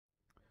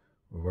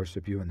We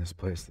worship you in this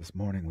place this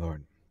morning,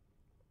 Lord.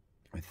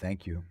 We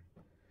thank you.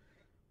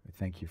 We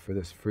thank you for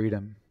this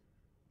freedom,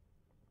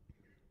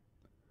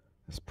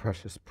 this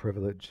precious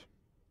privilege.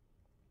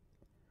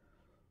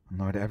 And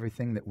Lord,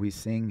 everything that we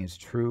sing is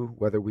true,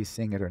 whether we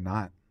sing it or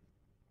not.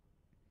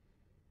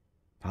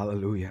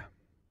 Hallelujah.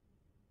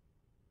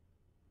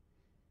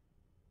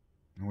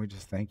 And we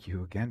just thank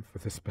you again for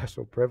the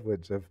special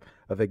privilege of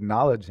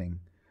acknowledging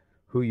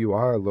who you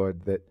are,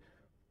 Lord, that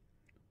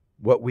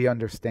what we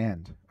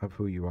understand of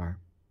who you are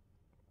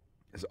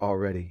is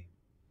already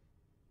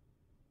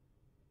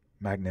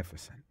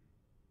magnificent.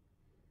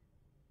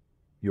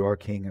 You are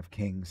King of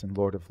kings and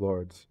Lord of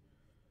lords.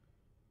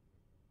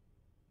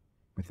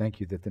 We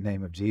thank you that the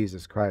name of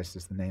Jesus Christ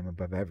is the name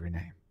above every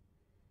name.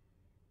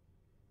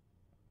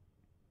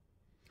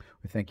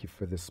 We thank you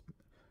for this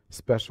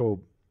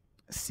special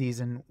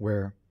season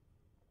where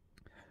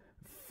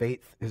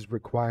faith is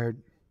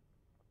required,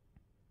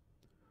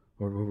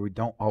 Lord, where we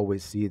don't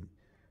always see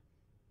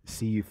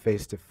you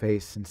face to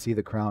face and see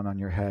the crown on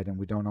your head, and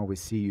we don't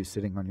always see you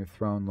sitting on your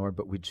throne, Lord,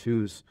 but we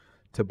choose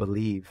to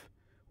believe.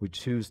 We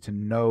choose to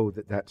know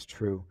that that's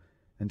true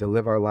and to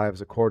live our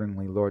lives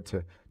accordingly, Lord,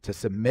 to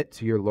submit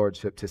to your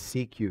lordship, to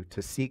seek you,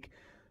 to seek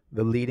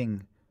the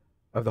leading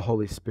of the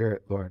Holy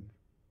Spirit, Lord.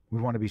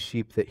 We want to be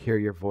sheep that hear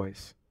your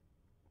voice.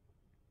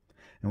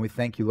 And we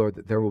thank you, Lord,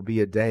 that there will be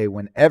a day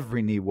when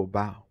every knee will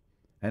bow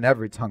and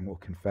every tongue will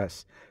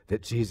confess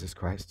that Jesus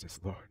Christ is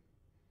Lord,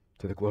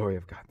 to the glory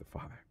of God the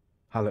Father.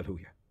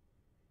 Hallelujah.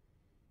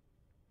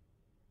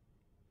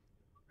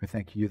 We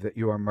thank you that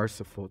you are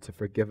merciful to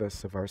forgive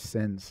us of our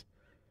sins,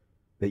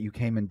 that you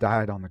came and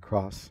died on the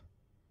cross.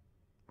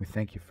 We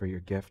thank you for your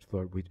gift,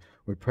 Lord.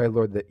 We pray,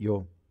 Lord, that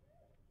you'll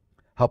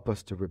help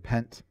us to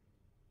repent,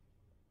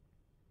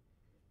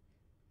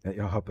 that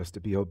you'll help us to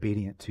be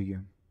obedient to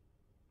you.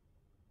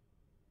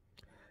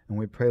 And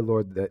we pray,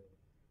 Lord, that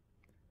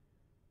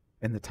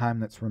in the time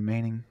that's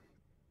remaining,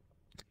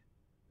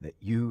 that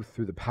you,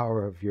 through the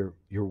power of your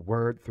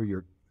word,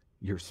 through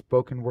your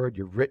spoken word,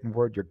 your written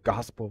word, your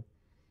gospel,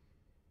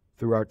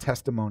 through our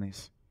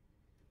testimonies,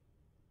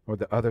 Lord,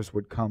 that others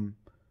would come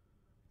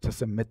to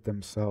submit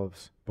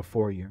themselves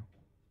before you.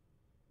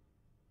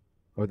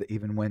 Lord, that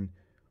even when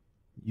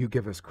you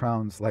give us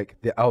crowns like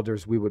the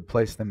elders, we would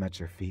place them at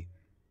your feet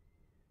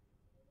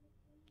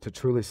to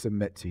truly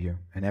submit to you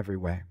in every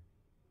way.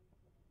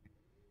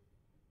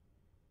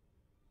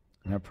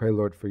 And I pray,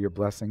 Lord, for your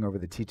blessing over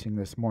the teaching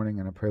this morning,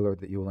 and I pray,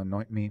 Lord, that you will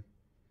anoint me.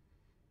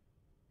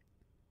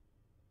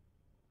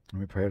 And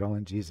we pray it all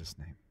in Jesus'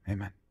 name.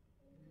 Amen.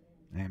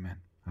 Amen.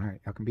 All right,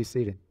 y'all can be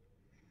seated.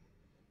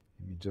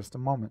 Give me just a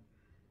moment.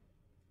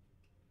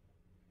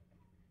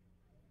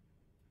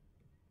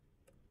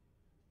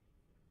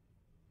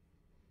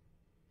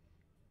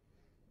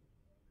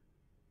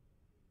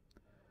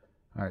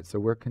 All right, so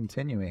we're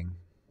continuing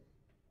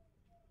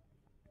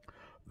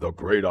the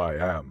great I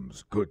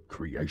am's good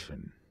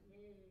creation.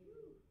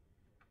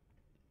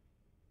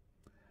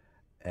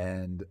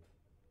 And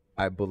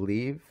I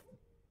believe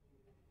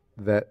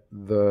that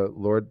the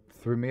Lord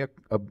threw me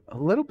a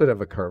little bit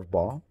of a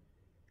curveball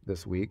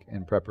this week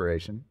in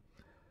preparation,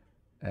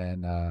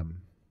 and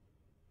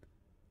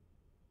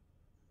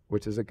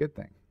which is a good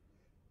thing.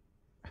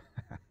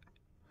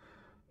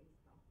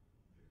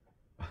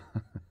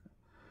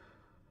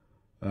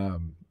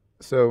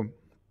 So,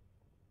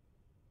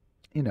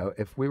 you know,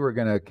 if we were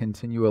going to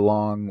continue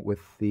along with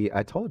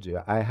I told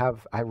you,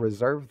 I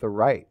reserve the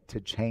right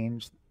to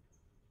change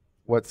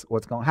what's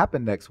going to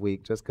happen next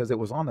week. Just because it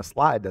was on the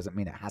slide doesn't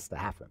mean it has to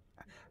happen.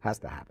 It has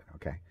to happen,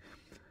 okay?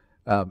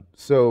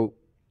 So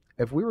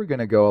if we were going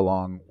to go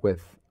along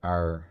with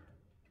our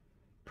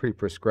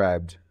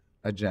pre-prescribed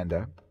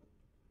agenda,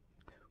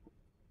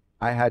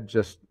 I had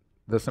just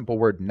the simple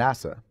word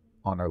NASA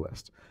on our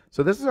list.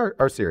 So this is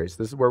our series.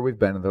 This is where we've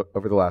been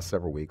over the last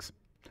several weeks.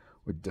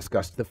 We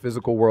discussed the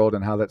physical world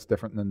and how that's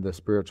different than the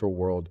spiritual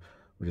world.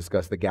 We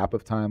discussed the gap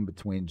of time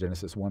between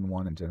Genesis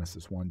 1:1 and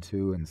Genesis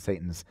 1:2 and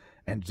Satan's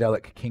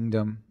angelic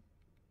kingdom.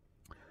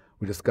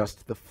 We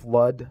discussed the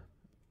flood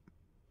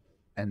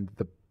and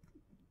the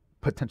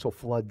potential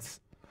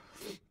floods.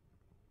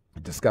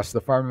 We discussed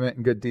the firmament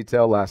in good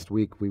detail. Last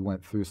week we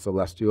went through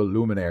celestial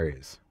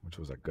luminaries, which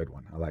was a good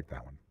one. I like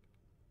that one.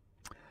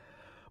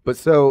 But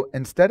so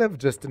instead of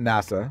just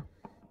NASA,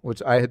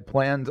 which I had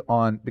planned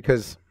on,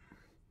 because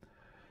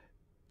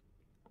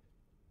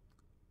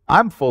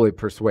I'm fully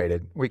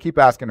persuaded, we keep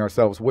asking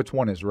ourselves which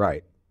one is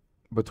right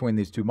between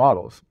these two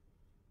models.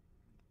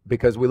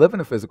 Because we live in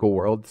a physical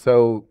world,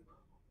 so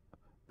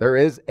there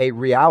is a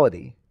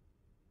reality.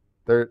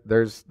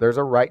 There's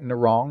a right and a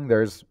wrong.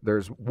 There's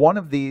one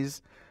of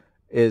these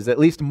is at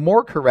least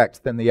more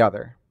correct than the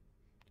other,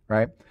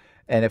 right?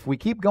 And if we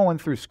keep going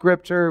through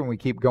Scripture and we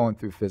keep going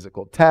through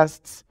physical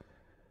tests,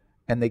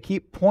 and they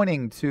keep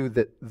pointing to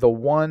that the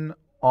one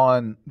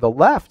on the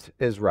left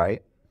is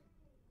right,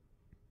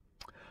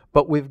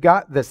 but we've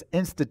got this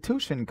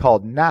institution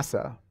called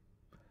NASA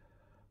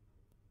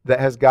that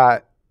has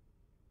got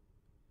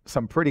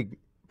some pretty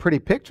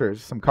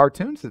pictures, some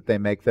cartoons that they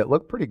make that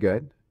look pretty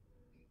good.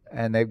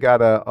 and they've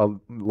got a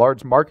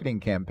large marketing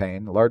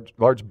campaign,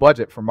 large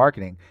budget for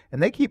marketing,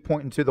 and they keep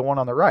pointing to the one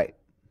on the right.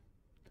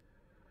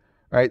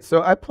 Right?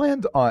 So I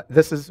planned on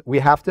we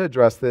have to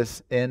address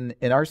this in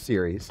our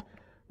series,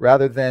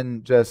 rather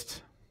than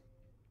just,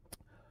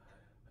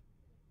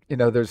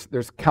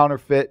 there's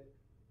counterfeit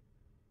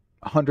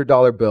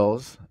 $100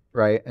 bills,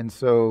 right? And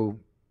so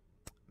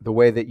the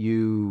way that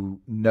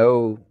you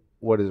know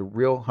what a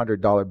real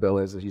 $100 bill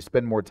is you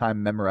spend more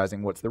time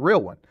memorizing what's the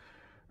real one,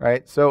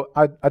 right? So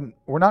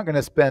we're not going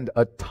to spend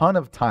a ton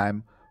of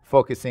time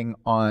focusing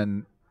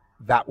on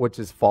that which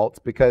is false,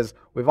 because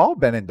we've all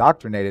been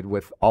indoctrinated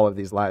with all of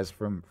these lies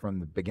from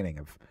the beginning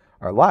of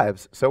our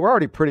lives. So we're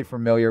already pretty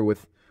familiar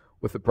with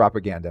the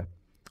propaganda.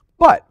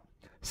 But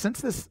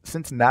since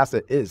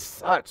NASA is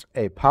such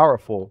a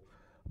powerful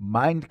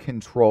mind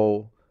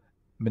control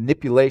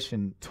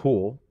manipulation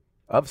tool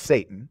of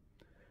Satan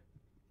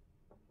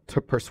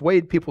to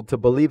persuade people to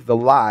believe the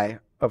lie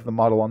of the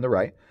model on the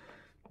right,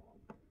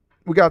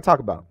 we got to talk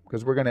about them,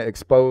 because we're going to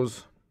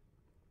expose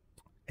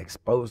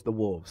the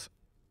wolves,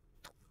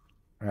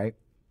 right?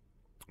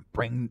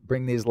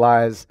 Bring these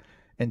lies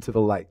into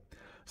the light.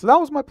 So that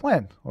was my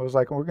plan. I was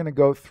like, we're going to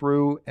go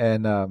through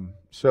and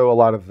show a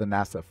lot of the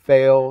NASA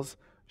fails,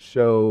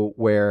 show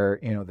where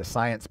the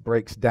science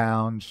breaks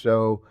down,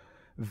 show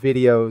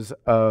videos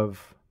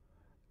of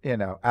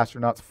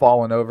astronauts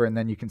falling over, and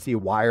then you can see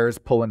wires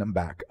pulling them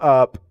back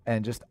up,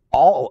 and just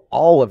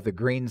all of the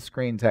green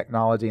screen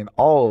technology and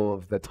all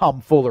of the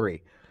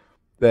tomfoolery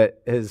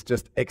that is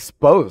just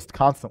exposed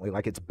constantly,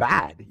 like it's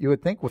bad. You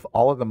would think with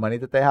all of the money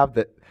that they have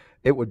that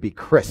it would be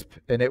crisp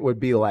and it would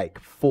be like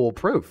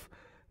foolproof.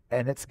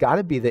 And it's got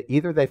to be that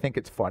either they think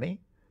it's funny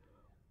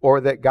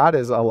or that God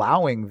is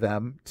allowing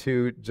them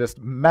to just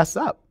mess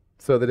up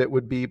so that it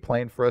would be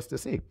plain for us to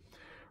see,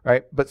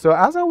 right? But so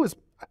as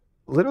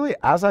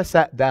I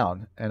sat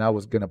down and I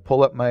was going to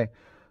pull up my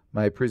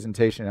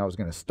presentation, I was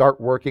going to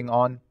start working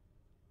on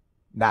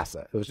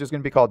NASA. It was just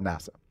going to be called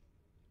NASA.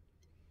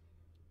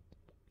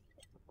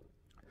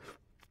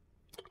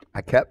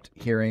 I kept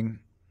hearing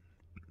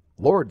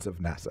Lords of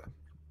NASA.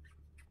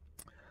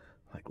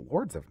 Like,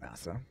 Lords of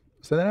NASA?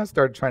 So then I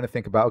started trying to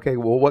think about, okay,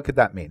 well, what could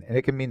that mean? And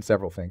it can mean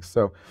several things.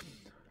 So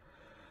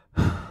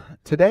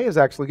today is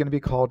actually going to be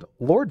called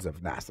Lords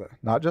of NASA,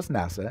 not just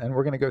NASA, and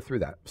we're going to go through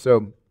that.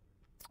 So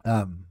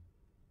I'm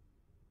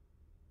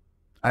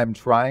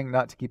trying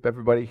not to keep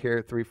everybody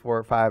here 3,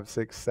 4, 5,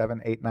 6,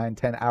 7, 8, 9,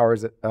 10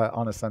 hours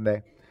on a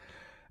Sunday.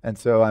 And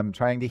so I'm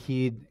trying to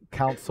heed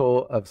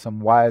counsel of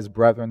some wise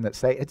brethren that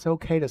say it's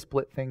okay to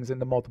split things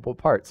into multiple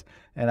parts.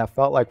 And I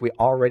felt like we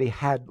already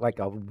had like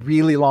a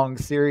really long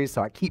series,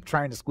 so I keep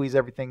trying to squeeze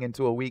everything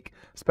into a week,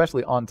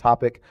 especially on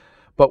topic.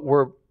 But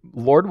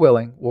Lord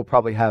willing, we'll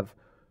probably have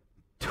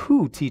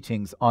 2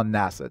 teachings on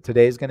NASA.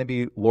 Today's going to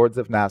be Lords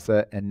of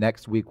NASA, and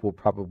next week will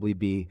probably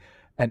be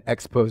an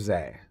expose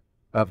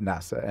of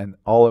NASA and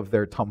all of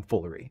their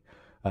tomfoolery,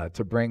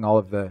 to bring all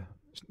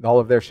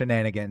of their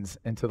shenanigans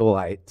into the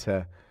light,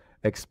 to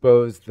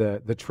expose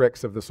the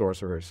tricks of the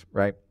sorcerers,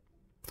 right?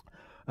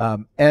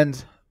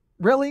 And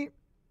really,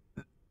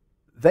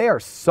 they are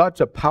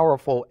such a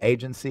powerful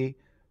agency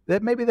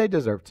that maybe they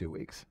deserve 2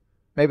 weeks.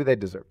 Maybe they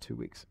deserve 2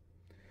 weeks.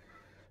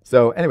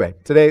 So anyway,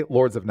 today,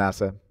 Lords of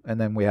NASA, and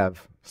then we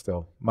have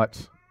still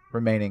much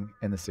remaining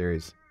in the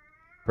series.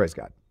 Praise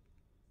God.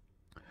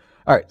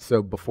 All right,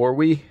 so before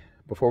we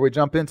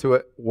jump into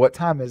it, what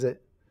time is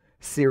it?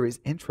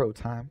 Series intro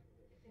time.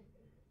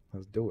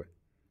 Let's do it.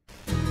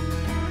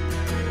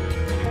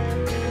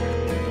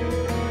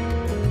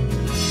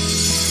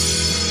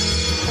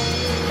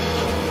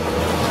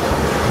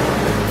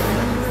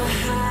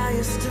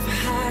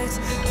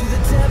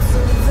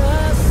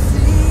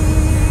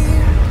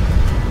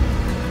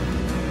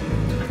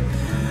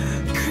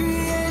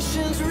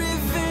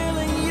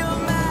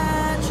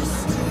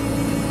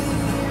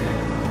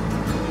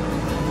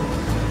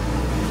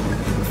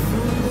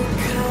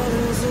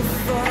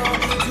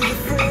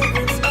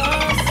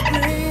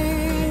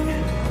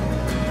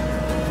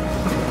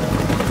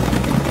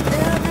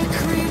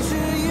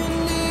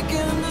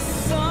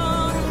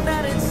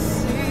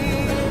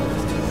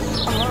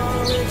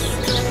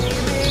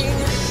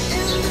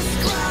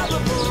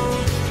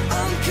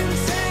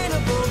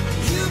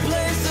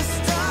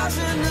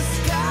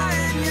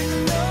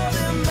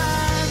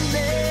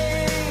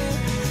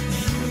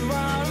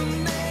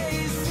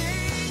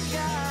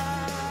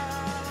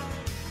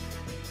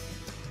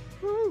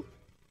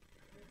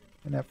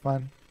 Isn't that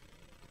fun?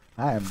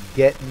 I am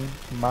getting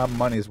my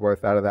money's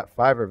worth out of that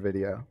Fiverr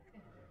video.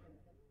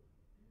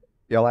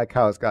 You like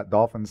how it's got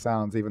dolphin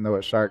sounds even though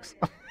it's sharks?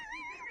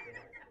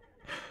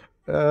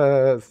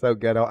 So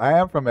ghetto. I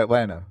am from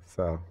Atlanta,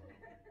 so.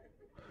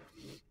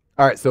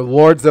 All right, so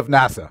Lords of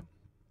NASA.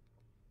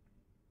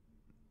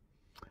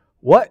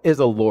 What is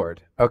a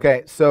lord?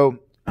 Okay, so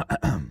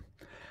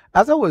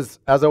as I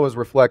was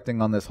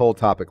reflecting on this whole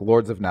topic,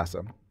 Lords of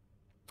NASA,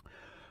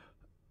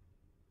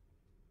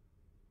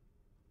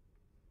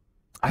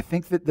 I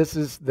think that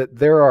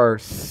there are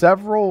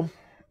several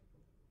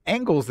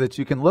angles that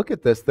you can look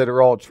at this that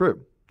are all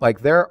true.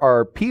 Like there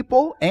are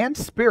people and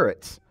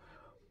spirits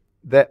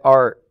that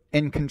are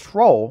in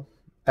control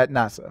at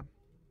NASA.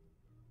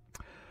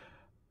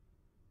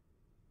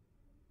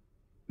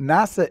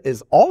 NASA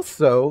is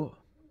also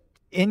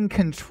in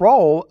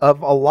control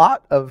of a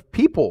lot of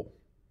people,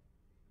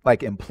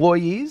 like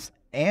employees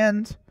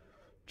and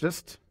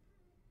just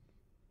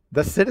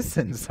the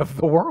citizens of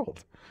the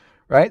world,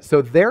 right?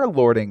 So they're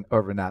lording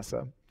over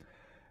NASA.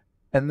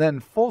 And then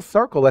full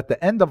circle at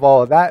the end of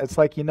all of that, it's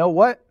like, you know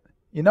what?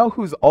 You know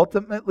who's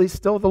ultimately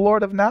still the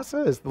Lord of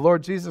NASA is the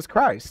Lord Jesus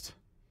Christ,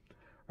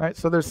 right?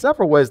 So there's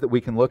several ways that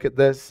we can look at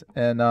this.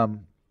 And,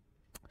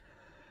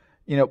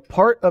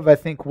 part of, I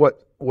think,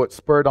 what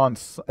spurred on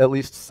at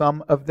least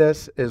some of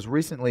this is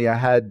recently I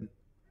had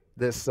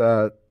this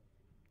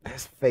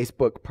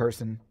Facebook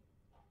person.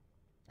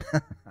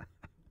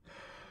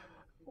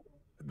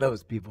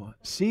 Those people.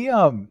 She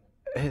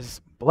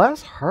is,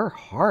 bless her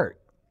heart,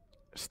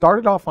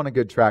 started off on a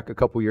good track a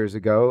couple years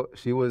ago.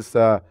 She was,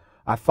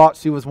 I thought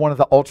she was one of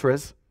the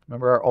ultras.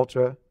 Remember our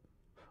ultra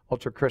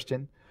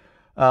Christian?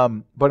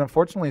 But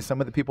unfortunately, some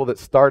of the people that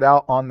start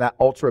out on that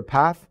ultra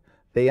path,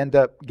 they end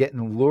up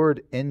getting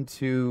lured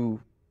into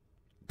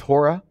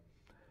Torah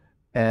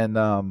and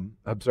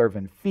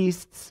observing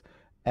feasts.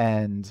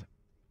 And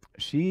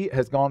she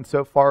has gone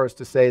so far as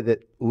to say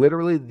that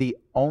literally the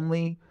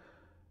only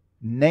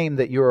name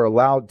that you are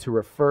allowed to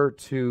refer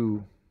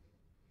to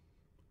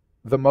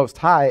the Most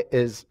High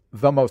is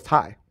the Most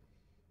High.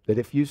 That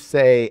if you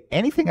say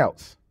anything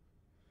else,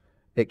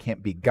 it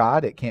can't be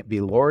God, it can't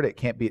be Lord, it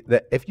can't be,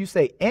 that if you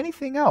say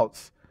anything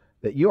else,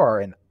 that you are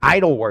in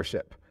idol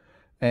worship.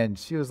 And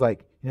she was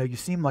like, you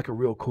seem like a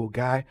real cool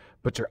guy,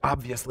 but you're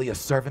obviously a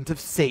servant of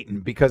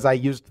Satan because I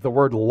used the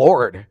word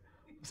Lord.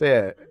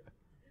 Say it.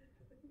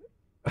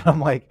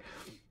 I'm like,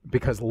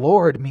 because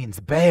Lord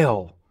means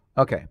Baal.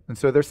 Okay, and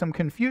so there's some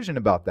confusion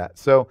about that.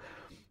 So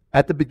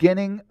at the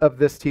beginning of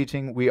this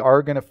teaching, we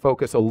are going to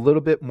focus a little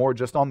bit more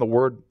just on the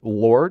word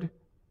Lord.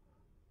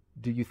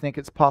 Do you think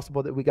it's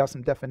possible that we got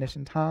some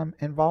definition time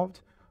involved?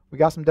 We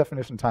got some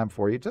definition time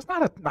for you, just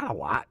not a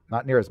lot,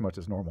 not near as much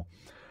as normal.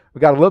 We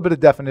got a little bit of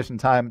definition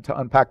time to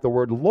unpack the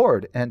word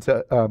Lord and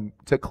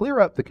to clear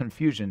up the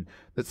confusion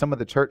that some of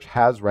the church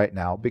has right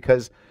now.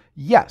 Because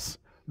yes,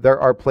 there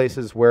are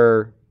places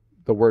where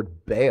the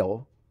word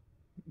Baal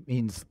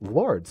means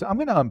Lord. So I'm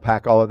going to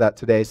unpack all of that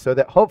today so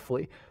that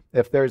hopefully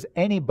if there's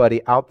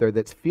anybody out there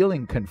that's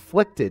feeling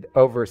conflicted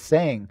over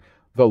saying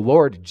the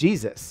Lord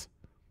Jesus,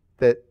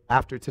 that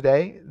after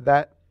today,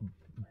 that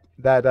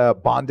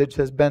bondage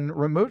has been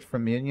removed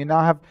from you and you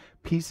now have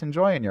peace and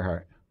joy in your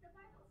heart.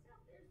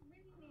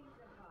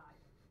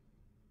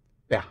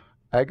 Yeah,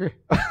 I agree.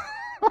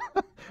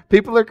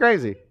 People are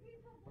crazy.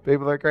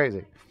 People are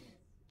crazy.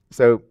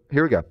 So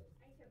here we go.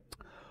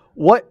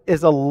 What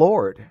is a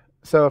Lord?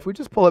 So if we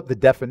just pull up the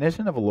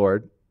definition of a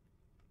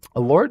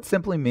Lord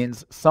simply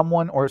means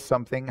someone or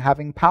something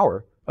having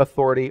power,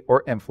 authority,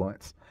 or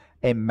influence,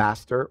 a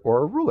master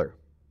or a ruler.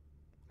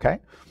 Okay?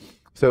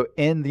 So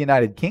in the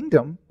United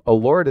Kingdom, a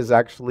lord is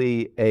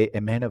actually a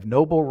man of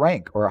noble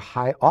rank or a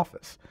high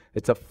office.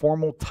 It's a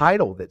formal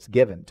title that's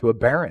given to a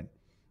baron.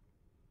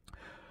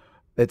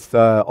 It's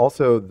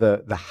also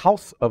the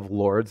House of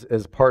Lords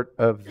is part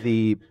of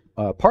the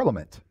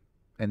Parliament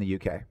in the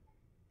UK.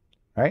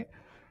 Right?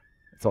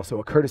 It's also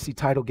a courtesy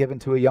title given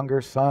to a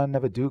younger son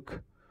of a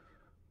duke.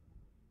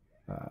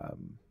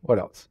 What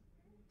else?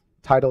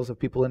 Titles of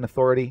people in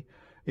authority.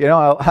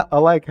 I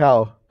like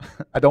how,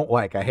 I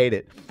hate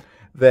it,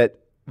 that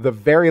the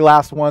very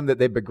last one that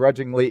they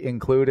begrudgingly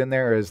include in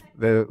there is,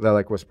 they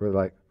like whisper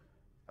like,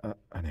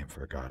 a name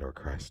for God or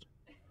Christ.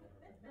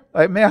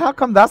 Like, man, how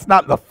come that's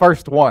not the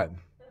first one?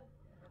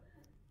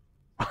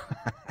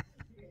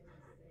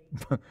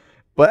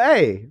 But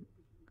hey,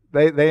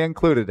 they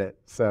included it.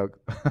 So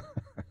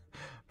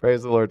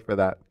praise the Lord for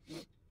that.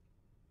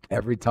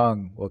 Every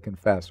tongue will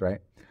confess, right?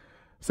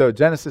 So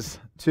Genesis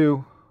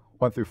 2,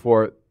 1 through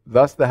 4,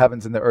 thus the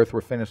heavens and the earth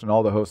were finished and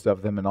all the host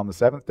of them. And on the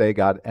seventh day,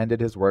 God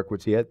ended his work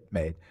which he had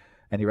made.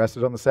 And he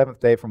rested on the seventh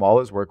day from all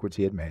his work which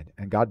he had made.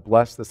 And God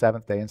blessed the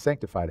seventh day and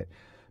sanctified it,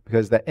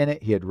 because that in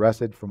it he had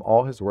rested from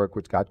all his work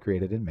which God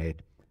created and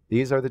made.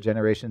 These are the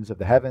generations of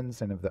the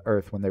heavens and of the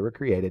earth when they were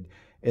created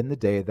in the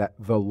day that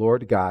the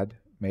Lord God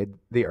made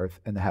the earth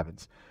and the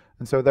heavens.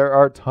 And so there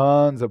are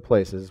tons of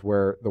places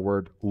where the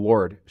word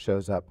Lord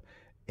shows up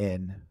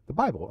in the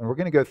Bible. And we're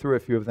going to go through a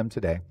few of them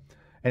today.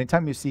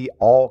 Anytime you see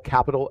all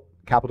capital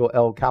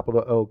L,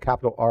 capital O,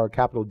 capital R,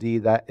 capital D,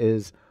 that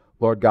is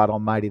Lord God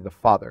Almighty the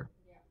Father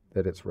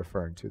that it's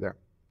referring to there.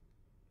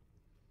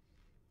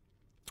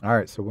 All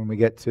right, so when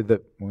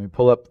we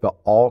pull up the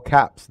all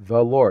caps,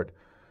 the Lord,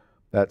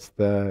 that's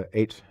the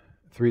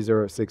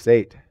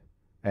H3068.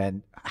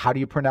 And how do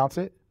you pronounce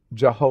it?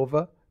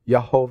 Jehovah,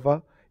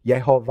 Yehovah,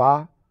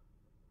 Yehovah,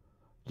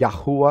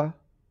 Yahuwah,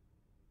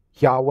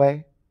 Yahweh.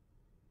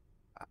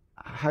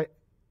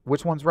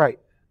 Which one's right?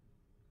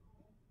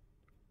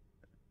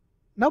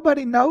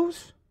 Nobody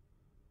knows.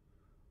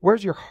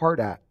 Where's your heart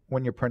at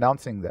when you're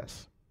pronouncing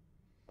this?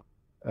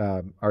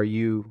 Are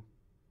you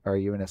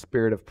in a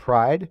spirit of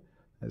pride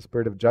A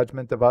spirit of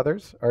judgment of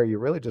others? Or are you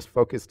really just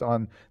focused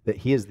on that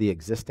he is the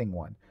existing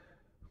one?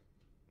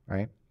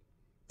 Right?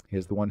 He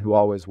is the one who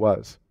always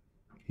was.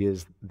 He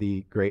is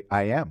the great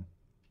I am.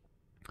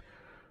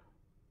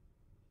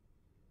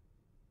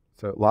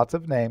 So lots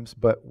of names,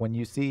 but when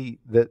you see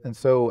that, and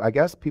so I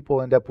guess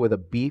people end up with a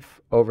beef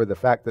over the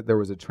fact that there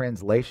was a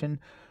translation,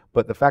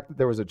 but the fact that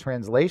there was a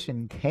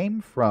translation came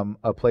from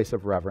a place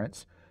of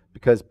reverence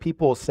because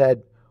people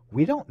said,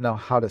 we don't know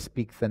how to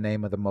speak the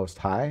name of the Most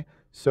High,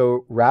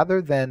 so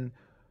rather than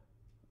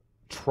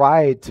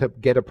try to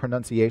get a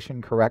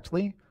pronunciation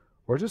correctly,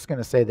 we're just going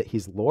to say that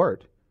he's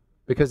Lord.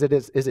 Because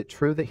is it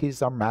true that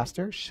he's our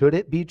master? Should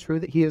it be true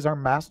that he is our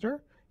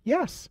master?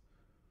 Yes.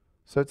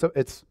 So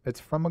it's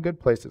from a good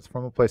place. It's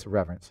from a place of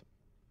reverence.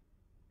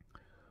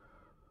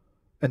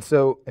 And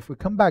so if we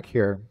come back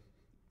here,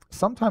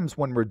 sometimes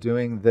when we're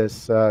doing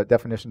this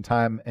definition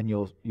time, and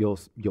you'll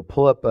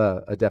pull up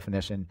a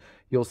definition,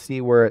 you'll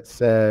see where it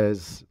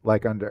says,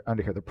 like under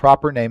here, the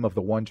proper name of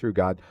the one true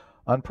God,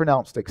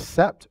 unpronounced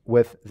except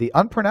with the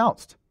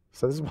unpronounced.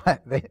 So this is why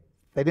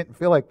they didn't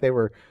feel like they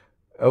were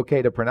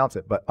okay to pronounce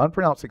it, but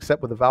unpronounced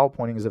except with the vowel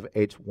pointings of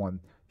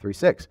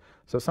H136.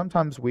 So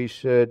sometimes we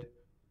should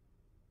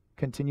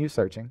continue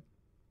searching.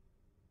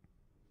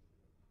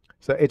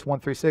 So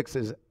H136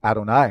 is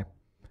Adonai.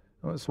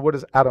 So what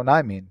does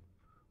Adonai mean?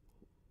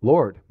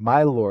 Lord,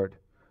 my Lord.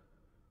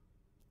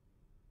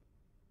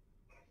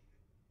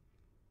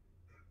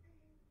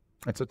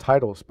 It's a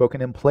title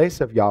spoken in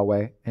place of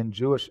Yahweh in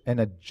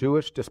a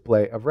Jewish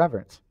display of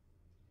reverence.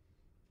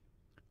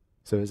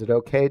 So is it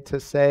okay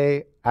to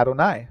say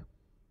Adonai?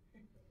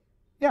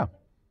 Yeah.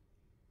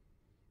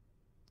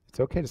 It's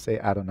okay to say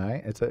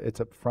Adonai.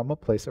 It's from a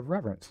place of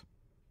reverence.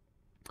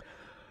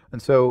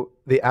 And so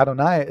the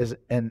Adonai is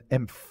an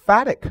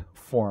emphatic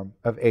form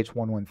of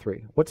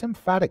H113. What's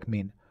emphatic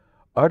mean?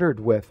 Uttered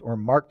with or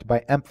marked by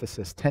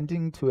emphasis,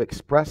 tending to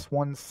express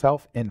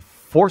oneself in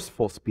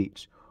forceful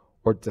speech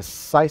or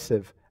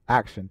decisive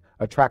action,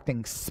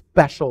 attracting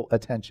special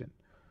attention.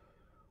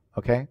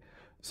 Okay?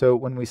 So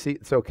when we see,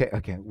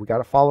 okay, we got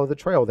to follow the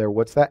trail there.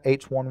 What's that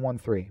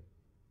H113?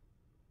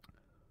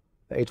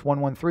 The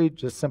H113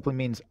 just simply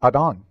means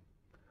Adon.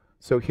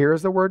 So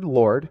here's the word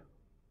Lord,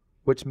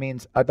 which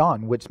means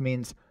Adon, which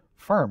means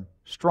firm,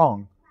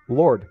 strong,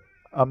 Lord,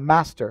 a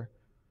master.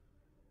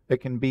 It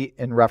can be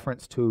in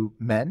reference to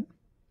men,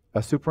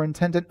 a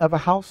superintendent of a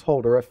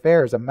household or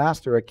affairs, a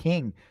master, a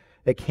king.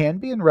 It can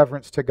be in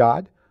reference to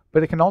God,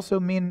 but it can also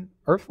mean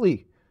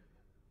earthly,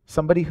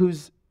 somebody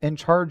who's in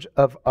charge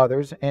of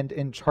others and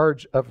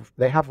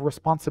they have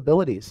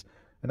responsibilities,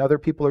 and other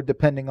people are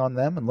depending on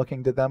them and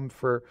looking to them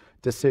for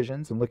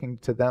decisions and looking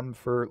to them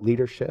for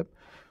leadership.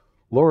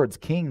 Lords,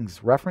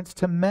 kings, reference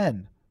to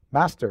men,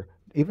 master,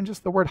 even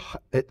just the word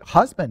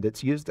husband,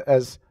 it's used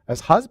as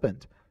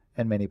husband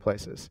in many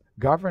places.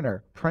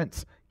 Governor,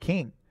 prince,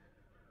 king.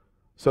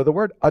 So the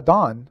word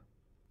Adon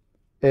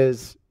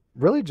is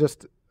really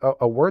just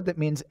a word that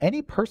means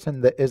any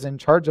person that is in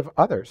charge of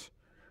others,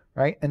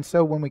 right? And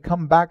so when we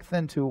come back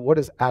then to what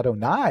is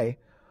Adonai,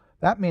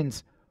 that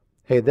means,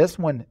 hey, this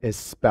one is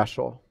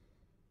special,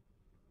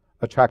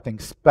 attracting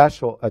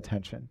special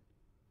attention,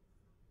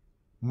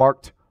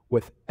 marked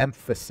with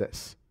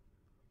emphasis.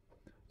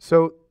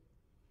 So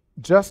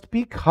just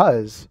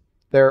because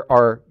there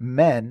are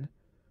men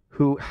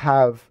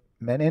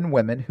and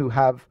women who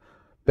have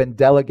been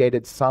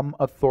delegated some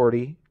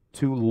authority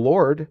to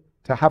lord,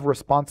 to have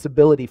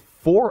responsibility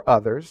for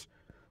others,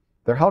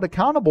 they're held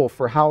accountable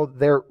for how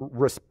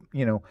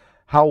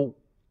how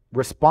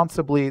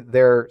responsibly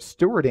they're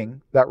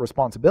stewarding that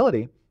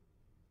responsibility.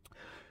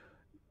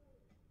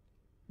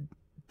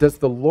 Does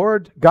the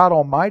Lord God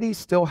Almighty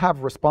still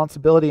have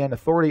responsibility and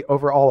authority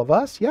over all of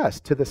us? Yes,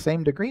 to the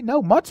same degree.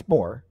 No, much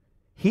more.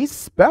 He's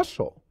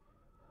special,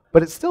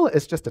 but it's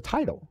just a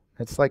title.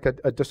 It's like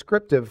a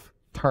descriptive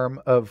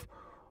term of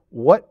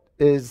what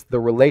is the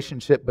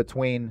relationship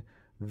between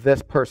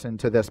this person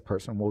to this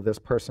person. Well, this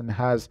person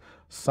has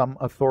some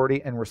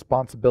authority and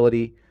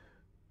responsibility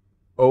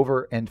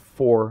over and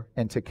for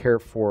and to care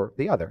for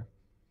the other.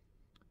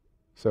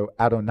 So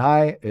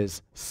Adonai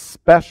is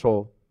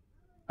special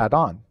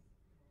Adon.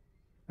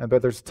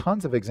 But there's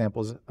tons of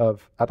examples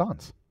of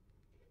Adons.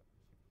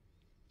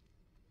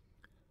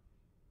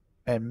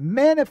 And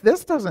man, if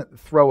this doesn't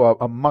throw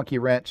a monkey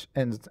wrench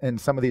in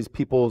some of these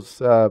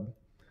people's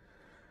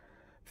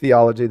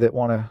theology that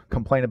want to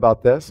complain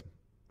about this,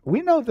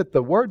 we know that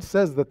the word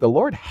says that the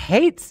Lord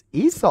hates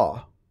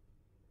Esau.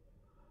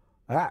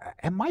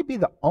 It might be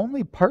the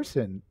only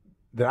person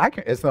that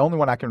it's the only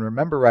one I can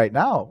remember right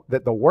now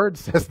that the word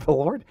says the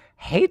Lord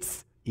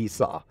hates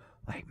Esau.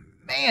 Like,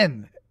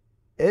 man,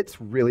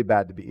 it's really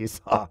bad to be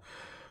Esau.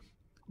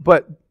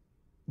 But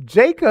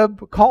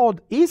Jacob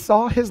called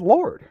Esau his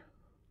Lord.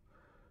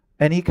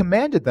 And he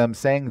commanded them,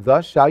 saying,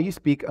 Thus shall you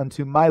speak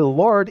unto my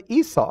Lord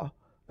Esau.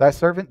 Thy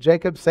servant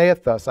Jacob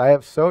saith thus, I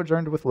have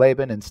sojourned with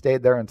Laban and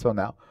stayed there until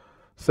now.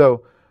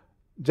 So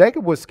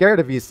Jacob was scared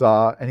of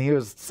Esau, and he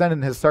was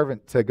sending his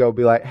servant to go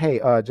be like,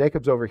 hey,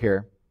 Jacob's over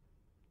here.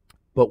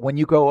 But when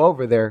you go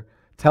over there,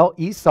 tell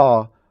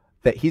Esau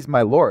that he's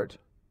my Lord.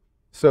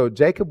 So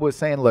Jacob was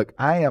saying, look,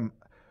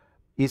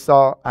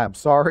 Esau, I am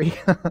sorry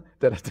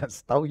that I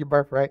stole your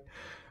birthright.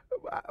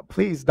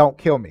 Please don't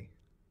kill me.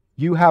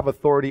 You have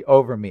authority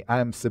over me. I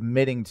am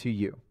submitting to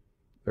you.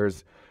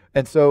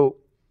 And so,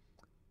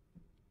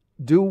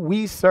 do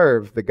we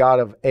serve the God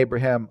of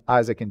Abraham,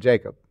 Isaac, and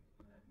Jacob?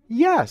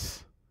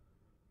 Yes.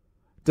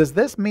 Does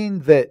this mean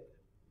that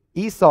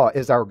Esau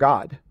is our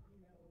God?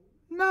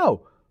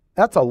 No.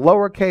 That's a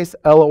lowercase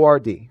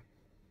Lord.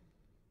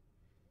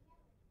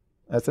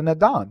 That's an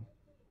Adon,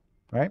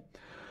 right?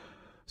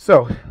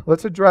 So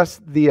let's address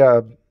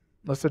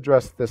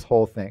this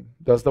whole thing.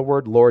 Does the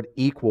word Lord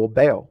equal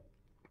Baal?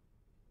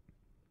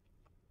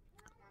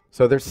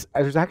 So there's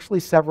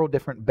actually several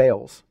different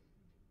Baals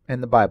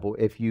in the Bible.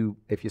 If you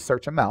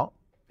search them out,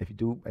 if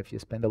you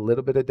spend a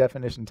little bit of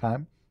definition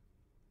time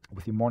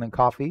with your morning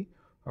coffee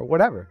or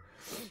whatever.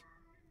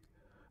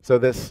 So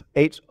this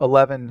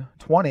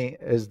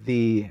H1120 is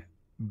the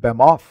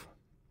Bamoth.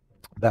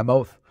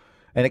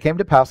 And it came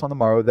to pass on the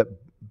morrow that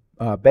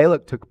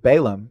Balak took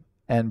Balaam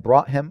and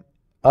brought him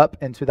up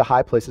into the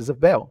high places of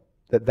Baal,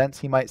 that thence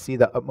he might see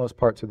the utmost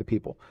parts of the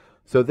people.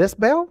 So this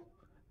Baal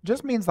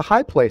just means the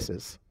high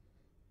places.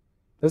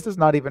 This is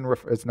not even,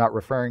 it's not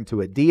referring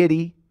to a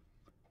deity.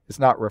 It's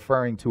not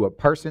referring to a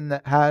person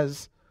that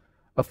has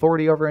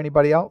authority over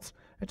anybody else.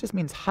 It just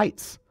means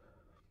heights.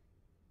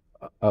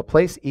 A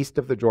place east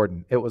of the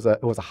Jordan. It was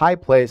a high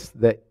place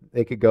that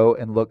they could go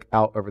and look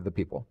out over the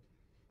people.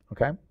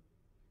 Okay?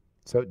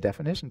 So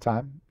definition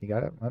time. You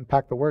got to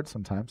unpack the words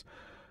sometimes.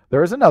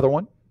 There is another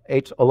one,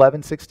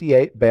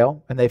 H1168,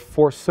 Baal, and they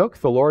forsook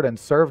the Lord and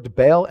served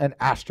Baal and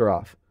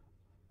Ashtaroth.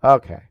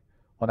 Okay.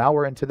 Well, now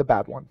we're into the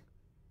bad one.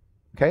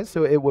 Okay,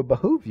 so it would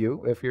behoove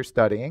you, if you're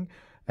studying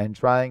and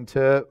trying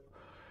to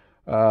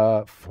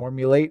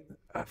formulate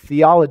a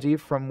theology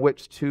from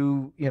which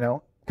to,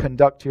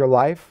 conduct your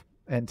life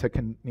and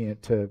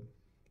to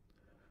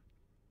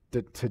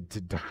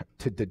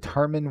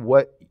determine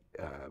what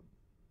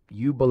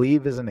you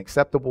believe is an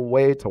acceptable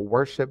way to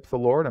worship the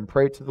Lord and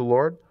pray to the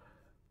Lord,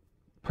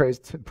 pray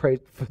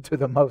to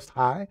the Most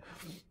High.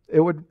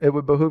 It would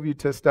behoove you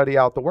to study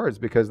out the words,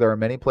 because there are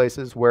many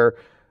places where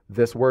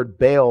this word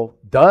Baal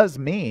does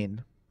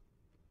mean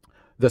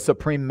the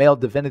supreme male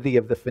divinity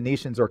of the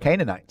Phoenicians or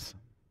Canaanites.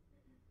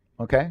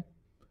 Okay?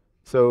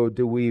 So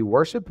do we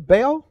worship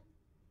Baal?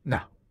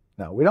 No,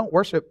 we don't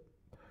worship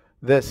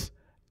this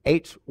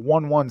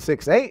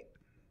H1168.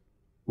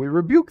 We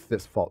rebuke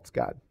this false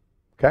god.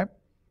 Okay?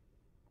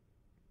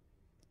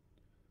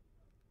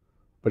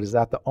 But is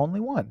that the only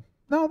one?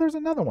 No, there's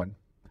another one.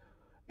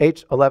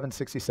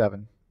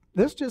 H1167.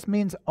 This just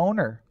means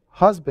owner,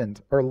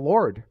 husband, or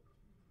lord.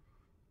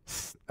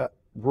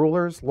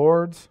 Rulers,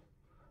 lords,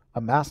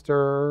 a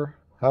master,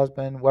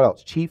 husband, what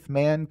else? Chief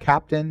man,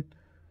 captain,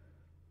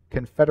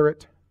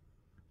 confederate,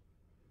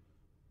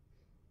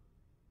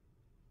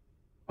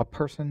 a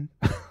person,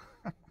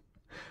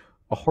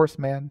 a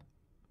horseman.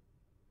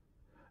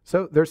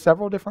 So there's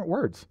several different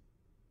words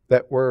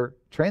that were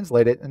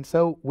translated, and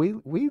so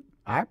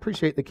I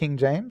appreciate the King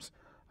James.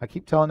 I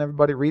keep telling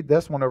everybody, read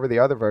this one over the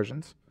other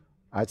versions.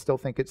 I still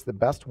think it's the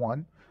best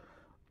one.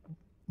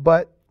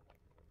 But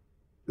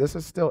this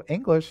is still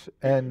English,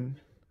 and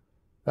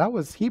that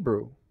was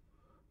Hebrew.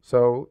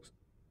 So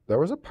there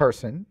was a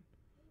person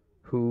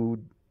who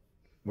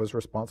was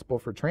responsible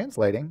for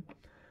translating,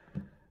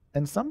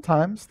 and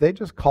sometimes they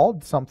just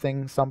called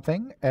something,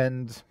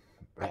 and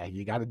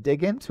you got to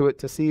dig into it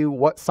to see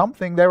what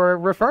something they were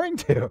referring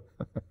to.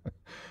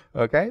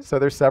 Okay, so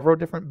there's several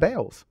different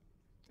Baals.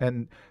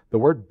 And the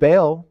word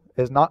Baal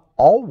is not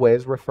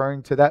always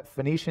referring to that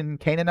Phoenician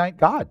Canaanite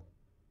god.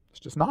 It's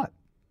just not.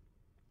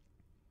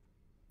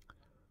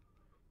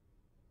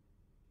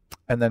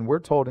 And then we're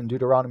told in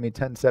Deuteronomy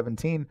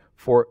 10:17,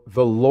 for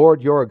the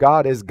Lord your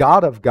God is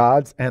God of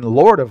gods and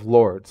Lord of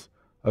lords,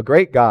 a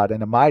great God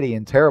and a mighty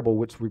and terrible,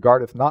 which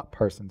regardeth not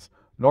persons,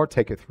 nor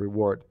taketh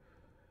reward.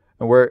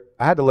 And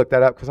I had to look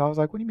that up, because I was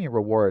like, what do you mean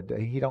reward?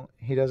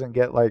 He doesn't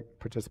get like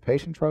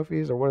participation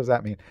trophies, or what does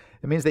that mean?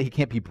 It means that he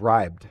can't be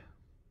bribed.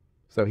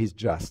 So he's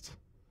just.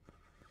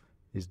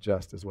 He's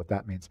just is what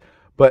that means.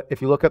 But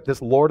if you look up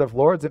this Lord of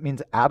Lords, it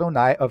means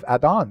Adonai of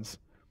Adons.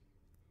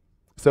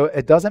 So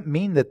it doesn't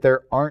mean that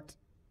there aren't,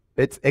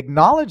 it's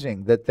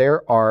acknowledging that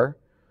there are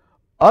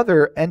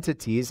other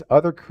entities,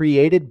 other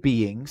created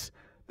beings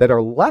that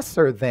are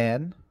lesser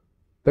than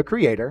the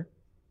Creator,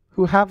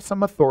 who have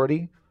some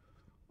authority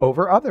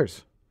over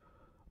others.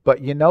 But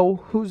you know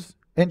who's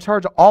in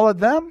charge of all of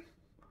them?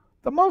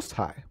 The Most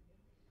High.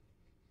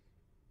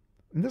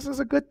 And this is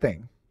a good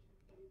thing.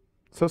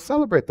 So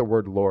celebrate the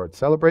word Lord.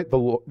 Celebrate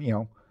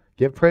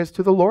give praise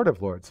to the Lord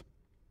of Lords.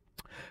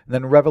 And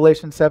then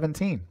Revelation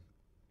 17,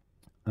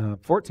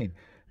 14.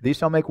 These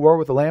shall make war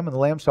with the Lamb, and the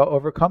Lamb shall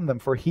overcome them,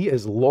 for he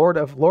is Lord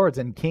of lords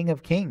and King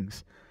of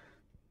kings.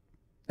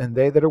 And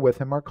they that are with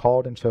him are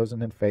called and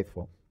chosen and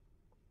faithful.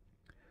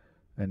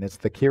 And it's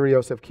the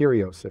Kyrios of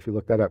Kyrios, if you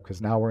look that up,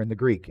 because now we're in the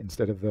Greek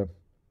instead of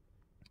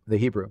the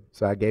Hebrew.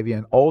 So I gave you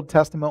an Old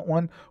Testament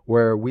one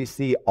where we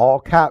see all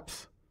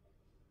caps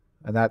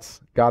and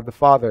that's God the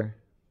Father,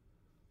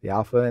 the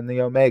Alpha and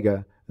the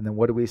Omega. And then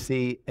what do we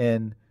see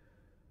in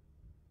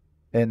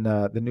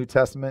the New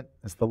Testament?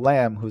 It's the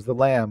Lamb. Who's the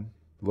Lamb?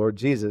 Lord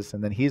Jesus.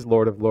 And then he's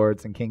Lord of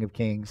Lords and King of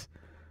Kings.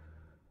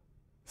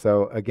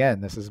 So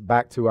again, this is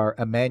back to our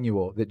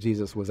Emmanuel, that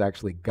Jesus was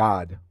actually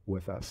God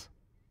with us.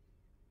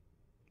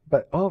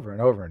 But over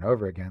and over and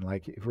over again,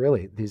 like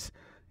really, these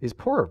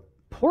poor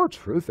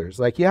truthers,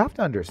 like you have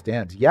to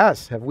understand,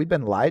 yes, have we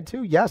been lied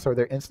to? Yes. Are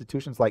there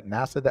institutions like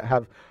NASA that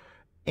have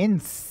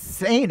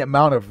insane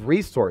amount of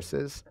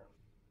resources?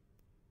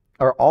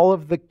 Are all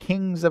of the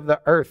kings of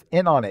the earth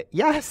in on it?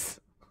 Yes.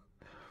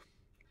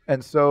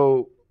 And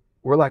so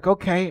we're like,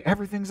 okay,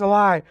 everything's a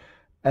lie.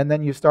 And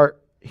then you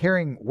start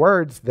hearing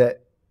words that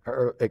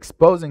are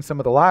exposing some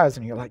of the lies,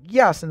 and you're like,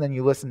 yes. And then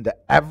you listen to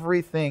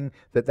everything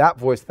that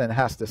voice then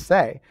has to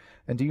say.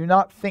 And do you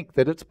not think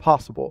that it's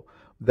possible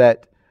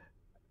that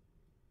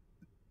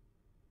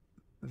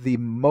the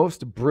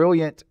most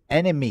brilliant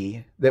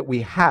enemy that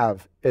we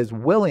have is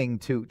willing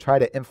to try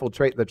to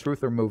infiltrate the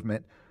truther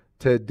movement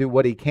to do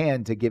what he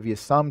can to give you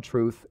some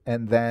truth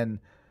and then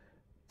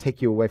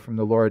take you away from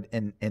the Lord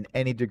in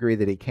any degree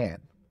that he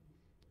can?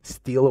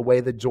 Steal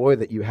away the joy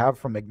that you have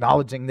from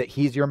acknowledging that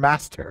he's your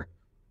master.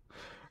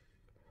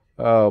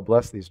 Oh,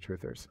 bless these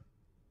truthers.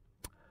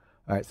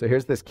 All right, so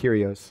here's this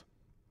Kyrios.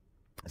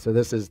 So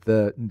this is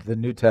the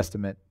New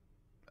Testament,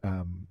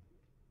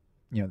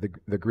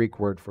 the Greek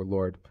word for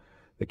Lord,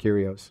 the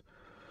Kyrios.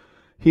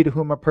 He to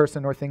whom a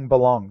person or thing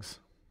belongs,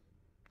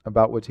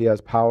 about which he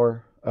has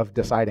power of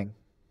deciding.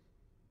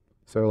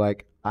 So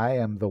like, I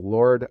am the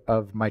Lord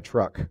of my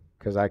truck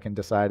because I can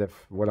decide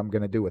what I'm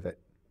going to do with it.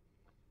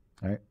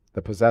 Right?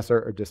 The possessor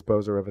or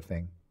disposer of a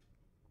thing.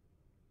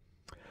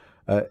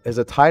 Is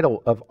a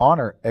title of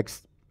honor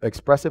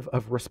expressive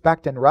of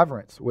respect and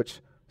reverence,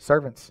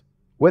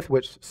 with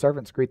which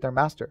servants greet their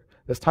master.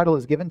 This title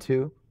is given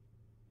to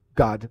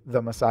God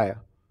the Messiah.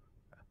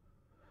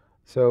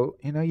 So,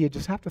 you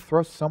just have to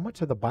throw so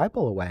much of the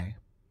Bible away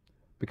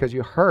because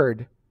you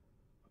heard,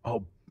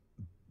 the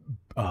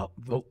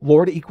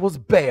Lord equals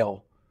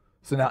Baal.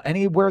 So now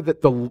anywhere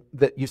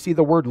that you see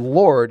the word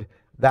Lord,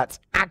 that's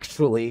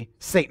actually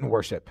Satan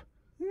worship.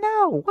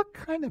 No, what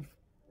kind of...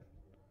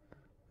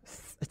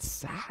 It's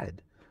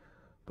sad,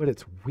 but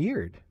it's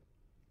weird.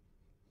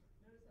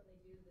 Notice how they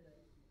do the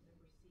number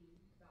C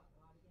about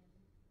God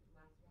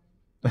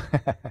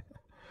again, last one.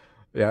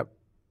 Yep.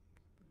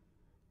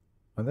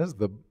 And this is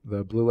the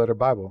Blue Letter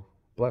Bible.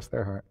 Bless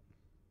their heart.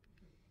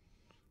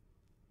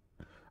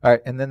 All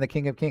right, and then the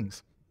King of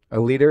Kings, a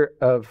leader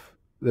of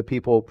the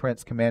people,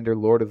 prince, commander,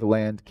 lord of the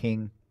land,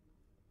 king.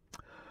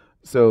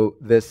 So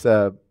this,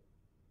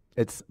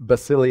 it's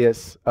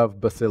Basilius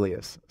of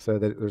Basilius. So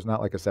that there's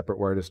not like a separate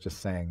word. It's just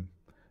saying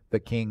the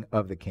King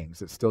of the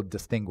Kings. It's still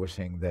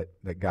distinguishing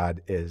that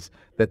God is.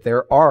 That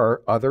there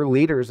are other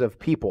leaders of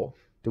people.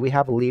 Do we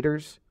have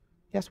leaders?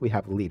 Yes, we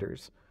have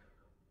leaders.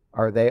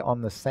 Are they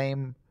on the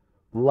same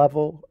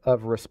level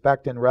of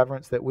respect and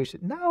reverence that we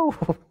should? No.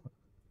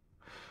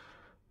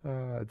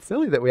 It's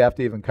silly that we have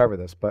to even cover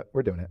this, but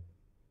we're doing it.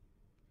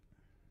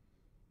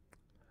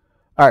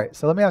 All right,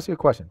 so let me ask you a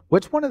question.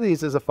 Which one of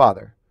these is a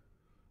father?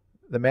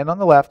 The man on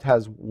the left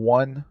has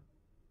one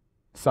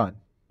son.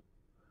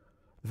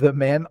 The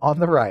man on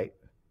the right,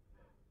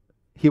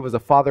 he was a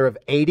father of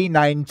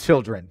 89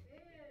 children.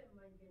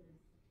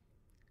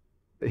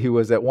 He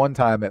was at one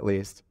time, at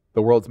least,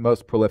 the world's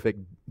most prolific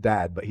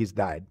dad, but he's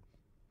died.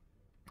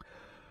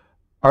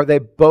 Are they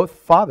both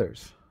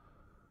fathers?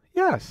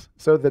 Yes.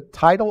 So the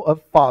title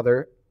of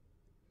father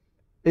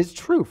is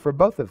true for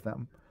both of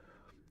them.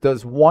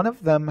 Does one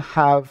of them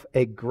have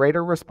a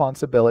greater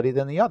responsibility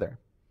than the other?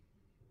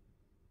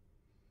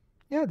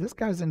 Yeah, this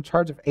guy's in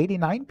charge of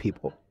 89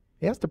 people.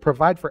 He has to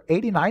provide for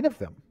 89 of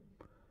them.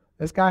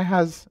 This guy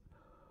has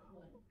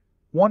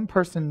one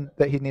person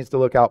that he needs to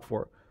look out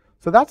for.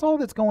 So that's all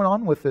that's going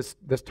on with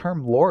this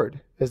term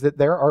Lord, is that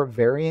there are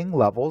varying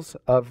levels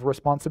of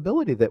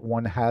responsibility that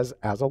one has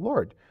as a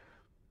Lord.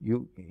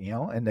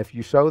 And if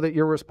you show that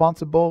you're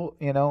responsible,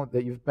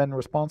 that you've been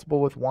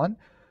responsible with one,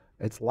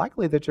 it's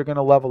likely that you're going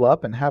to level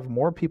up and have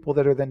more people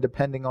that are then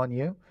depending on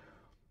you.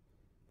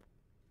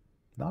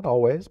 Not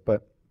always,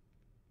 but...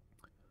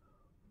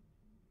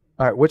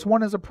 All right, which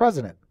one is a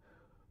president?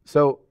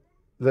 So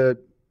the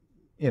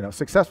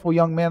successful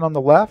young man on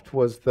the left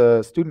was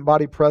the student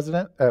body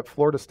president at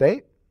Florida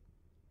State.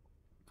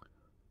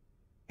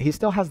 He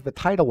still has the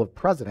title of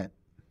president.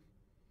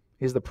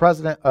 He's the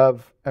president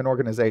of an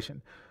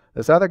organization.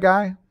 This other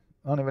guy,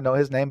 I don't even know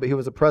his name, but he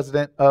was the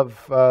president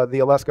of the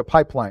Alaska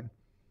Pipeline.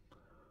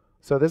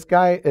 So this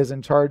guy is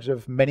in charge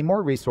of many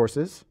more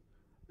resources.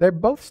 They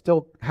both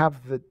still have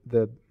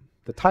the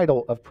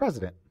title of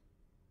president.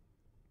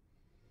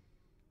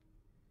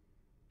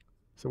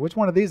 So which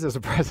one of these is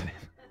a president?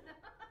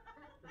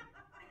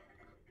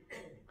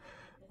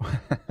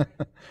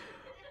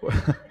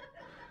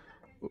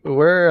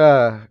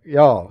 We're,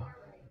 y'all,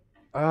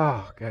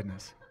 oh,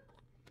 goodness.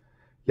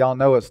 Y'all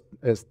know it's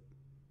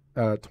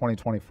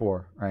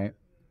 2024, right?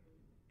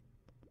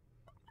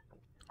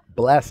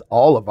 Bless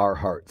all of our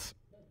hearts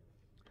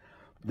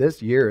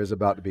This year is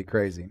about to be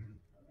crazy.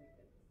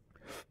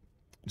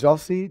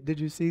 Did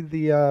you see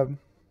the,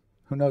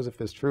 who knows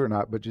if it's true or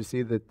not, but did you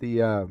see that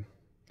the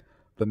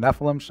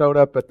Nephilim showed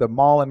up at the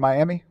mall in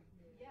Miami?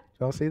 Did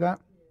y'all see that?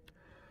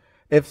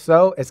 If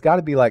so, it's got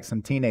to be like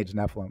some teenage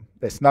Nephilim.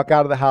 They snuck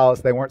out of the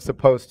house. They weren't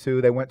supposed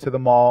to. They went to the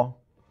mall.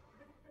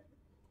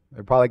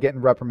 They're probably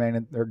getting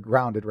reprimanded. They're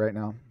grounded right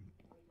now.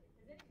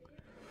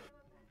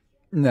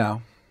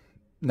 No.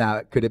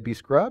 Now, could it be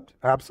scrubbed?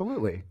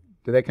 Absolutely.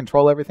 Do they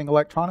control everything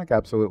electronic?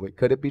 Absolutely.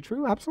 Could it be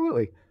true?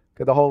 Absolutely.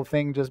 Could the whole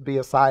thing just be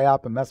a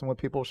psyop and messing with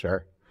people?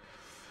 Sure.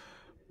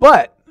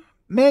 But,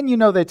 man,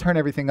 they turn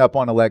everything up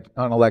on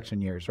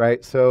election years,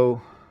 right?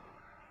 So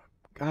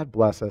God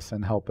bless us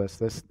and help us.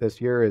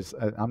 This year is,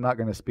 I'm not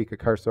going to speak a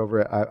curse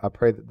over it. I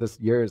pray that this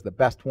year is the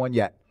best one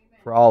yet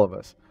for all of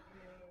us.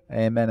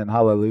 Amen and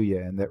hallelujah.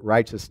 And that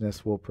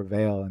righteousness will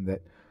prevail and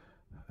that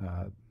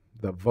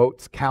the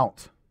votes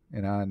count.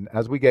 And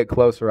as we get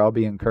closer, I'll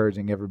be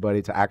encouraging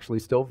everybody to actually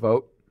still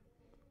vote.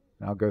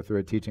 And I'll go through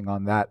a teaching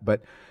on that.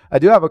 But I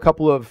do have a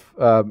couple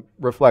of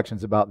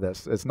reflections about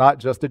this. It's not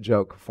just a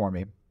joke for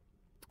me.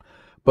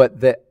 But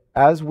that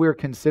as we're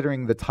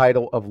considering the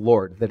title of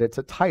Lord, that it's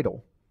a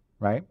title,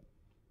 right?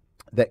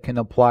 That can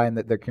apply and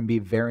that there can be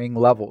varying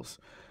levels.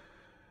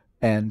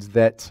 And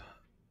that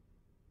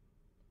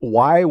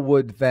why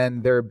would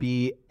then there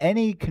be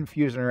any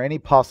confusion or any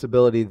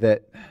possibility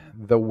that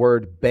the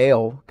word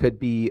Baal could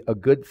be a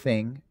good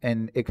thing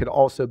and it could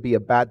also be a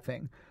bad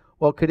thing?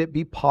 Well, could it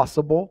be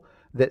possible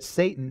that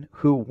Satan,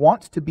 who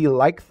wants to be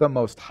like the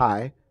Most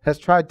High, has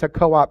tried to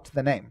co-opt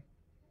the name?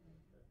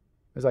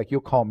 It's like,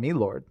 you'll call me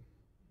Lord.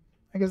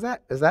 Like, is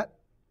that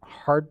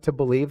hard to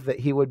believe that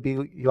he would be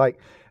like?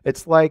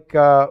 It's like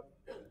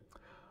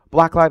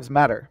Black Lives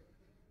Matter.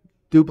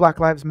 Do Black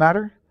Lives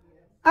matter?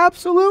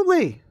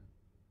 Absolutely.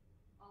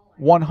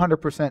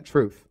 100%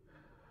 truth.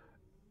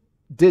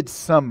 Did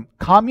some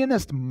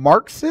communist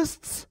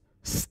Marxists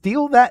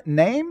steal that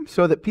name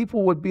so that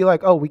people would be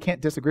like, oh, we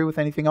can't disagree with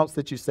anything else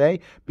that you say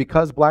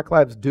because Black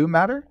lives do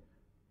matter?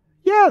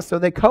 Yeah, so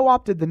they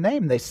co-opted the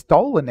name. They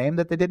stole a name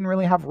that they didn't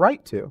really have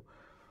right to.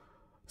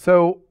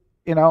 So,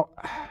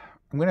 I'm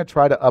going to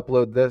try to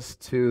upload this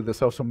to the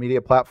social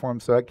media platform,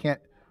 so I can't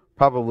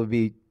probably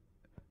be,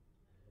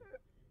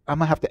 I'm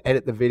going to have to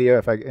edit the video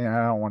if I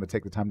don't want to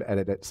take the time to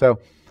edit it. So,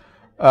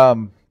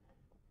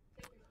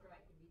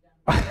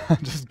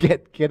 just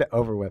get it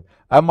over with.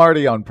 I'm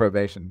already on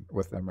probation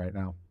with them right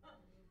now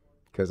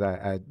because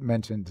I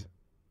mentioned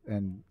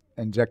an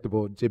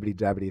injectable jibbity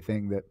jabbity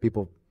thing that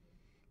people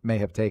may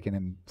have taken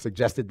and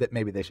suggested that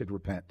maybe they should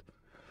repent.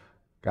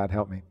 God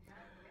help me.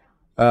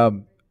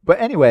 But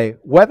anyway,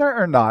 whether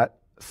or not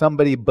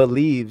somebody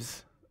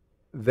believes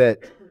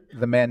that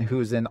the man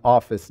who's in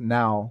office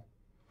now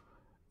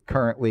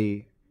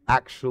currently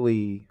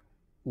actually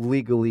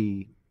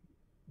legally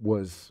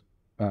was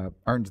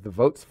earned the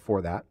votes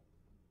for that,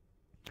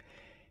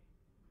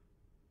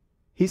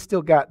 he's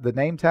still got the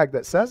name tag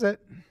that says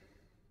it.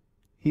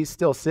 He's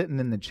still sitting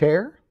in the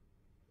chair.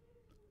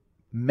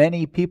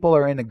 Many people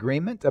are in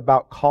agreement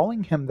about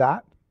calling him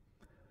that.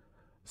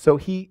 So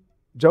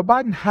Joe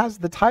Biden has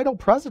the title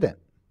president.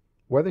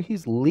 Whether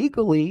he's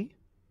legally,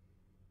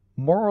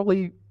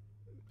 morally,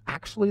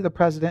 actually the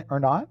president or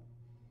not,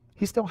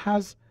 he still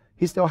has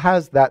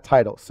that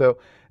title. So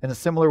in a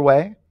similar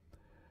way,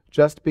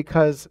 just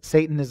because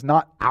Satan is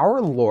not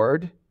our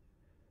Lord,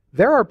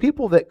 there are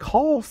people that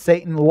call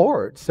Satan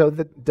Lord. So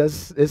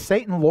is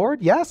Satan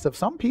Lord? Yes, of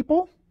some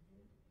people.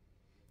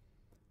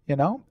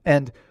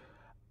 And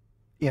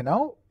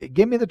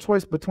give me the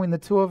choice between the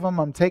two of them.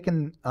 I'm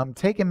taking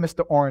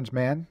Mr. Orange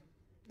Man.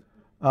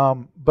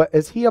 But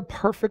is he a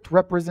perfect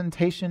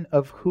representation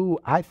of who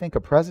I think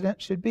a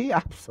president should be?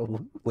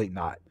 Absolutely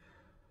not.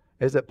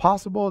 Is it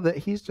possible that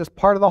he's just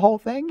part of the whole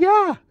thing?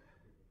 Yeah.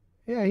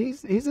 Yeah,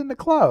 he's in the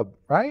club,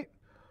 right?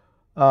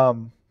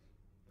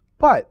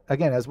 But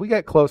again, as we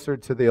get closer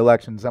to the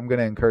elections, I'm going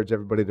to encourage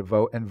everybody to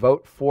vote and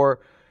vote for,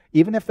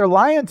 even if they're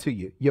lying to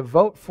you, you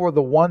vote for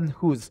the one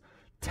who's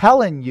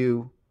telling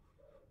you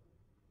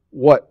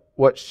what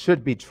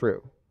should be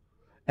true.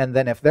 And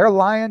then if they're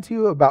lying to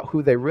you about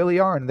who they really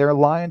are and they're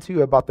lying to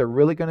you about what they're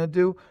really going to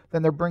do,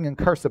 then they're bringing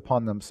curse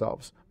upon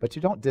themselves. But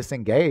you don't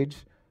disengage,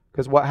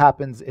 because what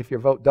happens if your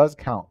vote does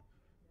count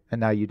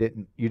and now you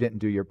didn't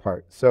do your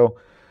part? So,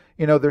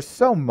 there's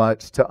so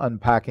much to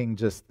unpacking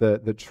just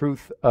the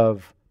truth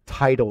of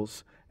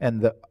titles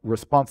and the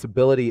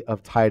responsibility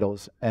of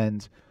titles.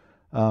 And,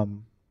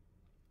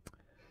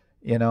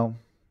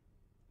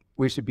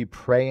 we should be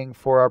praying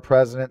for our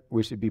president.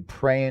 We should be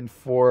praying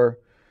for,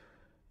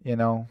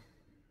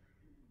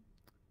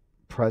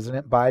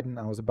 President Biden.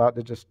 I was about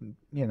to just,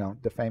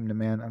 defame the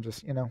man. I'm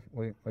just,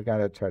 we got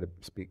to try to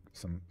speak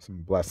some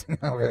blessing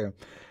over him.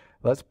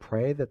 Let's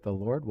pray that the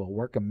Lord will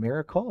work a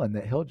miracle and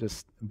that he'll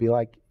just be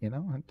like,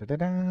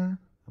 da-da-da, I'm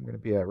going to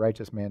be a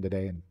righteous man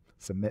today and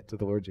submit to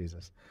the Lord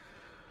Jesus.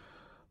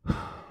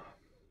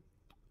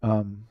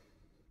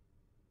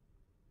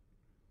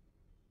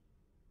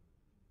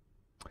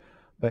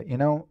 But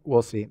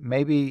we'll see.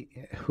 Maybe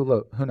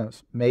who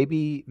knows?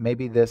 Maybe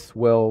this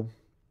will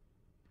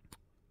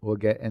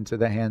get into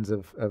the hands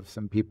of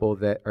some people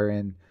that are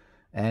in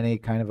any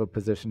kind of a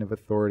position of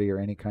authority or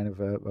any kind of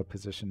a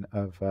position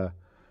of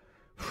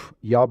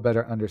y'all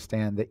better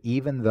understand that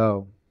even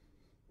though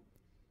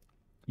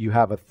you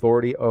have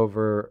authority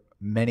over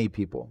many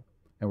people,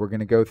 and we're going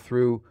to go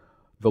through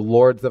the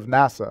lords of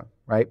NASA,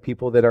 right?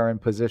 People that are in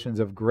positions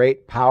of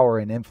great power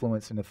and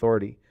influence and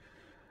authority.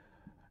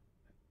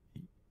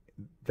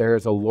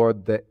 There's a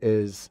Lord that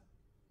is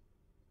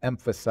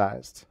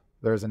emphasized.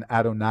 There's an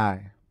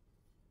Adonai.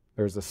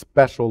 There's a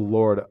special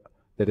Lord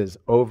that is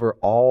over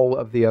all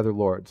of the other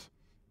lords.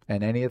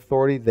 And any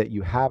authority that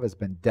you have has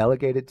been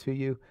delegated to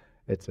you.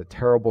 It's a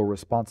terrible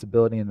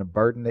responsibility and a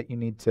burden that you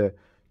need to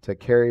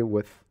carry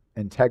with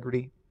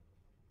integrity.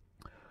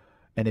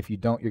 And if you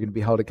don't, you're going to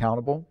be held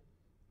accountable.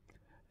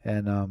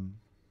 And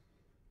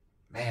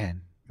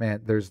man,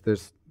 there's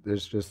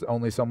just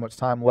only so much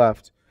time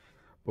left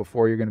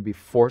before you're going to be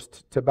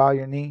forced to bow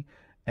your knee.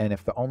 And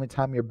if the only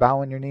time you're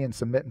bowing your knee and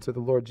submitting to the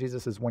Lord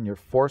Jesus is when you're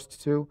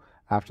forced to,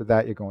 after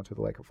that you're going to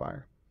the lake of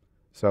fire.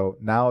 So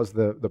now is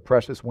the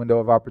precious window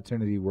of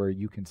opportunity where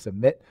you can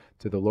submit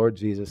to the Lord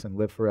Jesus and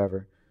live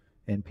forever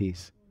in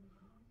peace.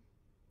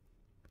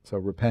 So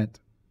repent.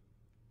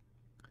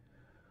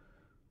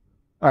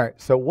 All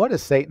right, so what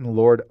is Satan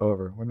Lord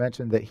over? We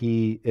mentioned that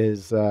he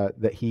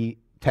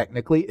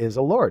technically is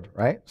a Lord,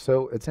 right?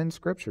 So it's in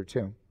Scripture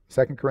too.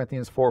 2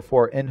 Corinthians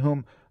 4:4, in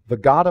whom the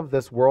God of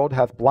this world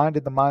hath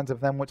blinded the minds of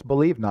them which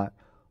believe not,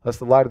 lest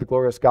the light of the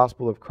glorious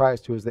gospel of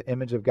Christ, who is the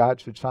image of God,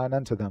 should shine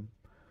unto them.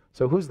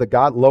 So who's the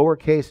God?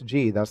 Lowercase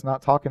g. That's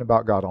not talking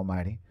about God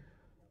Almighty.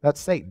 That's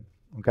Satan,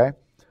 okay?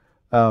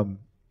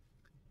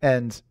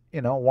 And,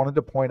 wanted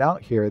to point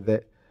out here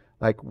that,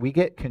 we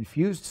get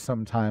confused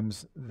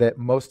sometimes that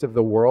most of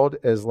the world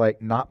is,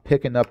 not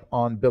picking up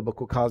on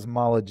biblical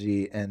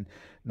cosmology and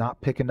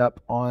not picking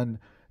up on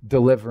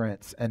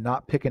deliverance and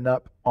not picking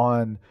up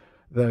on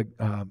the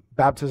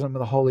baptism of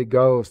the Holy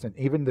Ghost and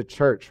even the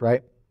church,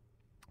 right?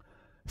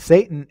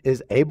 Satan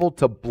is able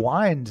to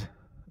blind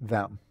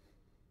them.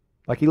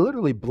 He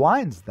literally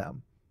blinds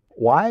them.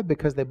 Why?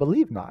 Because they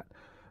believe not.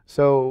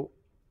 So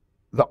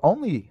the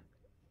only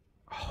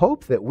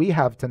hope that we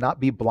have to not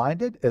be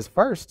blinded is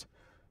first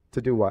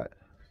to do what?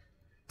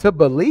 To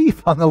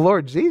believe on the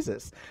Lord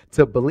Jesus,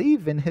 to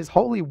believe in his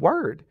holy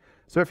word.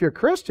 So if you're a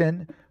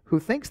Christian who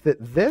thinks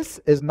that this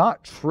is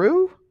not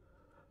true,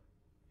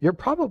 you're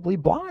probably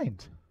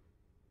blind.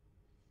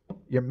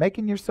 You're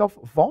making yourself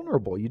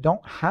vulnerable. You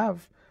don't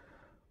have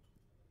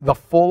the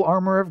full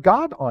armor of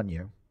God on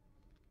you.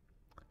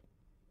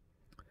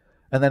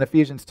 And then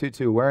Ephesians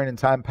 2:2, wherein in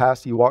time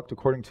past you walked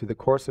according to the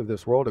course of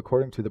this world,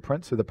 according to the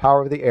prince of the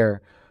power of the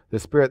air, the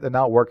spirit that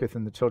now worketh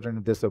in the children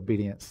of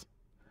disobedience.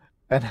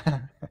 And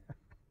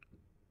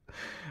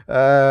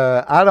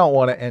I don't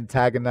want to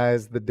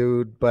antagonize the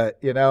dude,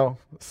 but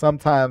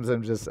sometimes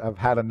I've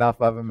had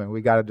enough of him, and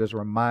we got to just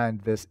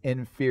remind this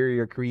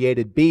inferior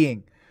created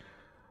being,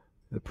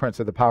 the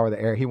prince of the power of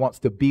the air. He wants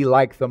to be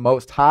like the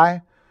Most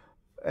High.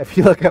 If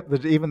you look up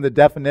even the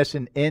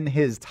definition in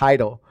his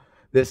title,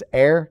 this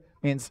air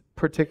means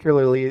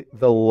particularly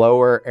the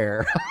lower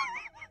air,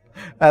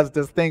 as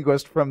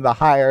distinguished from the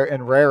higher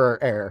and rarer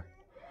air.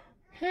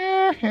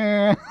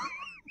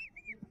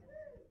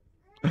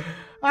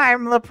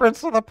 I'm the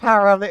prince of the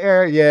power of the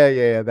air.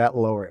 Yeah, that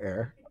lower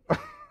air.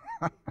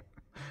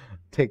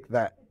 Take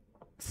that,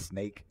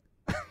 snake.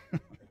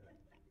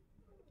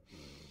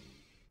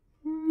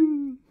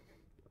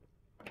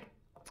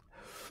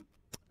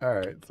 All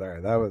right,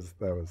 sorry. That was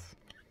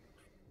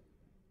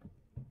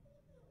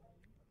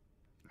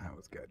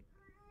good.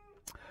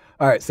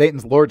 All right,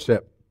 Satan's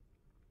lordship.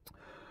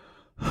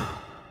 A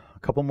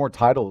couple more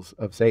titles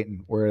of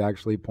Satan where it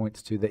actually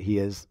points to that he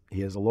is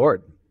a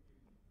lord.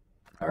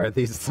 All right,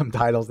 these are some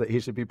titles that he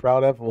should be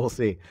proud of. We'll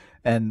see.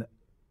 And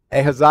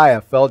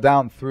Ahaziah fell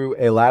down through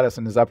a lattice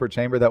in his upper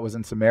chamber that was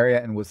in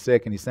Samaria and was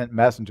sick, and he sent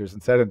messengers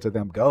and said unto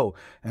them, go,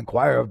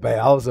 inquire of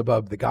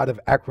Beelzebub, the god of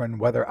Ekron,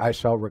 whether I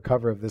shall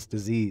recover of this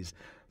disease.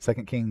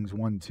 2 Kings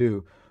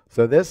 1:2.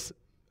 So this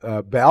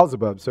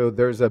Beelzebub, so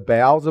there's a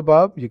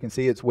Beelzebub. You can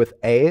see it's with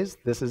A's.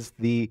 This is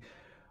the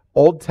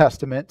Old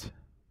Testament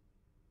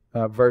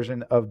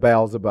version of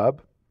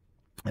Beelzebub.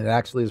 And it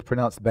actually is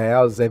pronounced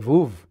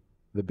Beelzevuv.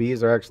 The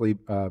B's are actually,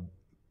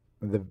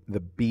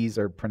 the B's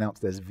are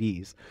pronounced as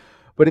V's.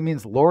 But it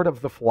means Lord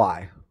of the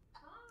Fly.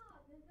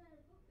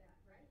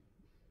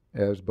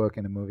 Yeah, there's a book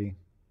and a movie.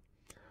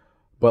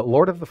 But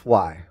Lord of the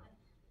Fly.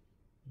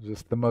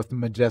 Just the most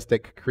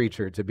majestic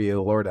creature to be a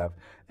lord of.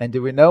 And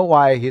do we know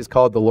why he's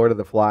called the Lord of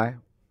the Fly?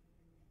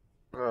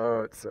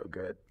 Oh, it's so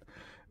good.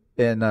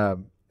 In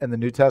the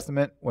New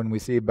Testament, when we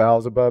see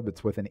Beelzebub,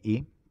 it's with an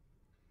E.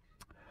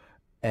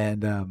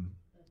 And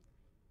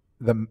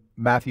the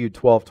Matthew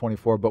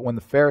 12:24. But when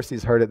the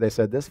Pharisees heard it, they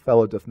said, this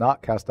fellow doth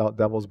not cast out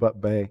devils, but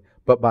by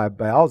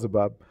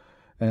Beelzebub.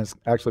 And it's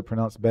actually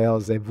pronounced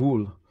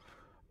Beelzevul.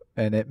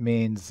 And it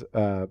means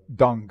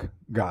dung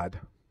god.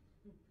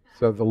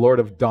 So the Lord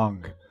of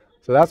dung.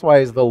 So that's why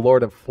he's the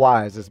Lord of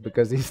flies, is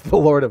because he's the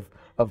Lord of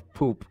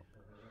poop.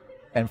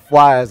 And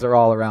flies are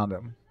all around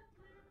him.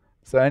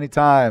 So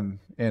anytime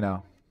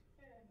you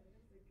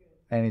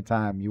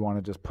want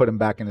to just put him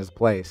back in his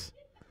place,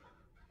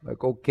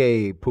 like,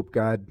 okay, poop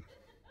God,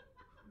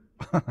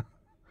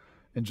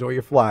 enjoy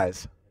your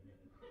flies.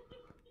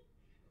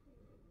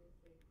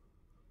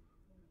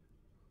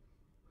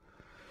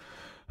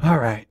 All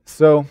right,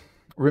 so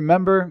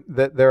remember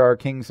that there are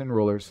kings and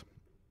rulers,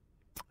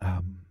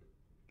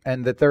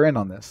 and that they're in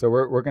on this. So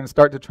we're going to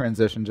start to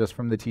transition just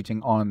from the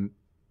teaching on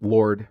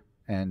Lord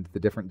and the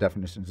different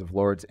definitions of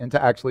lords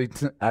into actually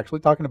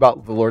talking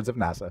about the lords of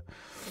NASA.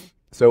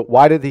 So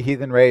why did the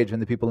heathen rage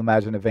and the people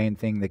imagine a vain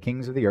thing? The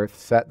kings of the earth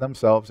set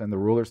themselves, and the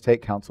rulers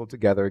take counsel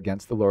together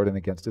against the Lord and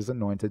against his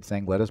anointed,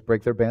 saying, let us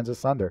break their bands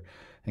asunder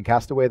and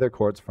cast away their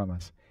cords from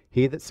us.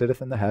 He that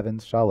sitteth in the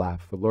heavens shall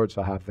laugh. The Lord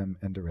shall have them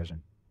in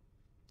derision.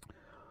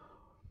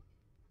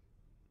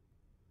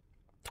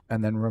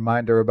 And then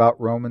reminder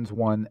about Romans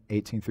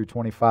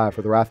 1:18-25.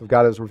 For the wrath of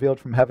God is revealed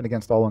from heaven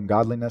against all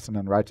ungodliness and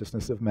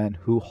unrighteousness of men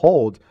who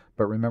hold,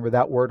 but remember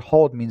that word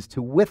hold means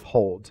to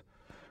withhold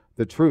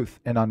the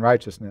truth in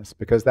unrighteousness,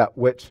 because that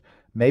which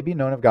may be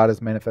known of God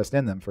is manifest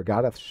in them. For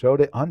God hath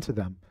showed it unto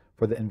them.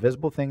 For the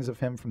invisible things of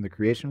him from the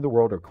creation of the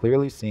world are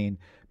clearly seen,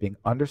 being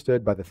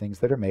understood by the things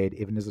that are made,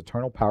 even his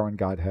eternal power and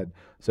Godhead,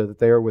 so that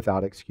they are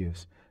without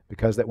excuse.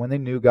 Because that when they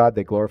knew God,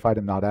 they glorified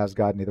him not as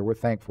God, neither were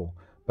thankful,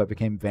 but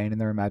became vain in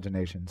their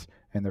imaginations,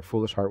 and their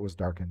foolish heart was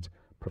darkened.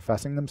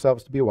 Professing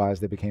themselves to be wise,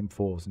 they became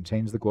fools, and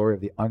changed the glory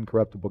of the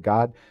uncorruptible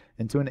God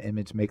into an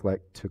image made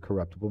like to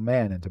corruptible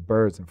man, and to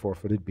birds and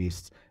four-footed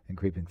beasts and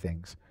creeping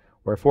things.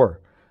 Wherefore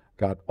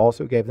God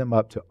also gave them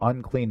up to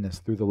uncleanness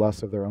through the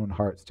lusts of their own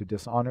hearts, to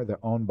dishonor their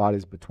own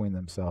bodies between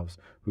themselves,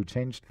 who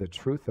changed the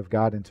truth of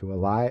God into a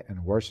lie,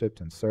 and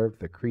worshipped and served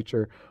the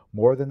creature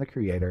more than the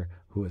Creator,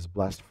 who is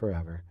blessed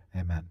forever.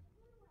 Amen.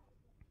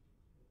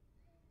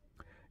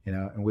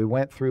 And we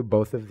went through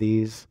both of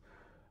these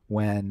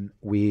when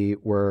we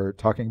were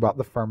talking about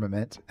the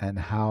firmament and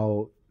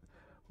how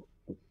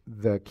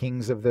the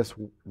kings of this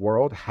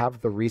world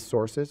have the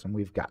resources, and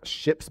we've got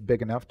ships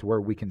big enough to where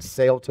we can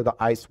sail to the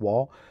ice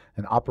wall,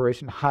 and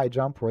Operation High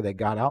Jump, where they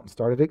got out and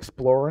started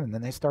exploring, and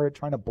then they started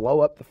trying to blow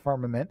up the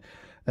firmament.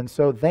 And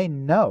so they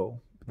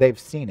know, they've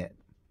seen it.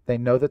 They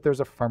know that there's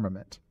a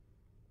firmament.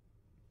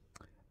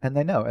 And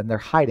they know, and they're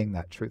hiding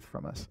that truth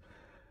from us.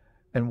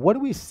 And what do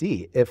we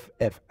see? If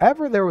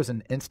ever there was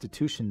an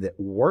institution that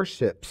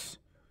worships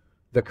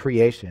the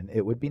creation,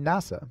 it would be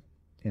NASA,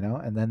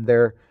 and then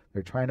they're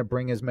trying to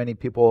bring as many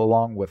people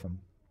along with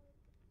them.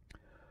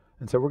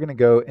 And so we're going to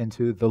go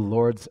into the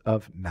lords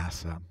of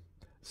NASA.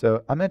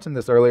 So I mentioned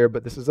this earlier,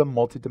 but this is a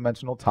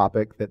multidimensional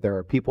topic, that there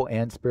are people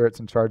and spirits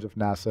in charge of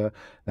NASA.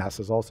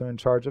 NASA's also in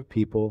charge of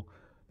people,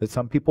 that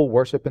some people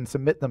worship and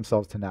submit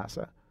themselves to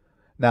NASA.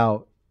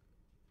 Now,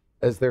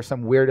 is there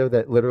some weirdo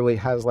that literally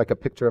has like a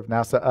picture of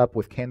NASA up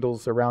with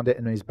candles around it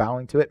and he's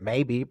bowing to it?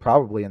 Maybe,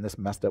 probably in this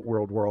messed up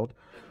world.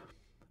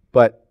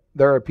 But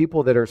there are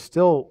people that are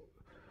still,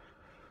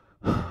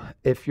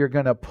 if you're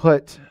going to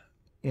put,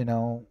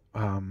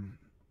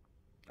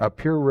 a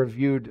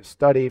peer-reviewed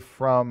study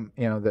from,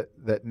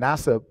 that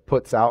NASA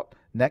puts out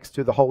next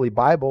to the Holy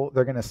Bible,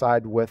 they're going to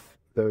side with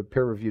the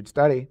peer-reviewed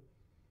study.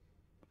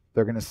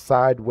 They're going to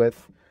side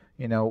with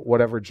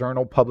whatever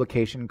journal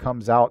publication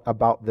comes out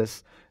about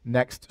this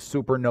next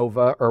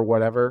supernova or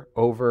whatever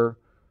over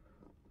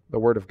the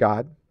Word of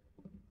God.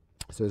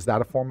 So is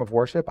that a form of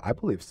worship? I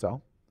believe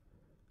so.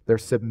 They're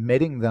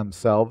submitting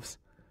themselves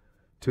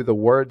to the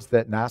words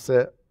that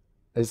NASA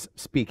is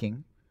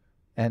speaking,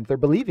 and they're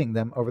believing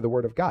them over the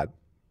Word of God.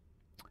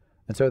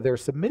 And so they're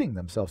submitting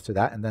themselves to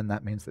that, and then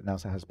that means that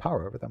NASA has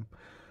power over them.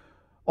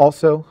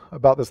 Also,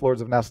 about this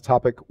Lords of NASA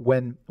topic,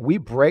 when we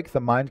break the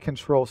mind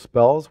control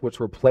spells which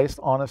were placed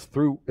on us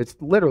through,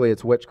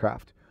 it's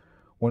witchcraft.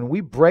 When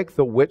we break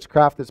the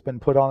witchcraft that's been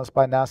put on us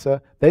by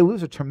NASA, they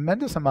lose a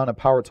tremendous amount of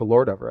power to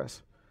lord over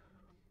us.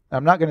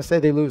 I'm not going to say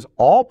they lose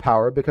all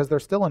power, because they're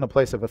still in a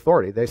place of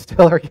authority. They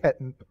still are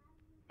getting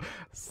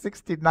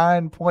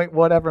 69 point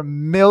whatever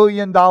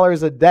million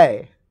dollars a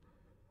day.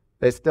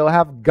 They still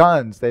have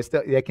guns.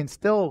 They can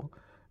still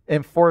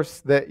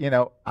enforce that,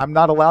 I'm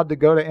not allowed to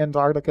go to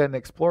Antarctica and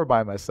explore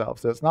by myself.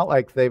 So it's not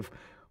like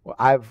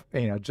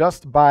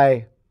just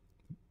by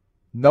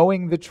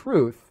knowing the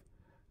truth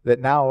that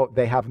now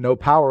they have no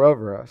power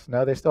over us.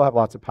 No, they still have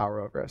lots of power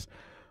over us.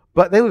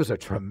 But they lose a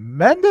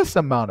tremendous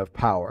amount of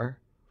power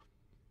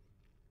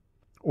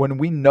when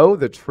we know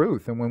the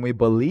truth and when we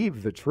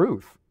believe the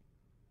truth.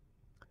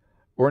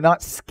 We're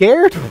not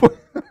scared.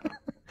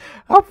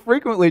 How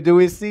frequently do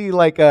we see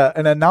like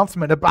an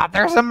announcement about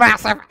there's a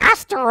massive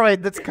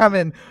asteroid that's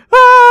coming,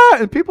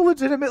 and people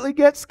legitimately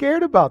get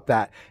scared about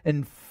that,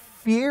 and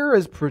fear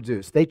is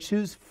produced. They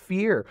choose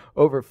fear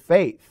over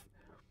faith.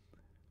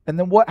 And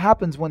then what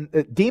happens when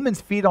demons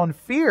feed on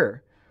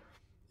fear?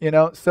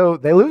 So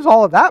they lose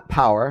all of that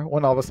power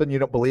when all of a sudden you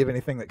don't believe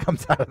anything that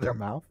comes out of their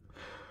mouth.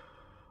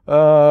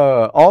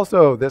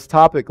 Also, this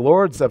topic,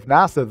 Lords of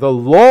NASA, the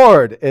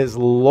Lord is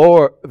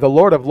Lord. The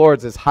Lord of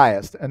Lords is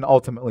highest, and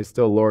ultimately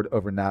still Lord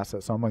over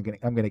NASA. So I'm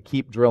going to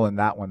keep drilling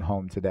that one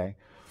home today.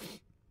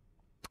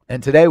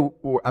 And today,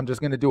 I'm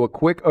just going to do a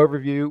quick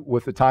overview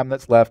with the time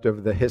that's left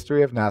of the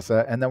history of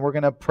NASA, and then we're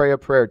going to pray a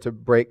prayer to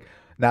break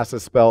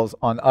NASA's spells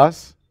on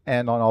us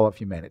and on all of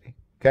humanity.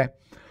 Okay?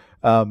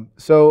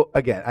 So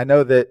again, I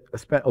know that I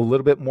spent a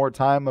little bit more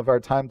time of our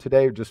time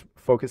today just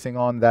focusing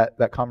on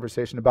that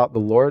conversation about the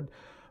Lord.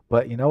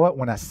 But you know what?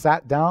 When I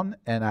sat down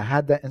and I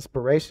had that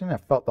inspiration, I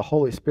felt the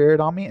Holy Spirit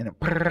on me, and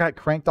I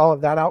cranked all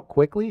of that out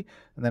quickly.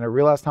 And then I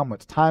realized how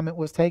much time it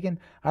was taking.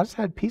 I just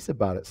had peace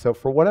about it. So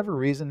for whatever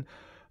reason,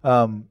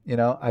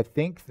 I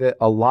think that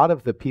a lot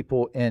of the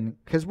people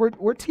because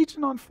we're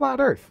teaching on flat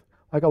Earth,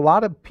 like a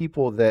lot of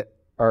people that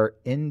are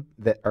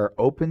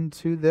open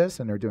to this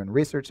and are doing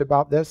research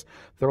about this,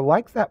 they're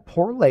like that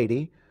poor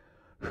lady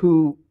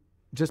who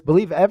just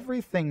believe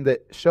everything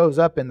that shows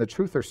up in the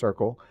truther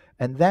circle,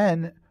 and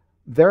then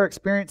they're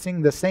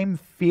experiencing the same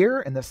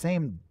fear and the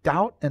same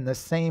doubt and the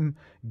same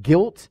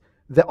guilt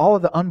that all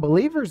of the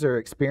unbelievers are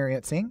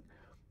experiencing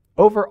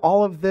over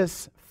all of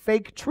this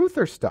fake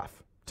truther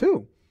stuff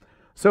too.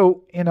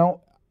 So,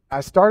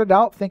 I started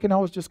out thinking I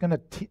was just going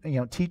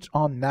to, teach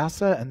on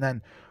NASA, and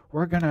then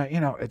we're going to,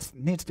 it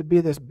needs to be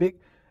this big,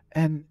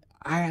 and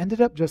I ended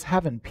up just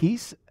having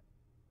peace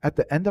at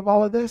the end of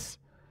all of this,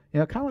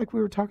 kind of like we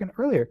were talking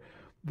earlier,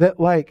 that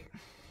like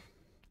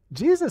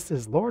Jesus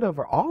is Lord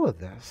over all of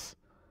this.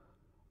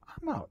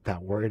 I'm not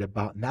that worried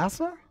about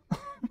NASA.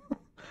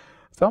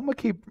 So I'm going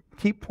to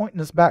keep pointing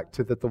us back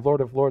to that the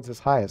Lord of Lords is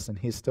highest, and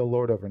he's still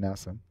Lord over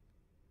NASA.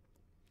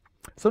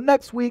 So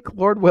next week,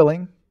 Lord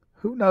willing,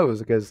 who knows?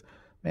 Because,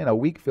 man, a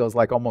week feels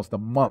like almost a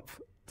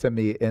month to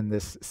me in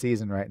this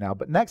season right now.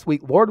 But next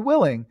week, Lord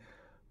willing,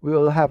 we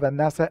will have a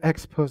NASA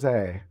expose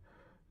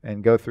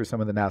and go through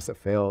some of the NASA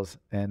fails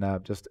and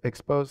just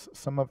expose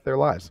some of their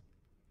lies,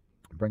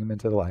 bring them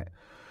into the light.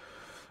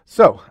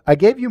 So I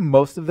gave you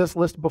most of this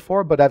list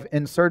before, but I've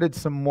inserted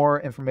some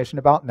more information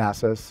about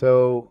NASA.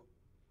 So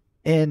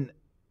in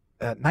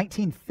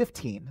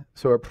 1915,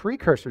 so a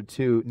precursor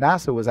to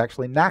NASA was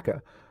actually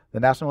NACA, the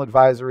National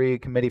Advisory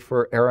Committee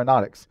for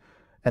Aeronautics.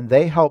 And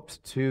they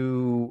helped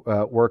to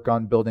work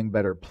on building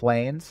better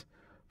planes,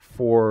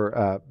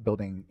 for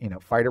building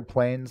fighter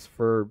planes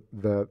for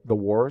the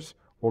wars,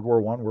 World War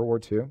I, World War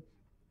II,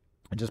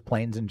 and just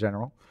planes in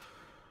general.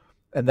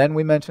 And then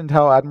we mentioned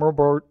how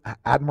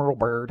Admiral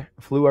Byrd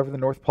flew over the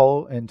North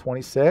Pole in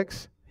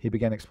 26. He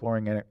began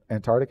exploring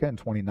Antarctica in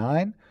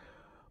 29.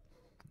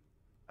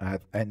 I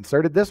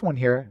inserted this one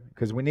here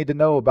because we need to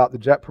know about the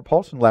Jet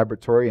Propulsion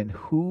Laboratory and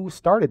who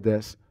started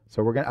this.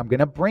 So I'm going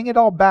to bring it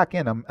all back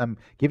in. I'm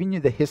giving you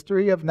the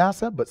history of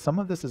NASA, but some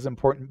of this is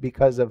important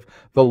because of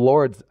the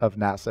lords of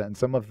NASA and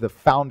some of the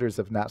founders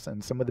of NASA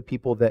and some of the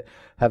people that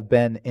have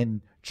been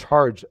in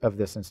charge of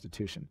this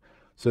institution.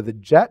 So the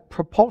Jet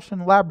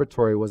Propulsion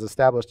Laboratory was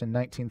established in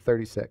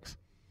 1936.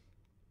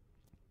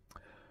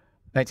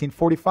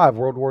 1945,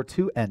 World War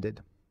II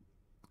ended.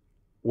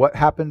 What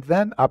happened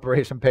then?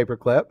 Operation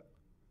Paperclip.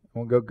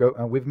 We'll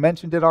go. We've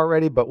mentioned it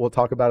already, but we'll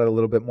talk about it a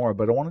little bit more.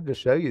 But I wanted to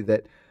show you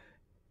that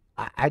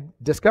I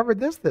discovered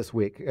this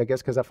week, I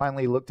guess because I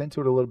finally looked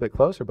into it a little bit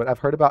closer, but I've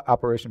heard about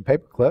Operation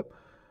Paperclip.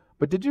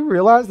 But did you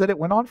realize that it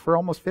went on for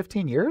almost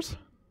 15 years?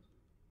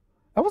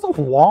 That was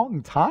a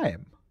long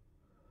time.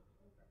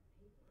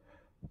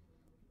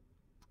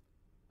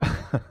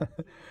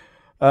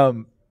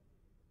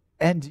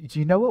 And do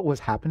you know what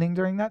was happening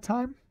during that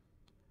time?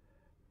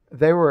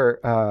 They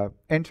were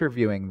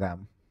interviewing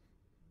them.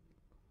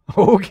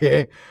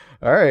 Okay,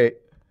 all right.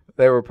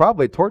 They were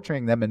probably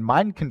torturing them and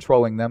mind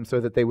controlling them so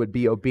that they would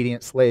be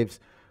obedient slaves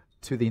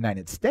to the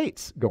United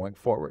States going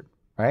forward,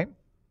 right?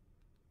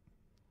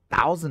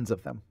 Thousands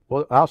of them.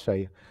 Well, I'll show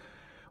you.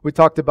 We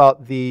talked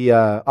about the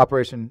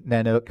Operation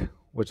Nanook,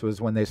 which was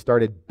when they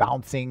started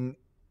bouncing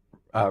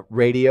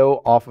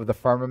radio off of the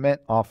firmament,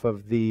 off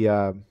of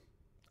the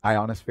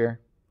ionosphere,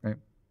 right?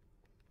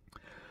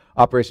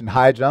 Operation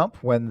High Jump,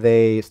 when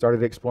they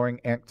started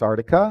exploring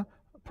Antarctica.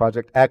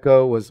 Project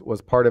Echo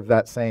was part of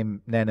that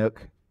same Nanook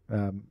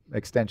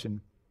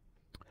extension.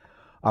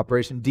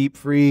 Operation Deep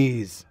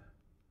Freeze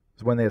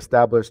is when they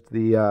established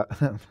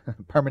the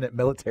permanent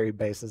military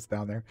bases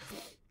down there.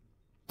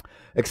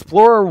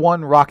 Explorer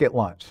 1 rocket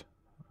launch.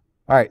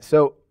 All right,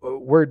 so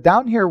we're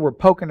down here, we're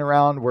poking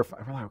around, we're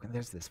like,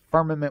 there's this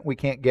firmament we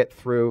can't get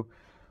through.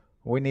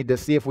 We need to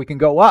see if we can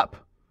go up.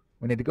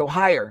 We need to go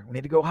higher. We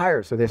need to go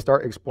higher. So they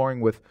start exploring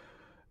with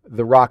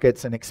the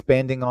rockets and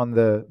expanding on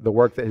the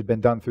work that had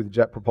been done through the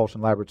Jet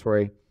Propulsion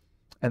Laboratory.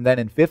 And then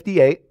in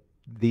 58,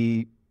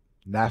 the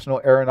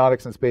National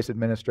Aeronautics and Space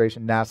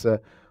Administration, NASA,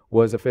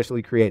 was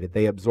officially created.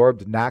 They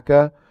absorbed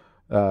NACA,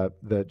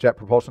 the Jet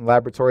Propulsion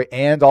Laboratory,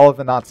 and all of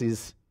the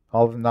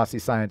Nazi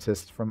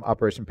scientists from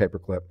Operation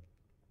Paperclip.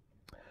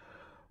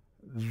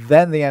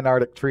 Then the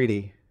Antarctic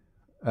Treaty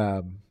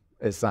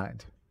is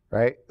signed,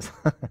 right?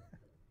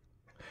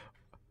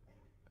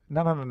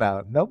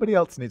 No. Nobody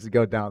else needs to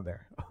go down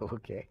there.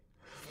 Okay.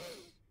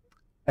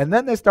 And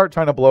then they start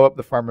trying to blow up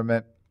the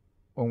firmament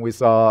when we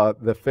saw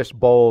the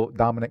fishbowl.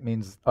 Dominic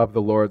means of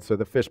the Lord. So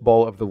the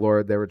fishbowl of the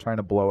Lord, they were trying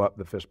to blow up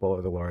the fishbowl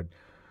of the Lord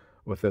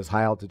with those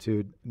high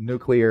altitude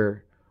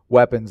nuclear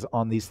weapons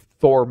on these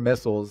Thor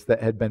missiles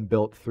that had been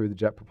built through the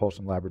Jet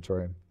Propulsion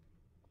Laboratory.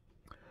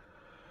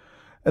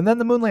 And then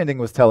the moon landing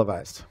was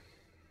televised.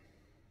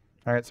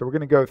 All right, so we're going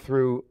to go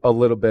through a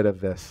little bit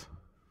of this,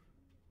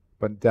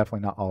 but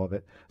definitely not all of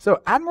it.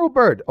 So Admiral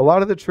Byrd, a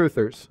lot of the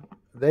truthers,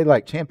 they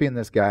like champion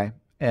this guy.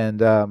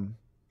 And,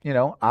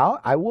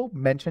 I will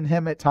mention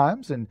him at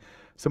times. And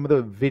some of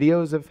the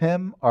videos of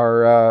him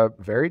are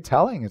very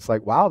telling. It's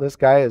like, wow, this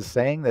guy is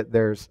saying that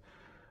there's,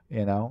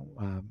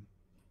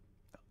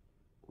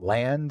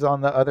 land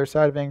on the other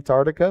side of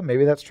Antarctica.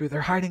 Maybe that's true.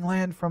 They're hiding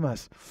land from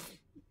us.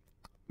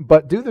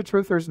 But do the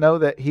truthers know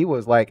that he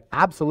was like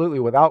absolutely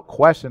without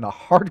question a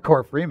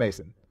hardcore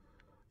Freemason?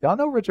 Y'all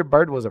know Richard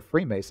Byrd was a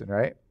Freemason,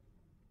 right?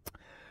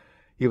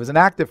 He was an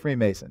active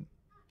Freemason.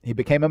 He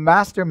became a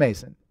Master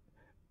Mason.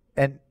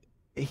 And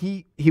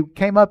he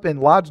came up in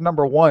Lodge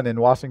number 1 in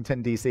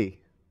Washington, D.C.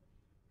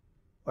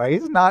 Like,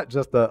 he's not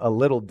just a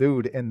little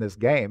dude in this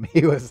game.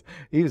 He was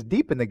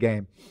deep in the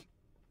game.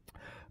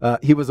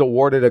 He was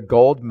awarded a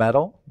gold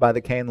medal by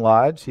the Kane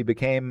Lodge. He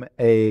became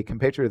a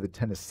compatriot of the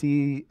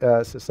Tennessee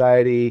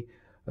Society,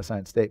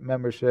 assigned state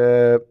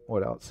membership.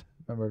 What else?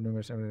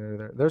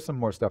 There's some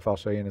more stuff I'll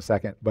show you in a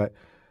second. But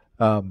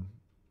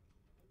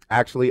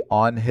actually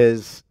on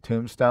his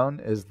tombstone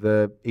is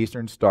the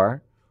Eastern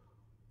Star.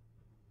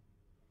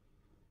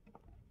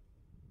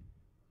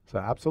 So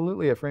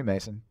absolutely a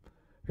Freemason.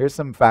 Here's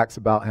some facts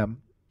about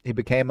him. He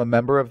became a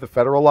member of the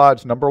Federal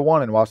Lodge number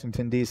 1 in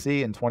Washington,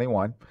 D.C. in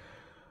 21.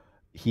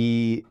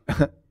 He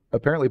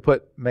apparently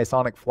put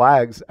Masonic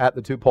flags at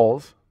the 2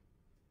 poles.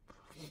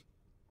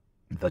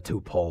 The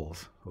 2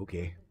 poles,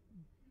 okay.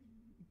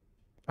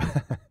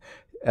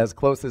 As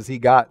close as he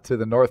got to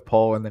the North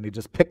Pole, and then he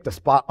just picked a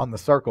spot on the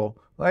circle.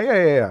 Like,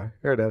 yeah,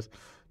 here it is.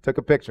 Took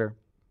a picture.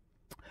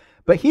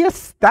 But he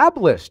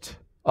established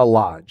a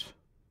lodge.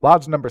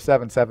 Lodge number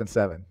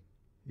 777.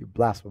 You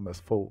blasphemous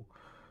fool.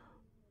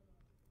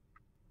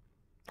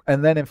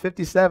 And then in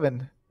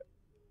 57,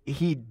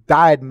 he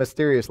died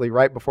mysteriously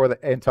right before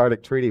the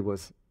Antarctic Treaty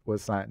was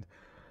signed.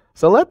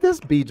 So let this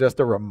be just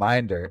a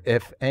reminder,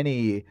 if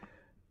any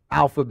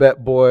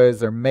alphabet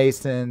boys or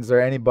Masons or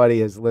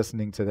anybody is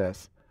listening to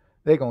this,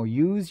 they're going to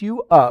use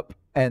you up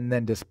and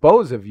then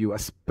dispose of you,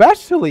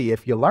 especially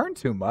if you learn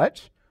too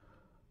much.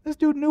 This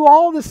dude knew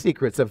all the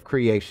secrets of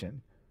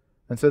creation.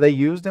 And so they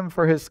used him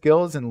for his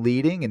skills in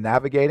leading and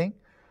navigating.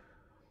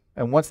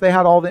 And once they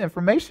had all the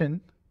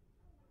information,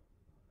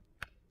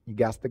 you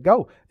got to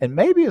go. And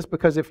maybe it's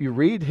because if you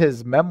read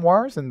his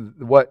memoirs and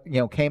what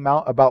came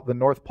out about the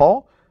North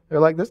Pole, they're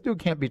like, this dude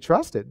can't be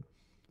trusted.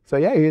 So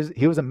yeah,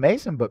 he was a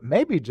Mason, but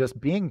maybe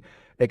just being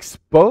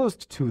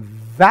exposed to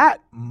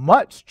that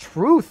much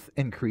truth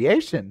in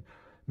creation,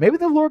 maybe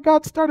the Lord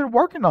God started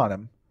working on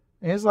him.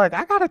 And he's like,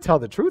 I got to tell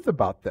the truth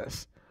about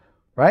this,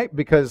 right?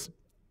 Because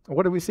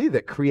what do we see?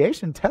 That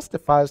creation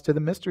testifies to the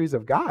mysteries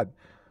of God.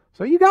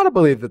 So you got to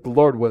believe that the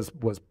Lord was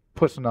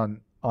pushing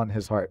on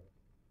his heart.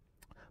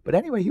 But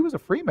anyway, he was a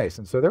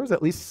Freemason, so there was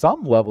at least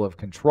some level of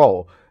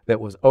control that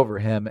was over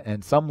him,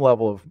 and some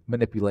level of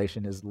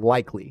manipulation is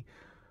likely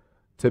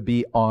to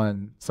be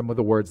on some of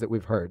the words that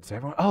we've heard. So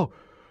everyone, oh,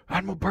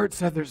 Admiral Byrd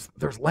said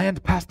there's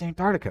land past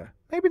Antarctica.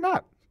 Maybe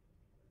not.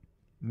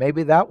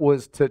 Maybe that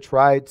was to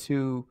try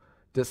to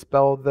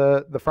dispel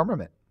the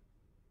firmament,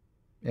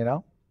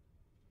 So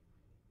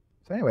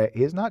anyway,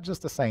 he's not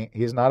just a saint.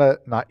 He's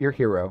not your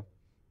hero.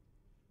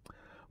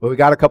 But we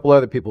got a couple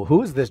other people.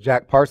 Who is this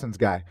Jack Parsons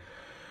guy?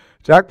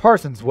 Jack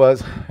Parsons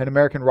was an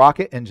American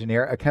rocket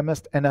engineer, a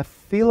chemist, and a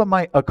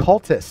Thelemite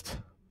occultist.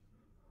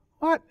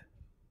 What?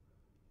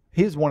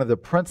 He's one of the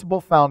principal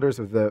founders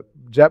of the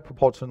Jet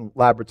Propulsion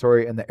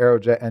Laboratory and the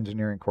Aerojet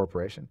Engineering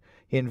Corporation.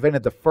 He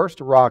invented the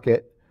first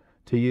rocket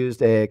to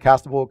use a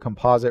castable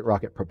composite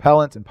rocket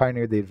propellant and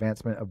pioneered the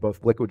advancement of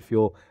both liquid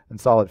fuel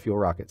and solid fuel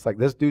rockets. Like,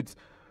 this dude's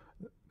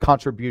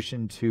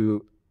contribution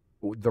to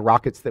the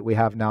rockets that we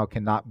have now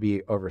cannot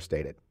be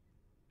overstated.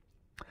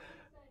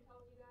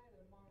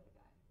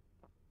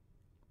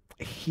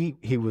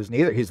 He was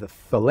neither. He's the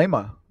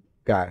Thelema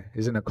guy.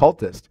 He's an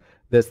occultist.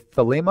 This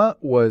Thelema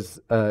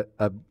was a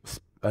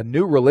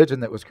new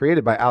religion that was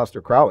created by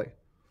Aleister Crowley.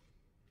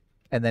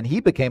 And then he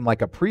became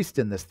like a priest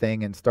in this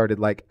thing and started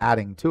like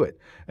adding to it.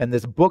 And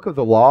this book of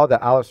the law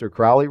that Aleister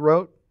Crowley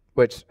wrote,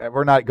 which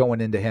we're not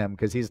going into him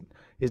because he's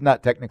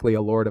not technically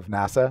a lord of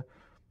NASA.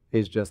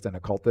 He's just an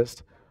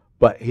occultist.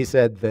 But he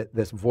said that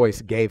this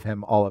voice gave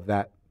him all of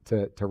that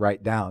to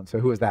write down. So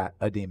who is that?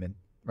 A demon,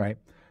 right?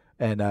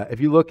 And if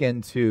you look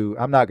into,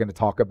 I'm not going to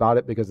talk about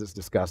it because it's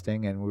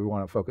disgusting and we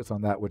want to focus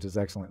on that, which is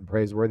excellent and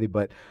praiseworthy,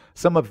 but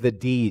some of the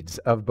deeds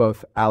of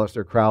both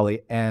Aleister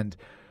Crowley and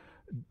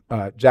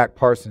Jack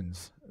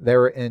Parsons, they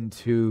were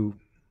into,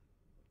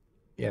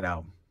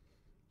 I'm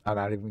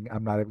not even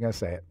going to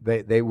say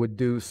it. They would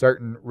do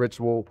certain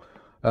rituals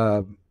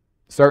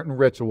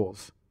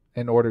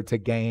in order to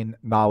gain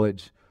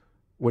knowledge,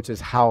 which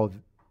is how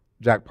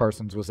Jack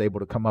Parsons was able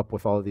to come up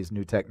with all of these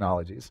new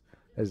technologies.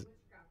 As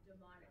Witchcraft,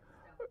 demonic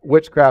stuff.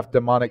 witchcraft,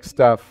 demonic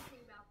stuff. Talking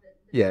about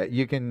Yeah,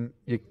 you can.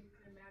 you can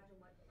imagine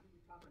what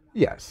you're talking about.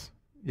 Yes,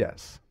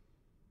 yes,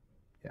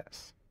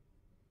 yes.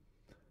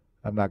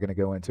 I'm not going to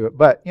go into it,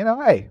 but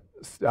hey,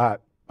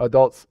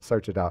 adults,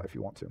 search it out if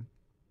you want to.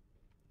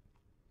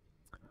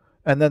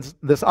 And then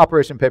this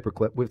Operation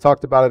Paperclip, we've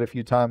talked about it a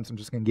few times. I'm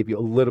just going to give you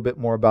a little bit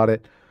more about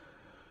it.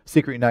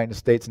 Secret United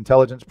States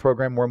intelligence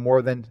program where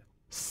more than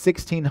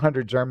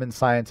 1,600 German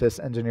scientists,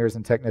 engineers,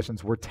 and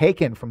technicians were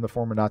taken from the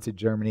former Nazi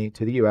Germany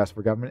to the U.S.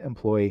 for government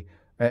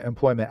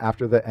employment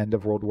after the end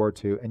of World War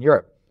II in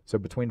Europe, so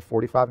between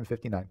 45 and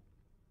 59.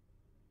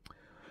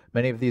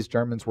 Many of these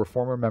Germans were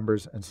former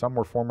members, and some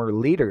were former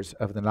leaders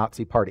of the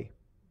Nazi Party.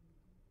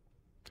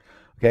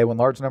 Okay, when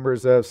large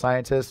numbers of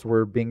scientists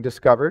were being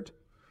discovered,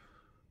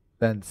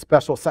 then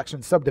special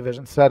section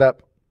subdivision set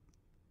up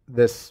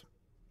this,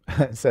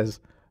 it says,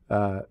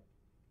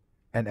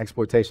 an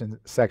exploitation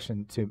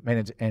section to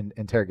manage and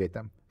interrogate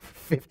them.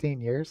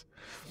 15 years.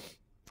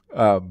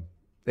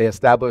 They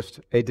established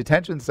a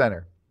detention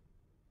center.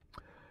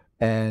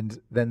 And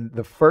then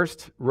the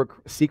first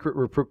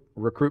secret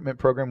recruitment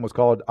program was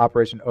called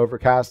Operation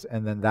Overcast,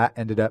 and then that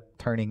ended up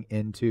turning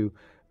into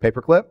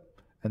Paperclip.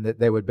 And that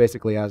they would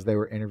basically, as they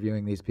were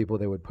interviewing these people,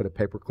 they would put a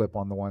paperclip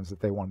on the ones that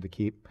they wanted to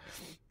keep.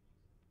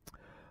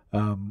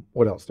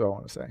 What else do I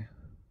want to say?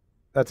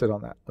 That's it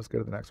on that. Let's go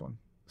to the next one.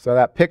 So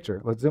that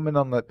picture, let's zoom in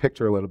on that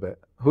picture a little bit.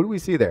 Who do we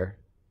see there?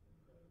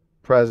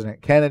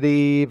 President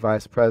Kennedy,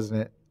 Vice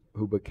President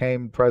who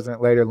became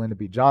president later, Lyndon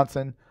B.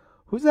 Johnson.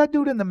 Who's that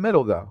dude in the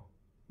middle, though?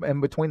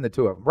 In between the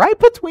two of them. Right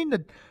between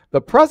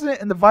the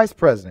president and the vice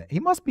president. He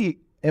must be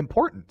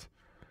important.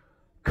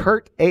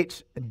 Kurt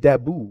H.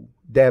 Dabus.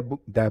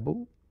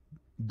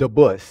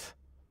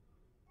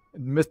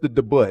 Mr.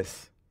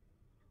 Dabus.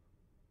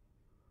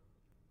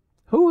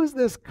 Who is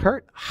this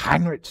Kurt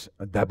Heinrich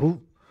Dabus?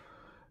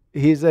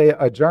 He's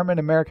a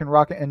German-American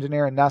rocket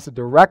engineer and NASA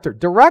director.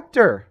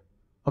 Director!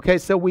 Okay,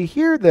 so we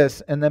hear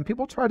this, and then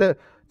people try to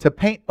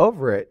paint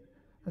over it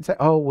and say,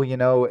 oh,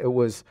 well, it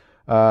was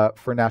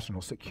for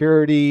national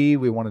security.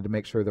 We wanted to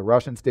make sure the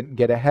Russians didn't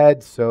get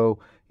ahead. So,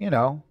 what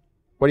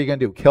are you going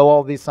to do? Kill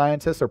all these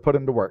scientists or put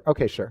them to work?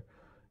 Okay, sure.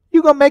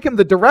 You going to make him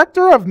the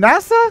director of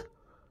NASA?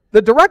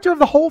 The director of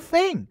the whole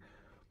thing.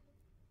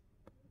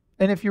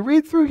 And if you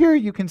read through here,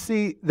 you can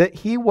see that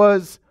he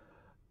was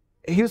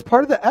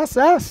part of the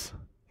SS.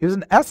 He was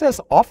an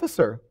SS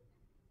officer.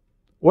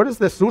 What is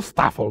this?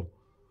 Gestapo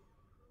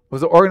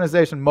was the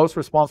organization most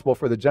responsible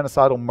for the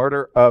genocidal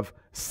murder of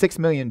 6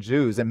 million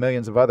Jews and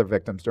millions of other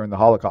victims during the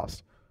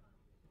Holocaust.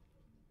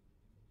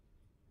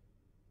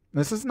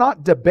 This is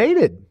not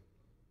debated.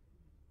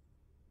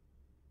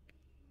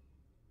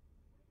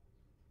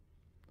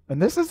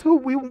 And this is who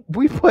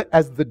we put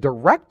as the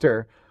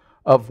director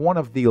of one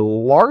of the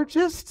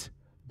largest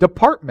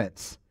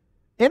departments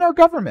in our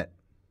government.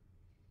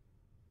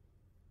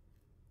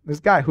 This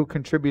guy who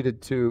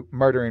contributed to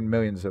murdering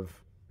millions of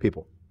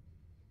people.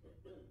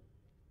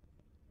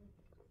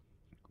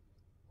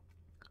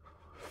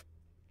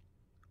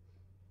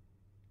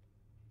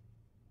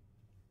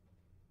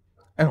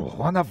 And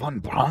Werner von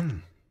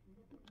Braun.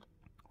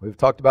 We've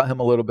talked about him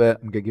a little bit.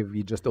 I'm going to give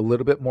you just a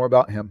little bit more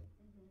about him.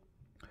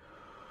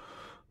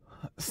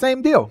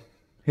 Same deal.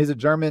 He's a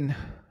German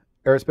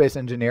aerospace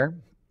engineer,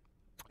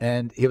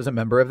 and he was a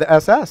member of the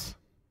SS.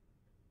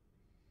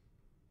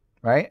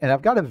 Right? And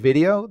I've got a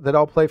video that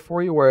I'll play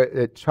for you where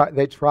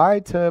they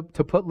tried to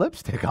put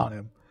lipstick on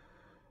him.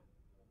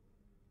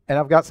 And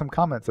I've got some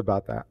comments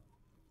about that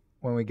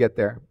when we get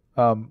there.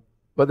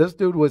 But this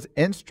dude was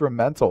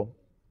instrumental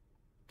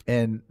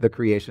in the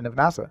creation of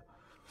NASA.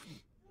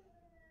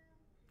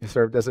 He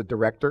served as a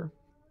director.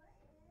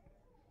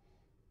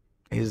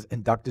 He's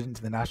inducted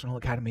into the National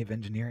Academy of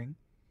Engineering.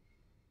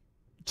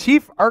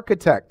 Chief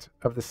architect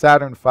of the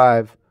Saturn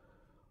V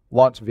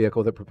launch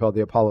vehicle that propelled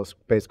the Apollo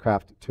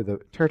spacecraft to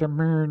the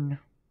moon.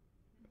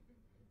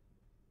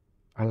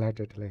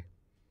 Allegedly.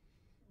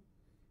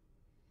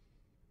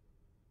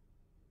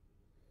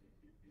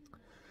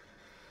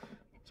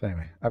 So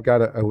anyway, I've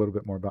got a little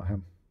bit more about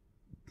him.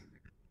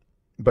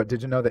 But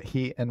did you know that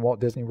he and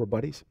Walt Disney were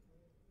buddies?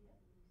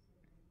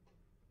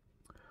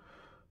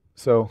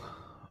 So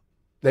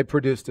they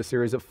produced a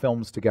series of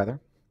films together.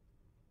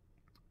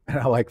 And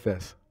I like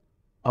this.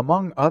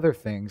 Among other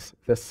things,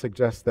 this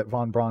suggests that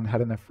von Braun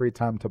had enough free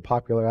time to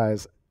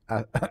popularize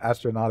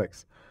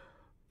astronautics.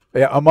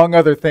 Yeah, among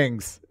other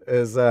things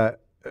is a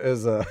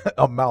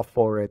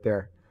mouthful right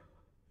there.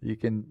 You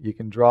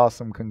can draw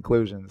some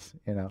conclusions,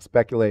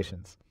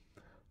 speculations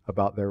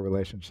about their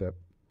relationship.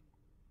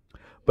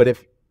 But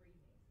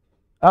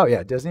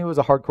Disney was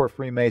a hardcore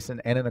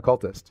Freemason and an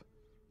occultist,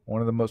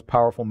 one of the most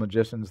powerful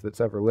magicians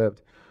that's ever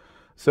lived.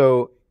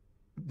 So,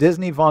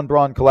 Disney von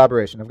Braun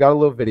collaboration. I've got a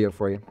little video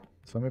for you.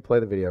 So let me play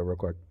the video real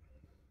quick.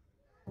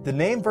 The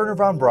name Wernher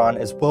von Braun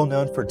is well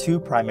known for two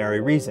primary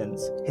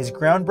reasons: his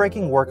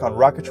groundbreaking work on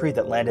rocketry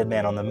that landed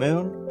man on the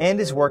moon, and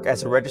his work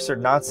as a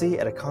registered Nazi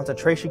at a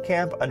concentration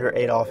camp under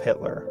Adolf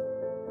Hitler.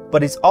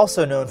 But he's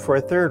also known for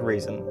a third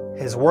reason: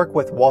 his work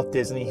with Walt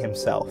Disney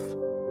himself.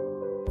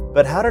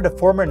 But how did a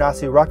former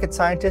Nazi rocket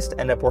scientist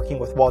end up working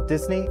with Walt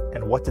Disney,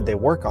 and what did they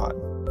work on?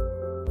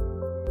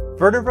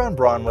 Werner von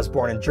Braun was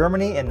born in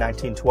Germany in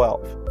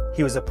 1912.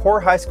 He was a poor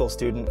high school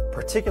student,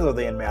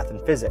 particularly in math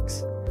and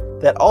physics.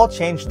 That all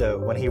changed though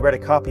when he read a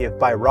copy of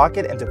By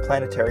Rocket into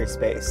Planetary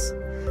Space.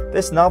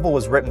 This novel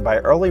was written by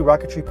early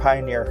rocketry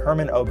pioneer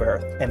Hermann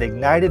Oberth and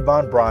ignited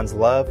von Braun's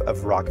love of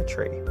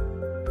rocketry.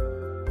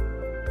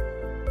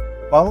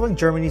 Following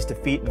Germany's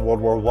defeat in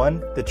World War I,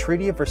 the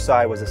Treaty of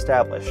Versailles was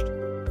established.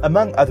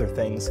 Among other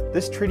things,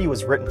 this treaty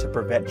was written to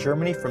prevent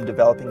Germany from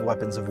developing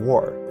weapons of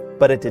war,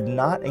 but it did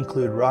not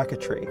include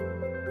rocketry.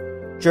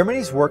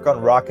 Germany's work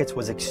on rockets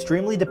was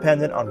extremely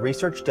dependent on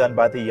research done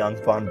by the young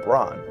von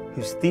Braun,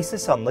 whose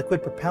thesis on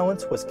liquid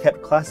propellants was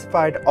kept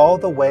classified all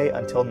the way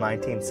until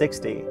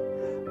 1960.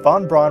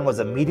 Von Braun was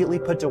immediately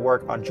put to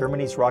work on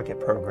Germany's rocket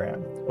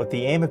program, with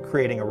the aim of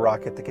creating a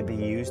rocket that could be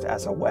used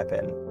as a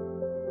weapon.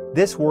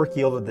 This work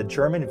yielded the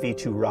German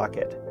V-2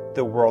 rocket,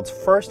 the world's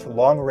first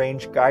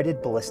long-range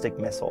guided ballistic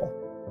missile.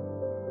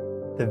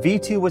 The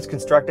V-2 was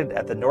constructed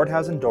at the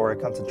Nordhausen-Dora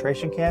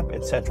concentration camp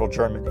in central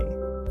Germany.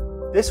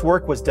 This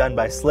work was done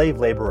by slave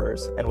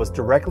laborers and was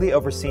directly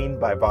overseen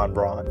by von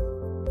Braun.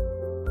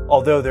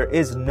 Although there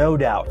is no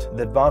doubt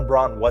that von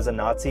Braun was a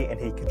Nazi and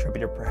he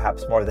contributed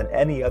perhaps more than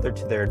any other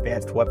to their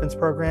advanced weapons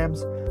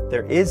programs,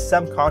 there is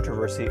some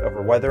controversy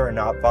over whether or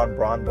not von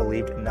Braun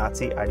believed in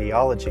Nazi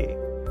ideology.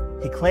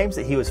 He claims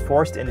that he was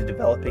forced into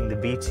developing the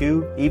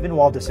V-2 even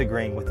while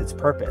disagreeing with its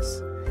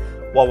purpose.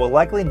 While we'll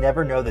likely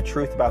never know the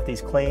truth about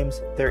these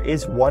claims, there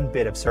is one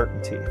bit of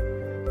certainty.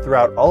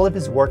 Throughout all of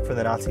his work for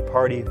the Nazi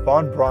Party,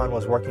 von Braun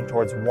was working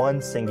towards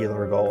one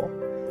singular goal: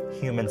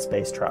 human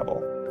space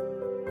travel.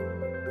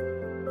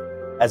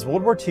 As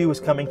World War II was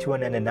coming to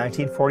an end in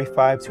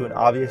 1945 to an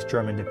obvious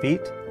German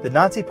defeat, the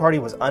Nazi Party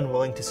was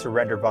unwilling to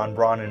surrender von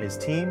Braun and his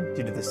team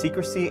due to the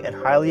secrecy and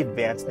highly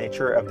advanced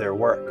nature of their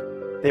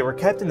work. They were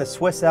kept in the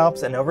Swiss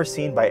Alps and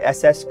overseen by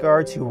SS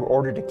guards who were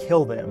ordered to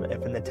kill them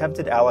if an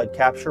attempted Allied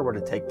capture were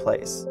to take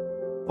place.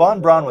 Von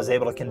Braun was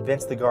able to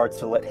convince the guards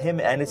to let him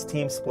and his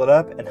team split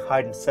up and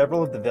hide in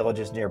several of the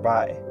villages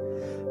nearby.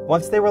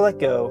 Once they were let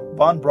go,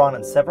 von Braun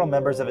and several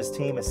members of his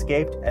team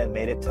escaped and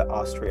made it to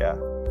Austria.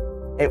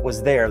 It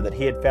was there that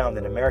he had found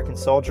an American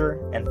soldier,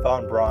 and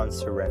von Braun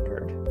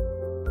surrendered.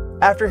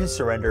 After his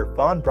surrender,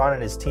 von Braun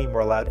and his team were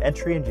allowed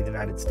entry into the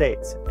United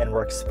States and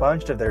were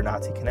expunged of their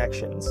Nazi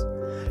connections.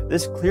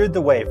 This cleared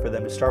the way for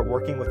them to start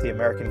working with the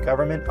American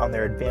government on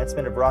their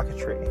advancement of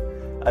rocketry,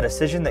 a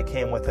decision that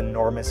came with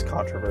enormous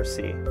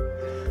controversy.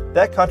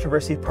 That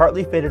controversy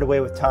partly faded away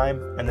with time,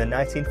 and in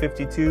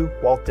 1952,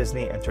 Walt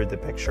Disney entered the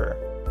picture.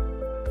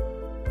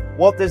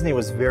 Walt Disney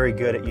was very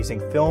good at using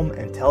film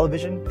and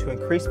television to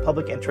increase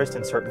public interest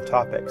in certain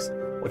topics,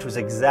 which was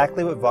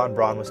exactly what von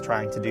Braun was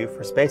trying to do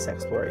for space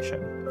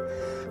exploration.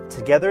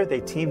 Together, they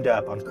teamed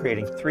up on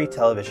creating 3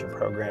 television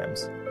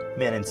programs: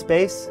 Man in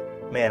Space,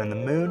 Man on the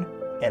Moon,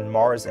 and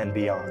Mars and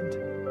Beyond.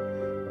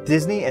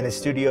 Disney and his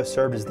studio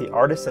served as the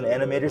artists and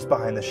animators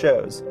behind the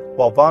shows,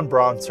 while von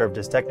Braun served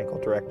as technical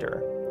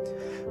director.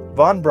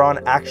 Von Braun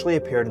actually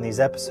appeared in these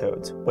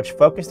episodes, which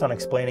focused on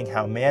explaining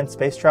how manned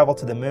space travel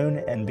to the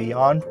moon and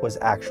beyond was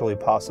actually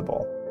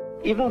possible.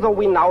 Even though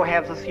we now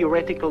have the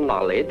theoretical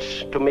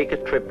knowledge to make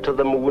a trip to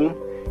the moon,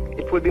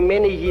 it will be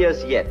many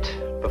years yet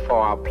before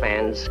our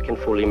plans can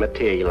fully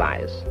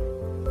materialize.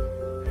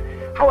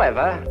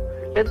 However,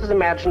 let us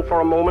imagine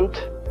for a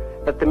moment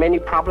that the many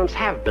problems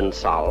have been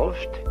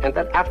solved, and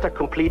that after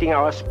completing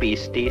our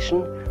space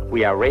station,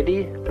 we are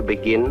ready to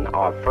begin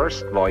our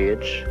first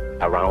voyage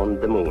around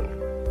the moon.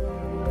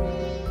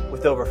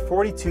 With over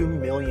 42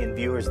 million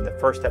viewers in the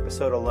first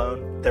episode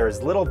alone, there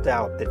is little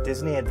doubt that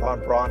Disney and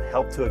von Braun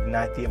helped to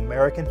ignite the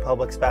American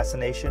public's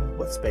fascination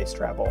with space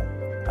travel.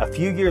 A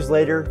few years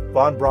later,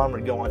 von Braun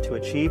would go on to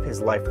achieve his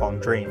lifelong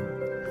dream.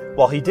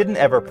 While he didn't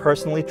ever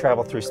personally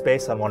travel through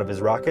space on one of his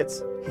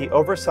rockets, he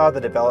oversaw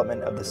the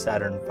development of the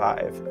Saturn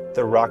V,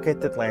 the rocket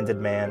that landed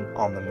man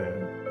on the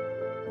moon.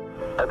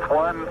 It's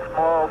one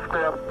small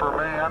step for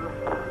man,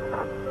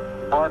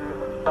 one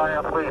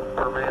giant leap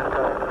for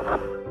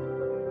mankind.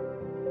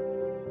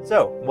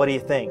 So, what do you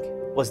think?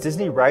 Was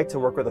Disney right to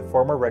work with a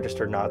former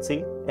registered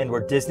Nazi? And were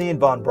Disney and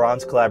von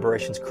Braun's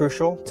collaborations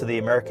crucial to the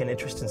American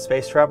interest in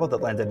space travel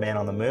that landed man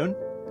on the moon?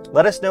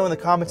 Let us know in the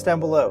comments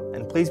down below,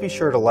 and please be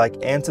sure to like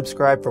and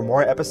subscribe for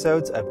more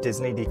episodes of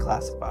Disney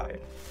Declassified.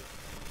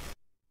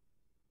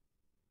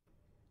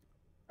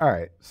 All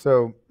right,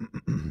 so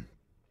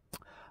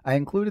I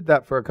included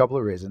that for a couple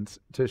of reasons.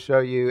 To show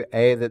you,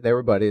 A, that they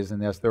were buddies,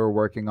 and yes, they were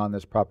working on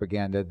this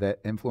propaganda that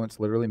influenced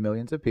literally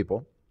millions of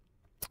people.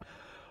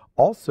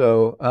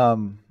 Also,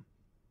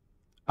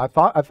 I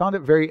found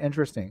it very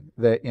interesting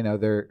that, you know,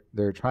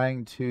 they're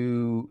trying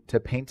to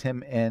paint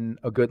him in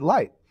a good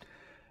light.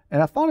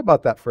 And I thought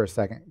about that for a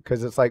second,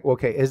 because it's like,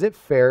 okay, is it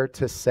fair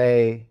to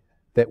say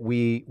that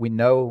we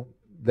know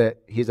that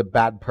he's a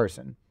bad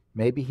person?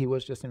 Maybe he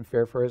was just in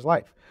fear for his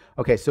life.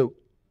 Okay, so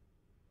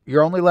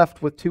you're only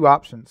left with 2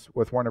 options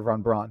with Werner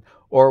von Braun,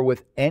 or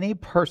with any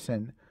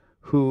person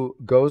who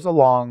goes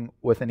along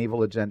with an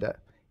evil agenda.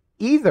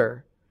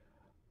 Either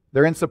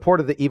they're in support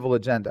of the evil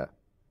agenda.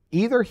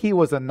 Either he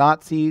was a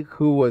Nazi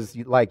who was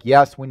like,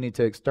 yes, we need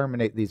to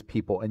exterminate these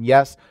people, and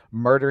yes,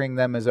 murdering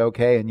them is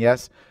okay, and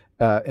yes,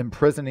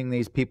 imprisoning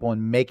these people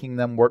and making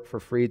them work for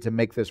free to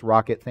make this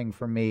rocket thing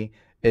for me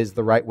is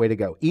the right way to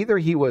go. Either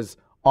he was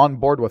on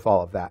board with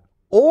all of that,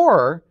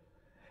 or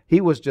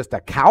he was just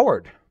a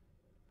coward,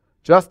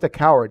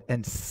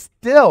 and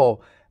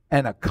still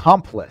an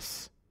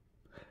accomplice.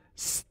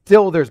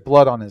 Still there's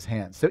blood on his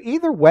hands. So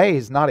either way,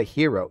 he's not a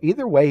hero.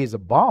 Either way, he's a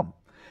bum.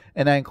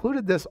 And I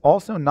included this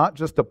also not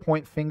just to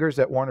point fingers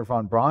at Wernher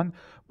von Braun,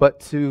 but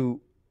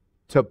to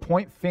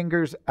point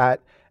fingers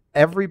at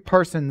every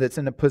person that's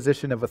in a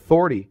position of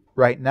authority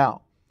right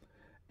now.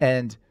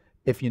 And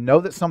if you know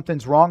that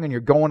something's wrong and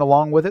you're going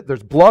along with it,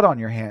 there's blood on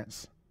your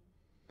hands.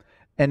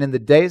 And in the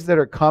days that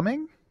are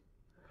coming,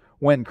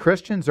 when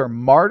Christians are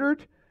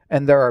martyred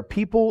and there are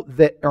people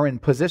that are in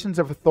positions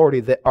of authority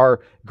that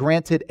are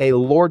granted a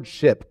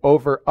lordship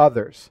over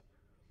others,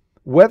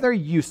 whether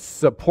you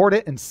support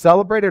it and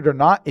celebrate it or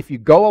not, if you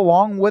go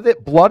along with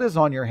it, blood is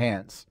on your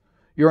hands.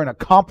 You're an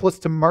accomplice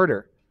to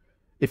murder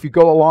if you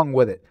go along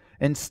with it.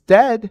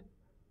 Instead,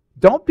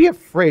 don't be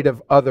afraid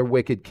of other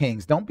wicked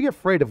kings. Don't be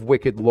afraid of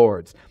wicked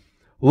lords.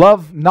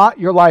 Love not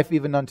your life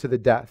even unto the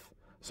death.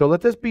 So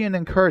let this be an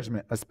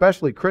encouragement,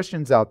 especially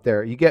Christians out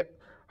there. You get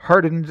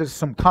herded into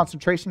some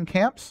concentration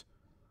camps.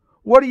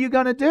 What are you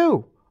going to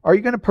do? Are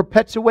you going to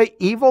perpetuate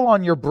evil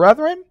on your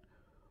brethren?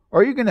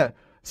 Or are you going to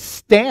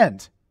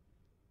stand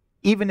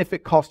even if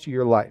it costs you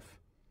your life?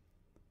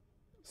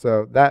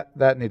 So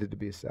that needed to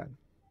be said.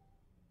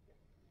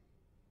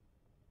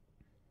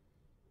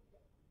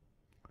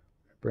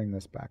 Bring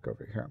this back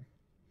over here.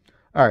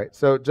 All right,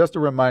 so just a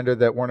reminder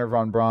that Wernher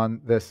von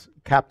Braun, this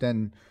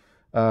captain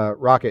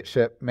rocket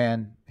ship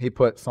man, he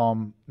put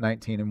Psalm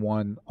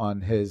 19:1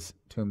 on his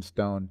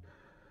tombstone,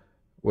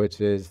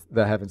 which is,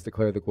 the heavens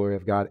declare the glory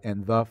of God,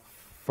 and the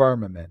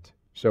firmament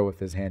showeth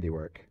his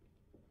handiwork.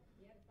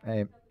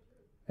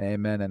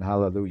 Amen and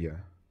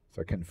hallelujah.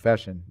 So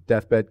confession,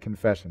 deathbed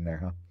confession there,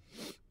 huh?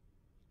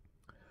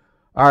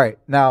 All right,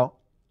 now,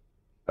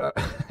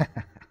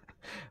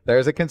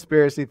 there's a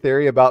conspiracy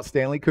theory about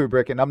Stanley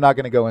Kubrick, and I'm not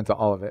going to go into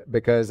all of it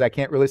because I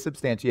can't really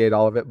substantiate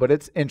all of it, but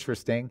it's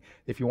interesting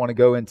if you want to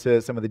go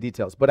into some of the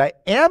details. But I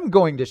am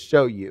going to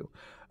show you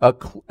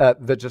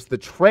just the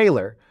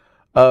trailer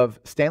of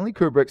Stanley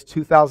Kubrick's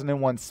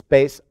 2001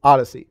 Space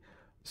Odyssey.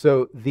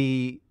 So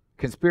the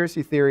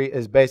conspiracy theory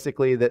is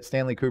basically that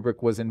Stanley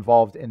Kubrick was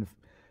involved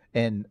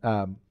in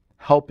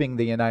helping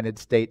the United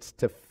States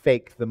to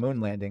fake the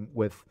moon landing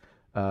with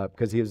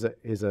because he's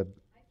a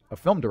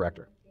film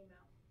director.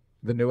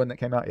 The new one that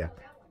came out, yeah.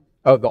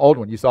 Oh, the old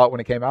one. You saw it when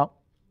it came out?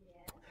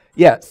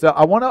 Yeah. So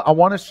I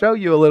want to show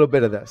you a little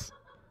bit of this.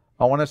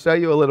 I want to show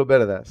you a little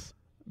bit of this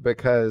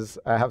because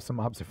I have some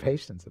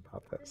observations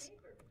about this.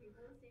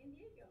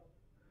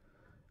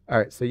 All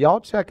right. So y'all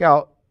check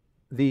out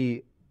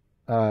the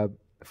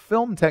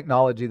film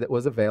technology that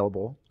was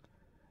available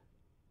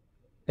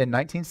in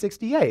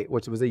 1968,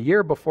 which was a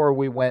year before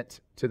we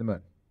went to the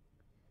moon,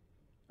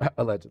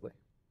 allegedly,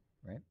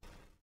 right?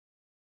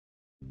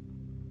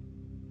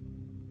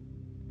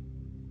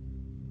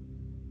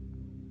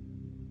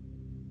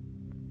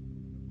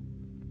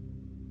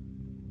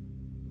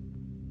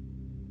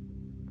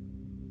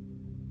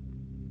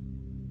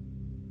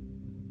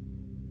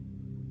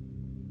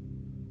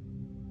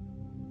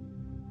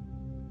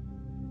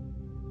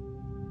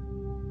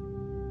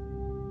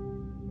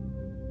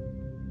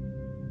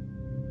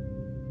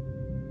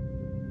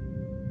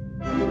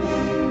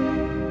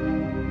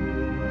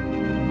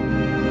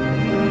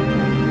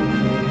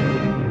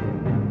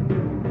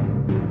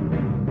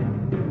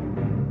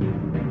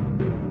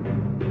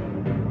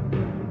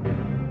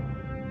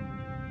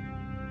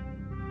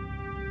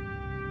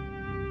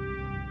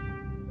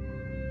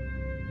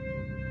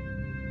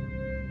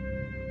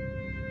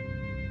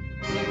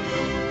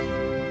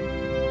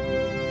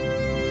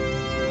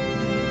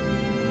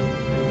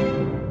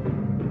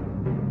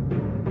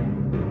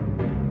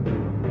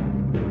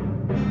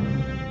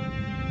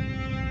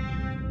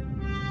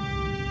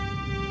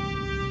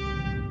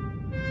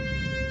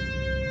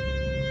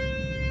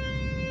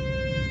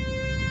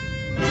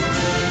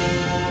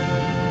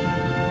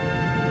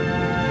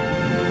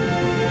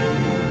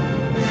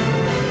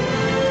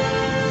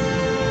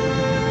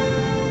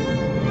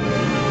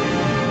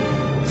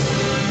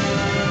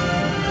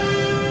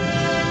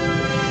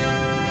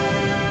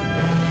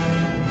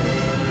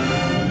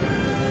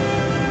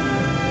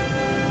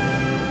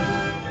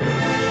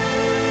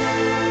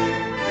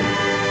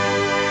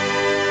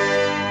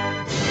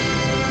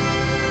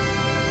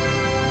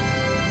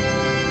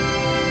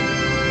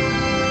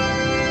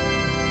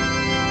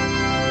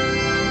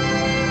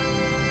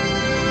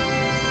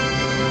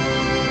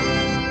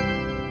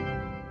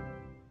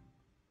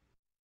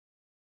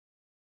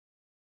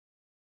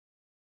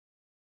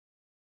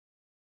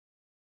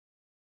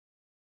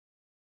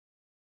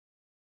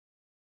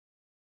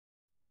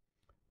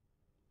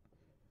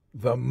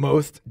 The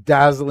most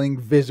dazzling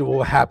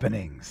visual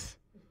happenings.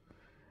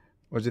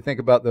 What did you think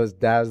about those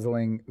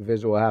dazzling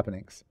visual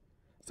happenings?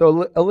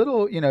 So a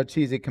little,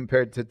 cheesy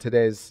compared to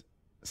today's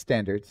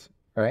standards,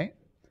 right?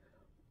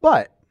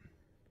 But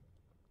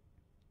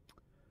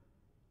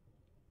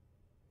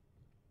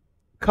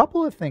a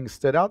couple of things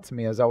stood out to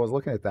me as I was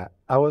looking at that.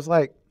 I was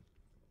like,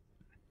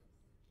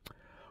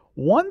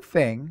 one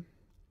thing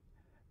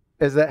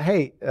is that,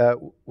 hey,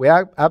 we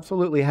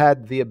absolutely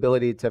had the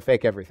ability to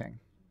fake everything.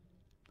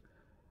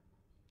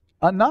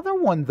 Another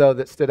one, though,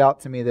 that stood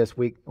out to me this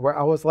week, where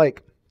I was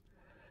like,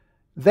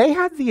 they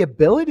had the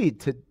ability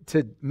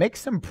to make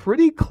some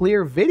pretty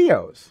clear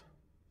videos.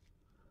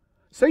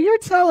 So you're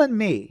telling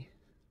me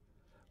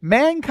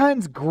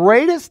mankind's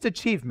greatest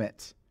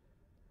achievement,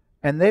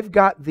 and they've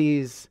got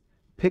these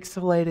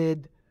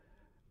pixelated,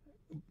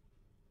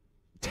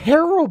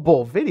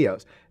 terrible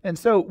videos. And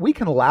so we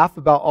can laugh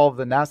about all of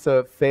the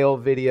NASA fail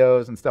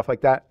videos and stuff like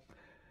that.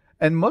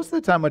 And most of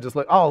the time I just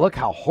like, oh, look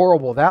how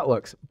horrible that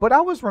looks. But I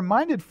was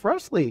reminded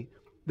freshly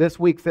this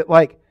week that,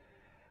 like,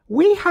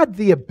 we had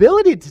the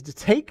ability to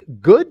take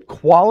good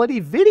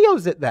quality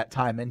videos at that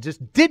time and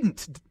just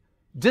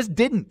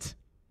didn't.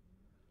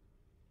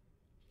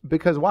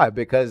 Because why?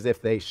 Because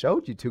if they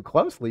showed you too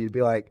closely, you'd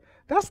be like,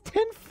 that's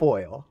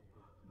tinfoil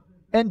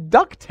and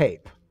duct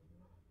tape.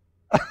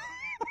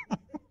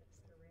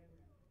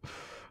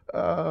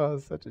 Oh,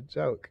 such a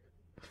joke.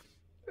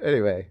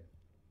 Anyway,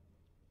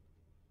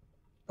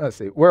 let's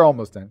see. We're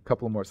almost done. A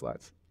couple of more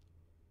slides.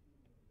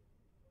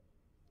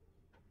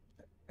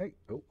 Hey,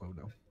 oh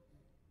no.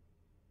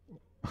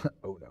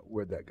 Oh no,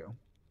 where'd that go?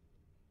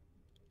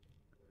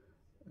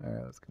 All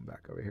right, let's come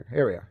back over here.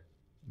 Here we are.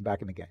 I'm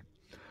back in the game.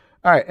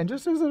 All right, and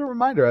just as a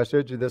reminder, I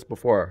showed you this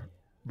before,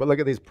 but look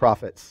at these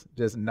prophets,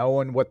 just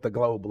knowing what the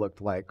globe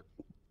looked like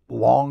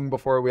long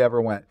before we ever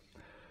went.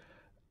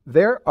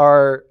 There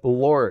are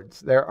lords,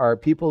 there are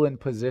people in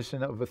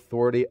position of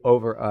authority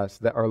over us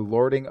that are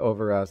lording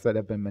over us, that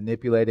have been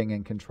manipulating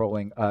and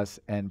controlling us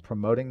and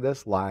promoting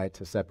this lie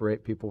to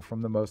separate people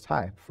from the Most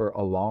High for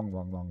a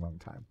long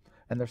time.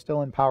 And they're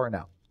still in power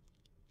now.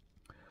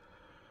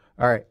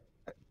 All right,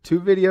 2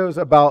 videos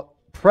about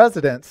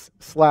presidents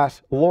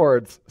 /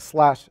 lords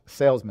 /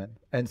 salesmen.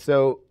 And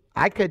so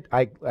I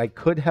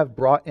could have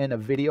brought in a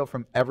video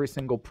from every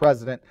single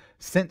president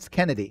since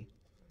Kennedy,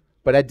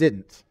 but I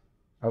didn't.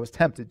 I was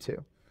tempted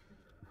to.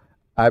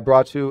 I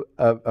brought you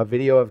a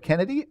video of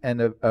Kennedy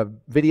and a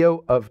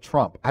video of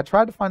Trump. I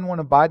tried to find one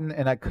of Biden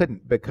and I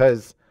couldn't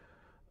because,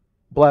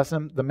 bless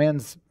him, the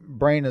man's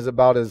brain is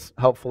about as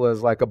helpful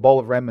as like a bowl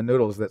of ramen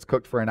noodles that's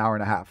cooked for an hour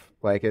and a half.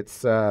 Like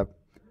it's, I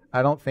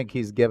don't think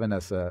he's given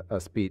us a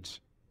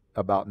speech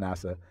about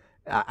NASA.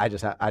 I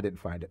didn't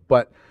find it.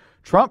 But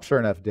Trump sure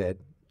enough did.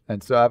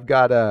 And so I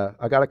got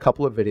a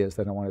couple of videos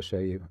that I want to show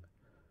you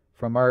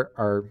from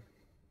our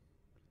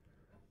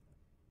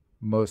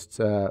most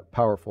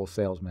powerful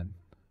salesmen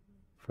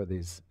for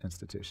these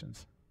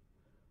institutions.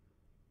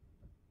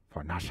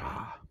 For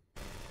NASA.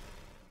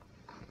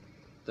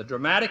 The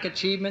dramatic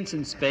achievements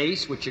in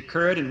space which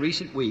occurred in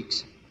recent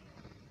weeks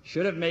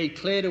should have made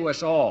clear to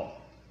us all,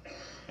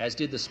 as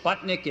did the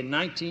Sputnik in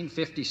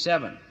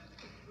 1957,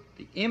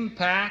 the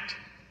impact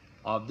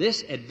of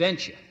this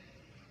adventure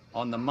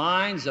on the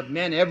minds of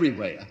men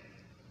everywhere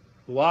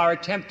who are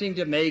attempting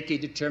to make a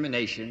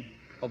determination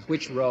of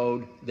which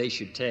road they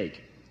should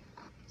take.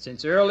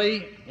 Since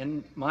early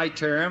in my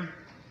term,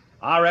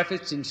 our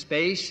efforts in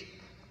space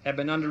have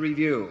been under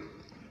review.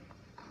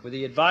 With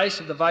the advice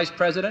of the Vice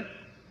President,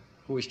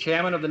 who is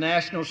Chairman of the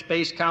National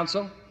Space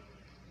Council,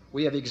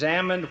 we have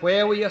examined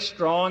where we are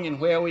strong and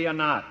where we are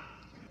not,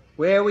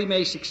 where we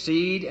may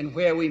succeed and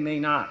where we may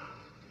not.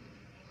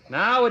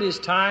 Now it is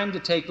time to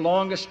take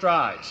longer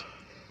strides,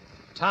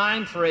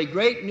 time for a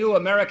great new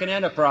American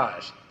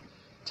enterprise,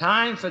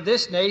 time for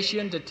this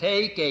nation to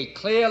take a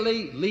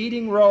clearly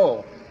leading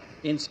role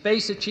in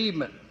space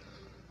achievement,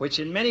 which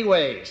in many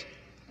ways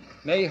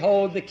may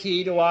hold the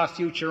key to our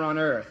future on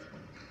Earth.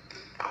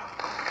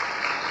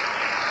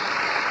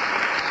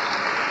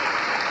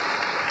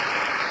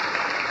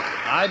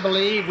 I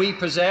believe we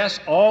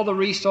possess all the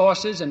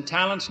resources and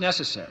talents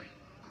necessary,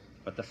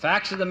 but the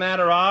facts of the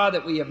matter are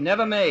that we have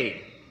never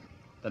made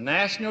the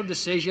national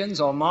decisions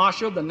or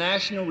marshaled the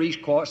national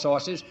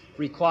resources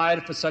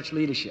required for such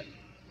leadership.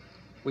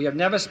 We have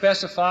never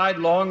specified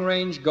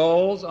long-range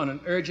goals on an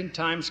urgent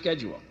time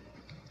schedule,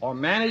 or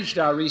managed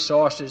our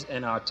resources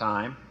and our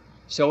time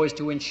so as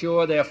to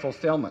ensure their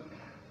fulfillment.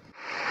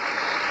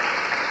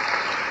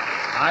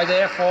 I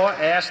therefore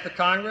ask the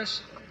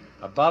Congress,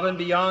 above and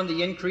beyond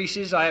the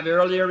increases I have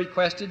earlier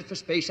requested for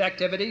space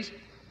activities,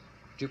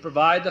 to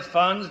provide the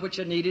funds which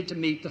are needed to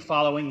meet the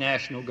following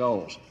national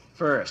goals.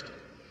 First,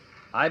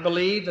 I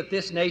believe that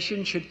this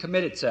nation should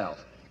commit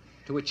itself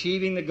to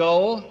achieving the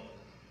goal,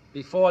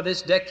 before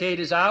this decade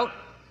is out,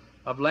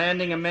 of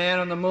landing a man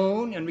on the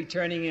moon and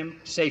returning him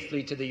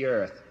safely to the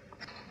Earth.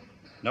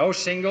 No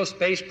single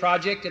space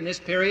project in this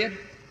period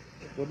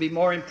will be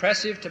more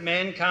impressive to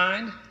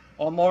mankind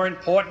or more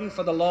important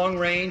for the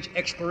long-range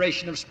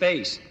exploration of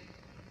space,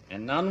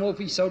 and none will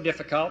be so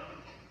difficult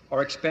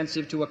or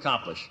expensive to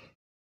accomplish.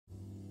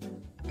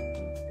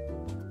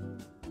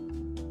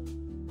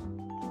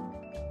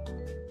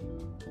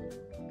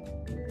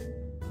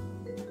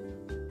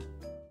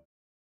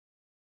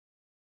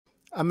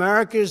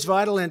 America's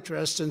vital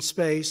interests in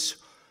space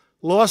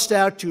lost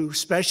out to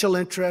special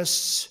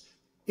interests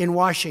in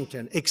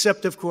Washington,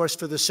 except, of course,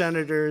 for the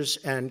senators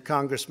and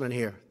congressmen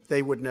here.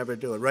 They would never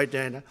do it, right,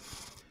 Dana?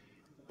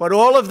 But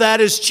all of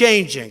that is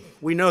changing.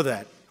 We know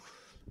that.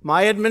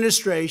 My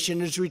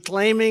administration is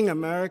reclaiming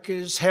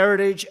America's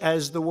heritage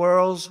as the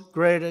world's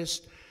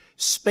greatest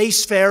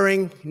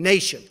spacefaring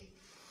nation.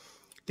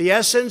 The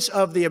essence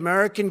of the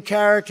American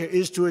character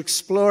is to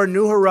explore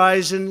new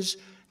horizons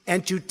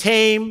and to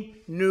tame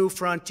new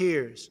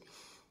frontiers.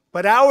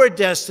 But our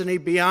destiny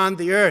beyond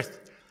the Earth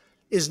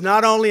is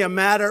not only a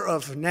matter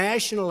of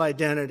national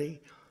identity,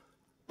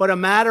 but a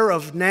matter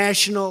of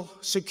national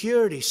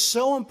security.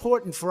 So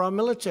important for our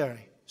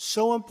military,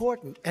 so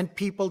important, and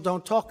people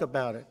don't talk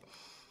about it.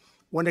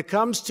 When it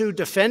comes to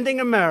defending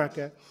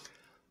America,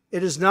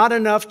 it is not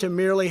enough to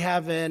merely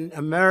have an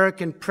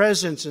American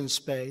presence in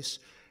space.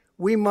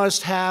 We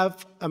must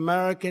have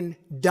American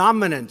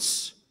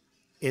dominance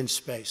in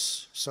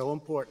space. So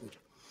important.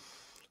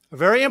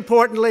 Very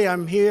importantly,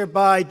 I'm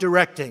hereby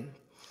directing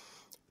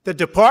the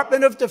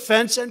Department of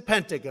Defense and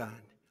Pentagon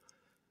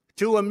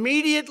to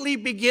immediately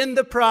begin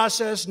the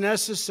process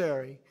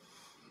necessary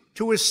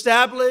to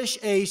establish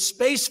a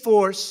Space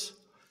Force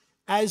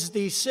as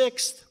the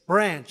sixth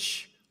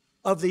branch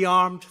of the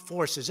armed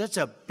forces. That's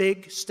a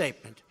big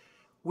statement.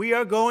 We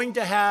are going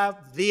to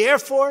have the Air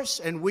Force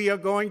and we are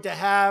going to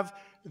have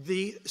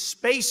the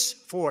Space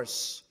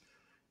Force,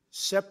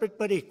 separate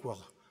but equal.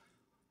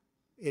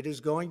 It is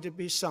going to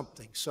be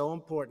something so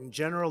important.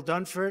 General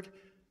Dunford,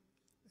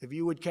 if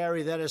you would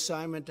carry that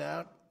assignment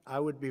out, I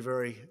would be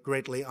very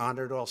greatly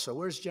honored also.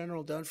 Where's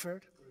General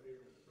Dunford?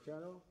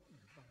 General?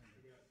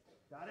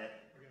 Got it?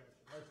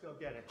 Let's go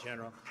get it,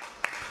 General.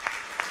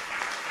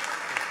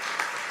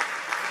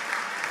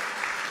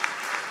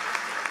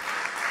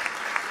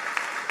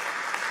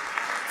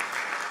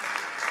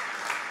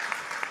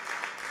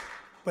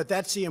 But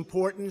that's the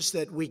importance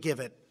that we give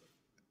it.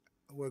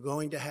 We're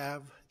going to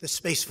have the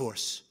Space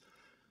Force.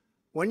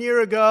 1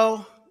 year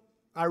ago,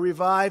 I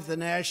revived the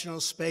National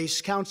Space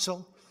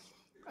Council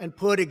and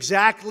put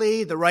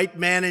exactly the right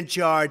man in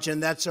charge,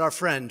 and that's our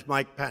friend,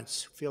 Mike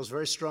Pence. Feels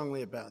very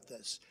strongly about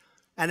this.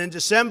 And in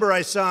December,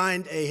 I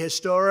signed a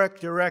historic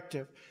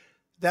directive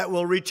that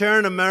will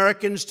return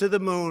Americans to the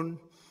moon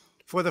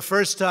for the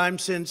first time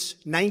since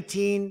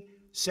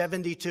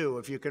 1972,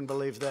 if you can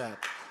believe that.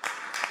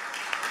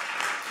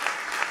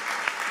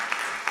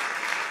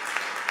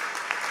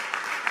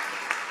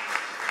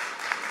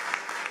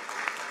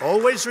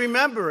 Always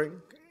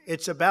remembering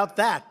it's about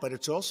that, but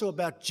it's also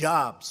about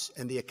jobs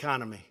and the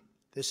economy.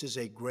 This is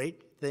a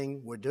great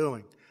thing we're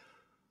doing.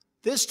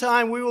 This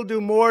time we will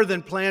do more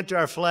than plant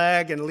our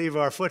flag and leave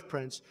our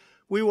footprints.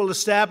 We will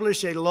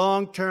establish a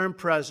long-term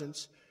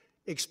presence,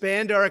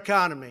 expand our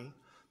economy,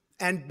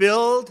 and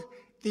build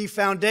the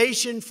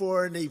foundation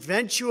for an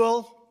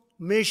eventual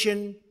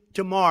mission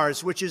to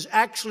Mars, which is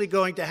actually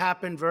going to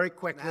happen very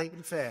quickly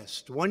and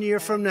fast. 1 year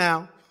from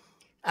now,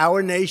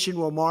 our nation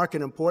will mark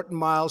an important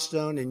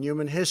milestone in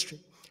human history.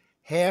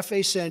 Half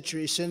a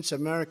century since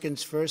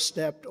Americans first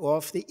stepped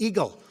off the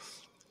Eagle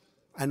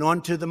and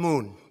onto the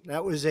moon.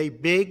 That was a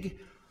big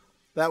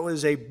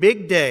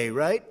day,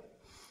 right?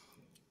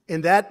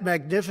 In that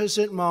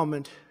magnificent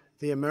moment,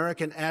 the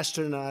American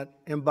astronaut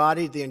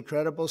embodied the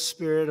incredible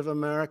spirit of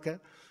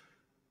America,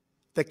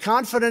 the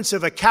confidence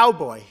of a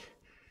cowboy,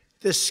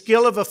 the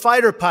skill of a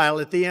fighter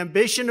pilot, the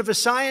ambition of a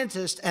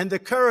scientist, and the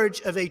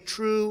courage of a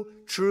true,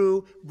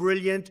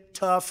 brilliant,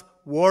 tough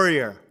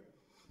warrior.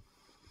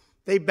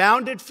 They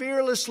bounded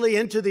fearlessly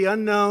into the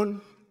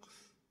unknown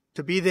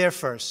to be there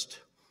first.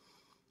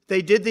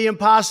 They did the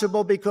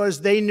impossible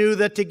because they knew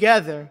that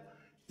together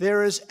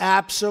there is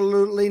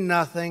absolutely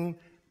nothing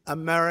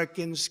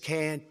Americans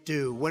can't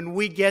do. When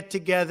we get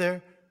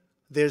together,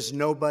 there's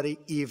nobody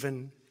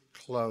even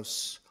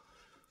close.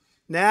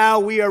 Now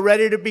we are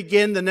ready to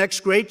begin the next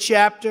great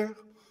chapter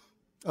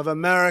of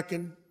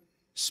American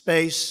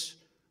space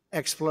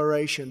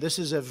exploration. This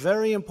is a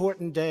very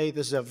important day.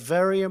 This is a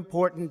very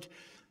important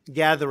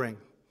gathering.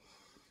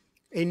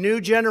 A new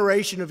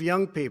generation of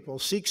young people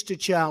seeks to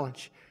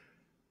challenge,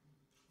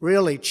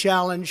 really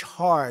challenge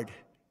hard,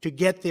 to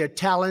get their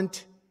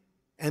talent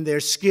and their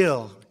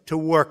skill to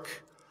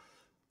work.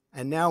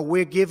 And now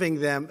we're giving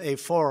them a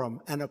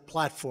forum and a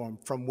platform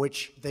from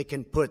which they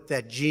can put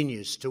that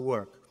genius to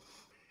work.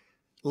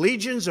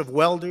 Legions of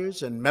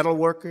welders and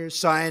metalworkers,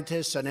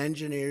 scientists and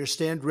engineers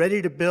stand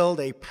ready to build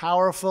a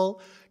powerful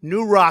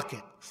new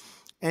rocket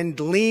and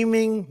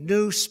gleaming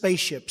new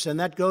spaceships, and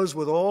that goes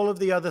with all of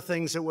the other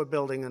things that we're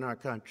building in our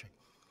country.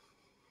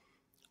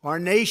 Our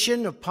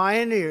nation of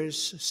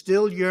pioneers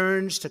still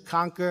yearns to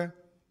conquer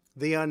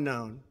the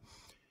unknown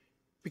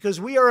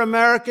because we are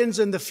Americans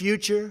and the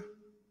future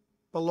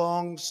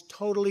belongs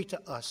totally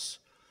to us.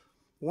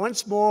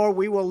 Once more,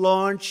 we will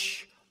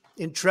launch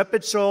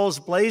intrepid souls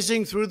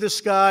blazing through the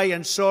sky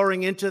and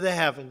soaring into the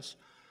heavens.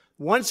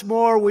 Once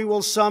more, we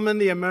will summon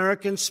the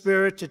American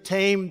spirit to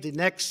tame the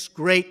next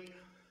great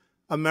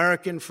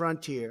American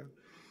frontier.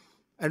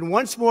 And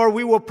once more,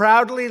 we will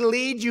proudly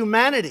lead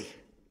humanity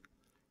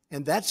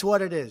And that's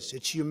what it is.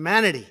 It's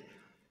humanity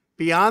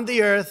beyond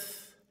the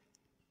earth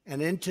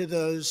and into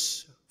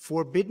those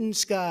forbidden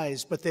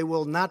skies, but they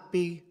will not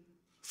be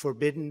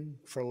forbidden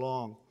for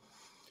long.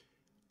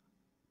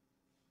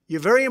 You're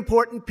very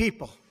important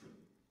people.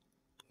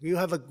 You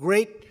have a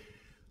great,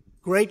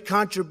 great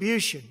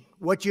contribution.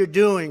 What you're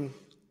doing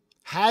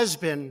has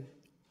been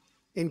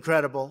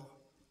incredible,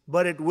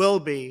 but it will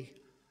be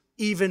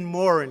even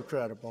more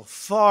incredible,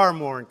 far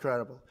more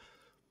incredible,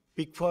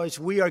 because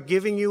we are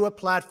giving you a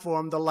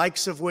platform the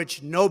likes of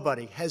which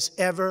nobody has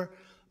ever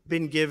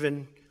been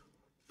given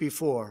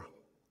before.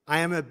 I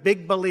am a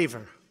big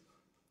believer.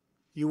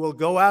 You will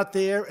go out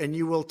there and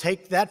you will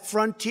take that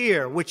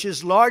frontier, which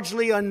is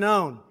largely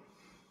unknown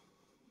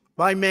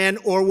by man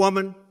or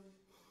woman,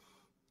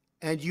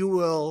 and you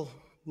will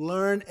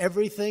learn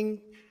everything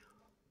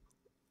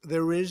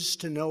there is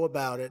to know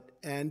about it.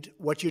 And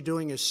what you're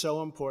doing is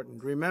so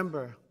important.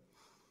 Remember,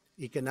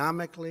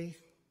 economically,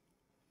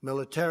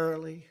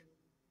 militarily,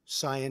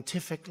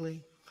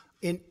 scientifically,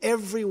 in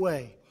every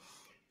way,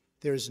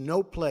 there's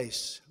no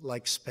place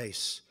like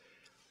space.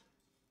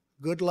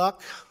 Good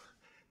luck,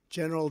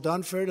 General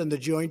Dunford and the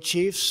Joint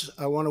Chiefs.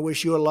 I want to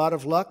wish you a lot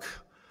of luck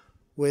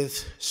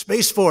with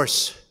Space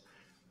Force,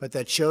 but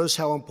that shows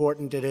how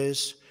important it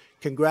is.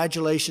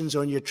 Congratulations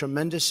on your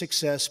tremendous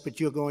success, but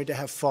you're going to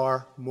have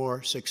far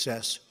more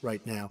success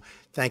right now.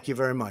 Thank you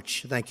very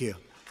much. Thank you.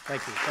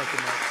 Thank you. Thank you,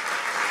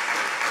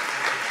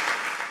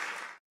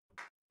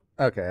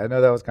 Mark. Okay, I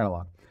know that was kind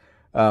of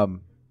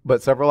long.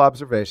 But several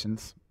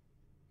observations.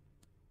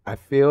 I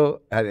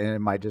feel, and it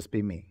might just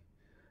be me,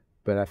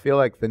 but I feel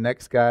like the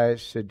next guy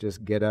should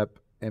just get up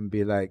and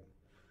be like,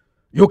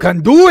 "You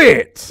can do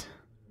it!"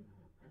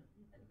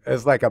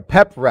 It's like a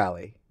pep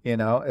rally. You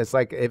know, it's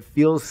like it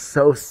feels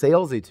so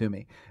salesy to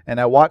me. And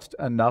I watched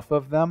enough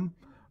of them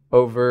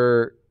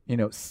over,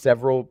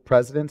 several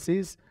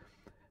presidencies.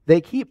 They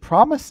keep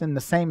promising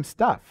the same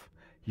stuff.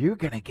 You're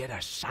going to get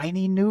a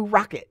shiny new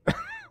rocket.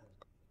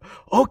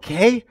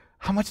 Okay,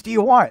 how much do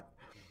you want?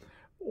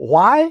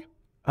 Why?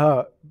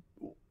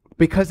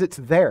 Because it's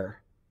there.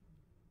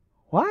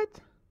 What?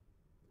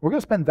 We're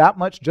going to spend that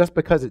much just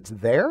because it's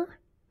there?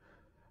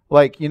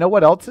 Like, you know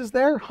what else is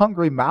there?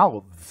 Hungry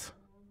mouths.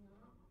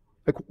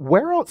 Like,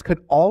 where else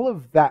could all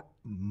of that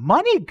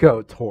money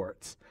go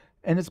towards?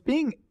 And it's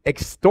being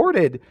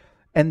extorted,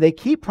 and they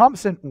keep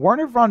promising.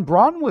 Werner von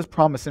Braun was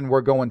promising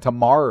we're going to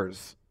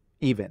Mars,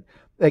 even.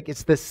 Like,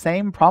 it's the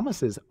same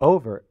promises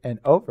over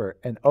and over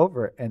and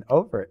over and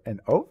over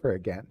and over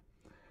again.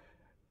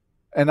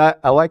 And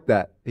I like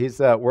that. He's,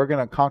 we're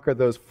going to conquer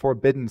those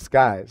forbidden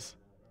skies.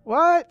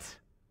 What?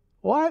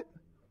 What?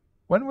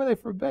 When were they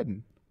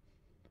forbidden?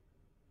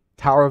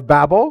 Tower of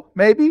Babel,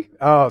 maybe?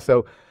 Oh,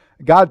 so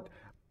God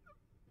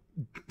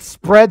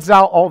spreads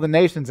out all the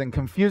nations and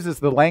confuses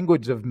the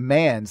language of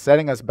man,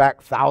 setting us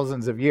back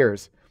thousands of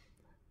years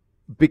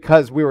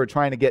because we were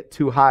trying to get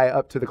too high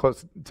up to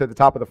the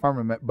top of the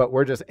firmament, but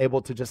we're just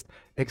able to just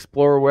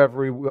explore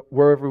wherever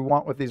we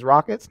want with these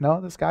rockets. No,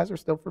 the skies are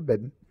still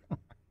forbidden.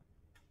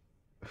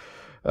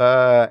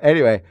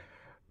 Anyway,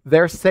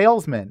 they're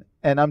salesmen,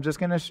 and I'm just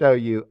going to show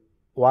you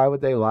why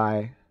would they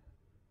lie.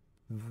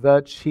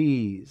 The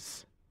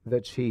cheese,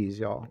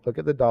 y'all. Look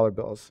at the dollar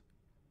bills.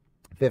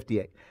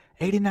 58.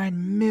 $89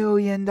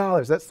 million.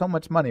 That's so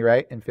much money,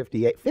 right? In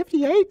 58.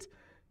 58?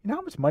 You know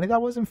how much money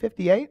that was in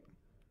 58?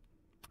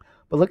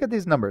 But look at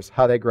these numbers,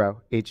 how they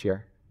grow each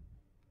year.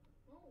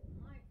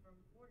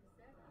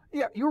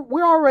 Yeah,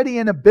 we're already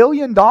in $1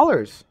 billion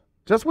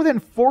just within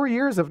 4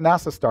 years of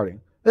NASA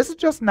starting. This is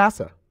just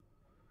NASA.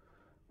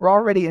 We're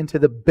already into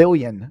the $1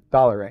 billion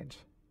range.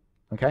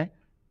 Okay?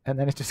 And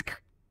then it's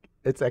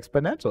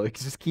exponential. It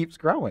just keeps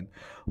growing.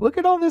 Look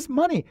at all this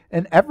money.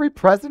 And every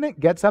president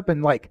gets up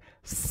and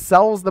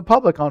sells the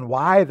public on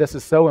why this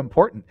is so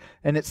important.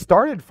 And it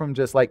started from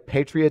just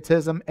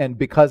patriotism and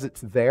because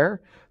it's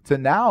there to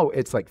now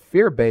it's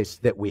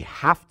fear-based that we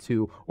have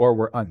to or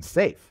we're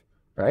unsafe,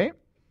 right?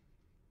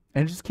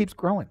 And it just keeps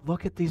growing.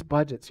 Look at these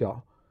budgets,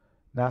 y'all.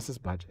 NASA's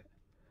budget.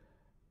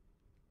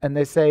 And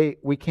they say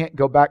we can't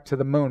go back to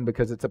the moon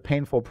because it's a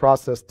painful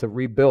process to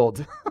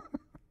rebuild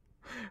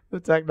the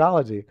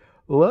technology.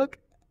 Look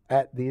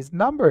at these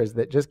numbers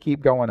that just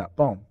keep going up.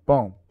 Boom,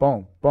 boom,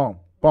 boom, boom,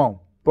 boom,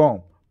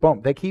 boom,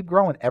 boom. They keep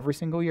growing every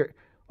single year.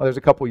 Well, there's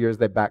a couple years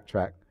they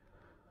backtrack.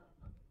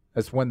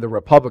 That's when the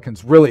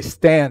Republicans really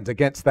stand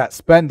against that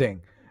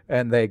spending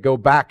and they go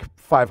back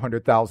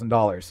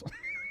 $500,000.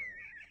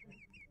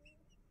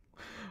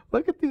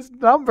 Look at these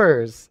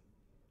numbers.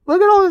 Look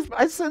at all this.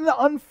 It's an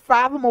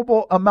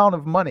unfathomable amount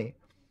of money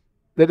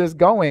that is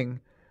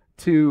going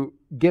to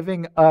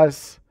giving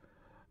us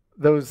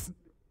those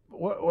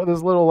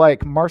those little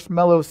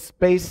marshmallow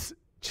space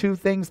chew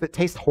things that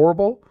taste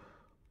horrible.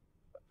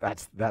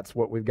 That's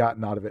what we've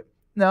gotten out of it.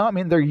 No, I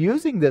mean, they're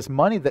using this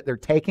money that they're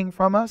taking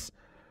from us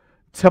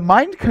to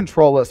mind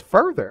control us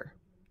further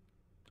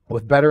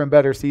with better and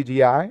better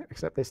CGI,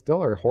 except they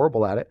still are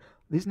horrible at it.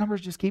 These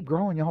numbers just keep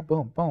growing, y'all.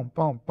 Boom, boom,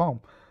 boom,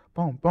 boom,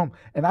 boom, boom.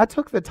 And I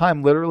took the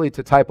time literally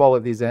to type all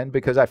of these in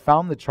because I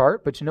found the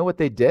chart, but you know what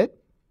they did?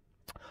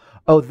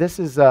 oh, this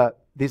is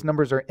these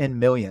numbers are in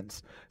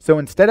millions. So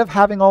instead of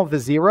having all the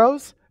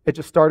zeros, it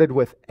just started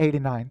with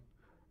 89,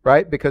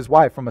 right? Because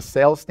why? From a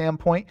sales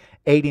standpoint,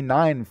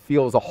 89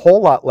 feels a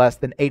whole lot less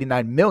than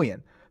 89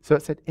 million. So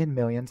it said in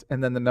millions,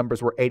 and then the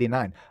numbers were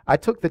 89. I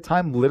took the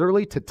time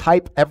literally to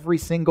type every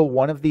single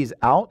one of these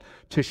out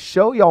to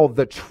show y'all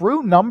the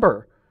true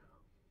number.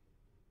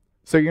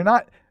 So you're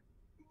not,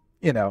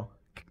 you're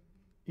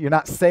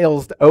not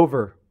salesed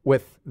over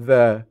with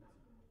the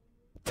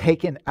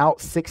taken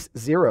out 6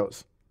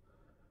 zeros.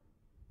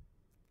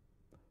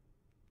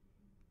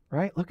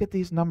 Right? Look at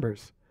these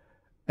numbers.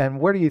 And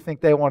where do you think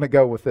they want to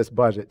go with this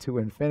budget? To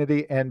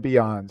infinity and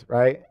beyond,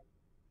 right?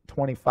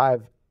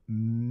 $25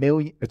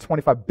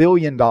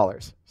 billion.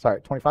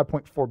 Sorry,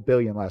 $25.4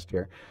 billion last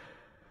year.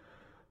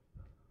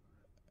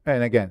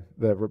 And again,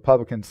 the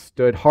Republicans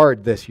stood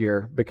hard this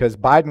year because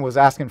Biden was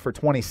asking for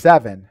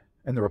 27,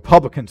 and the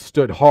Republicans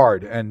stood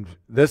hard. And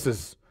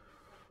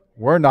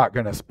we're not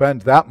going to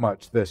spend that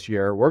much this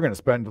year. We're going to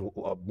spend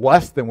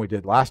less than we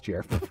did last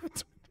year.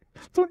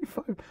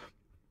 $25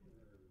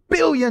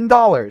 billion.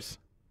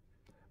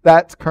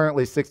 That's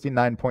currently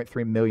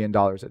 $69.3 million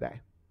a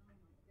day.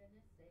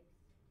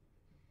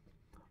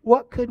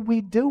 What could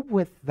we do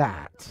with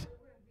that?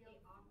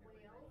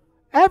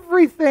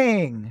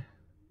 Everything.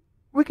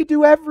 We could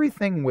do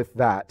everything with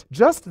that.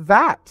 Just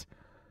that.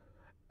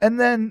 And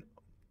then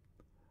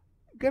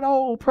good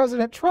old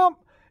President Trump,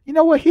 you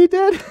know what he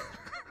did?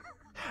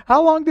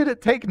 How long did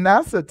it take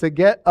NASA to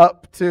get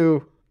up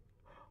to,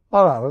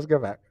 hold on, let's go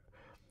back.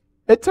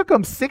 It took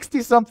them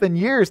 60-something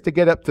years to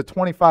get up to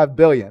 25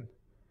 billion.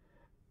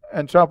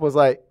 And Trump was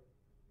like,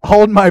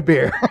 hold my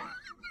beer.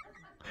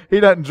 He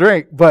doesn't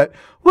drink, but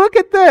look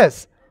at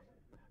this.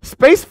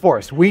 Space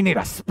Force. We need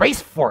a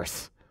Space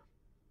Force.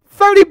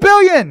 30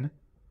 billion.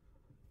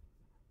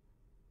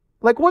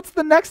 Like, what's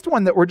the next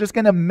one that we're just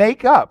going to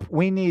make up?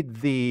 We need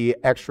the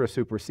extra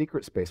super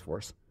secret Space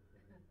Force.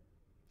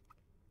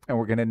 And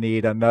we're going to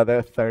need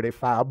another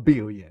 35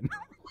 billion.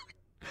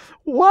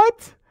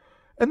 What?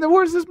 And then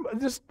where's this?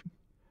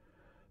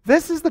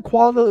 This is the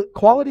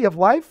quality of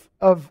life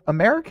of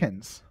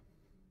Americans.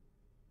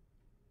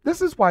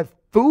 This is why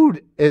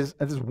food this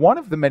is one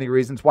of the many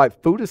reasons why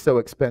food is so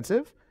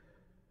expensive.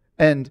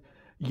 And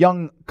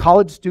young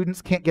college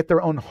students can't get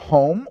their own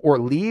home or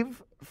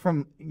leave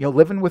from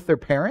living with their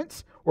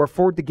parents or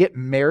afford to get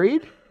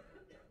married.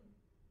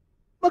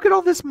 Look at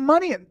all this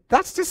money.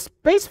 That's just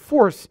Space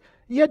Force.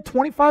 You had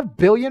 25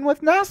 billion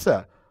with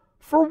NASA.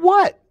 For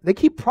what? They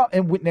keep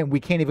and we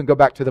can't even go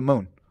back to the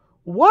moon.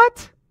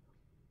 What?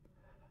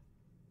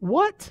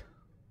 What?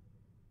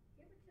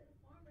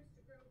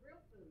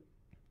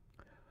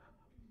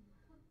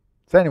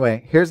 So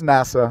anyway, here's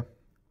NASA.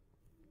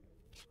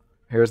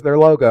 Here's their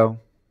logo.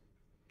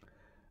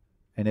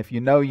 And if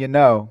you know, you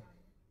know.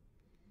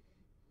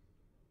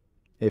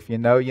 If you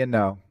know, you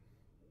know.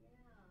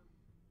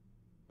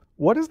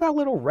 What is that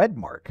little red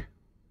mark?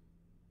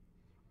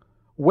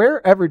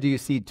 Wherever do you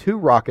see two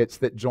rockets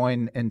that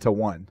join into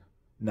one?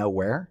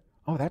 Nowhere.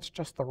 Oh, that's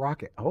just the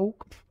rocket. Oh,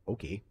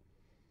 okay.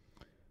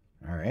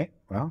 All right.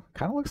 Well,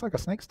 kind of looks like a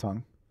snake's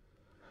tongue.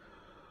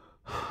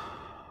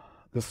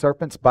 The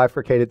serpent's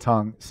bifurcated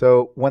tongue.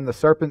 So when the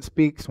serpent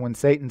speaks, when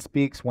Satan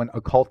speaks, when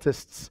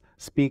occultists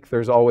speak,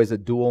 there's always a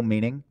dual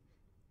meaning.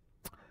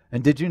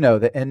 And did you know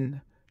that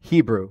in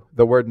Hebrew,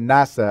 the word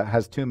NASA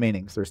has two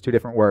meanings? There's two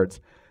different words.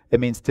 It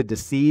means to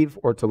deceive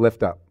or to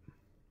lift up.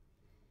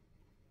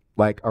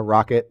 Like a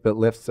rocket that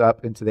lifts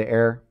up into the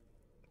air,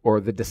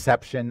 or the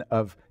deception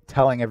of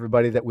telling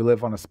everybody that we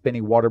live on a spinny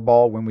water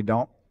ball when we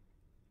don't.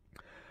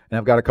 And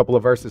I've got a couple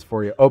of verses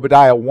for you.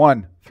 Obadiah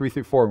 1,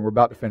 3-4, and we're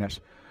about to finish.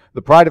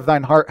 The pride of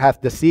thine heart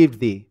hath deceived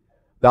thee,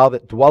 thou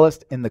that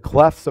dwellest in the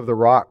clefts of the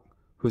rock,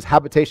 whose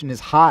habitation is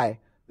high,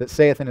 that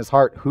saith in his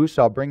heart, who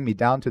shall bring me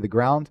down to the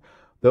ground?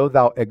 Though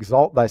thou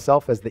exalt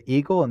thyself as the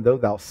eagle, and though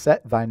thou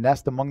set thy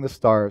nest among the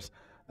stars,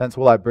 thence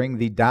will I bring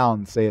thee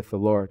down, saith the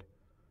Lord.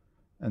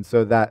 And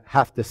so that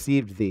hath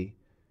deceived thee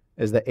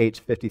is the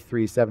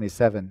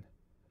H5377.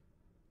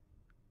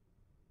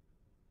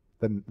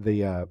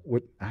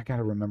 I got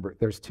to remember.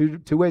 There's two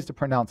ways to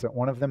pronounce it.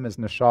 One of them is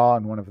Nasha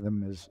and one of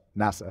them is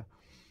NASA.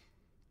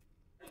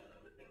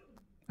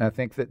 And I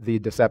think that the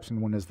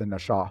deception one is the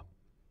Nasha.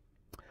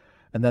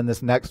 And then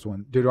this next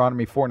one,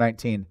 Deuteronomy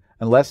 4:19.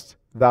 Unless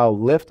thou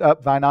lift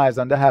up thine eyes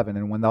unto heaven,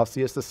 and when thou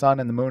seest the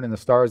sun and the moon and the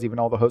stars, even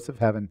all the hosts of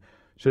heaven,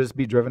 shouldest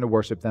be driven to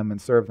worship them and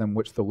serve them,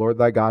 which the Lord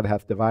thy God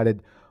hath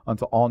divided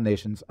unto all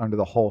nations under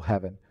the whole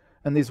heaven.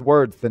 And these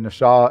words, the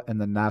Nasha and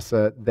the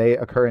NASA, they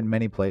occur in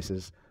many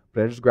places,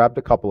 but I just grabbed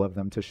a couple of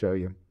them to show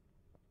you.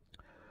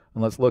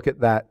 And let's look at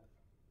that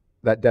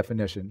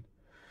definition.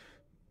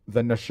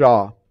 The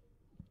Nasha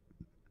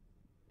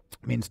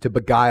means to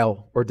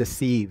beguile or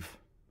deceive,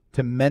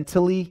 to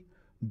mentally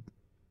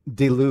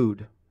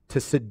delude,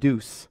 to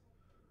seduce.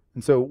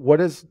 And so what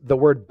does the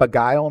word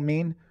beguile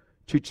mean?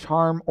 To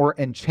charm or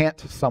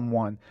enchant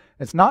someone.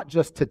 It's not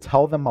just to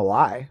tell them a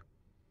lie,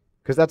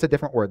 because that's a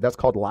different word. That's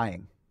called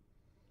lying.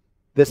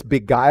 This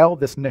beguile,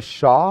 this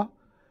Nasha,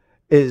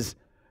 is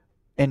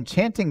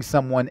enchanting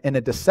someone in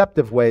a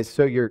deceptive way,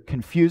 so you're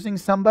confusing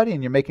somebody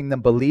and you're making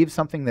them believe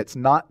something that's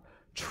not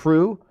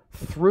true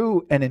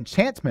through an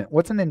enchantment.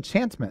 What's an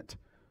enchantment?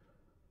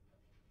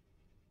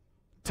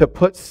 To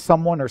put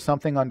someone or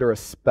something under a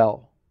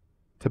spell,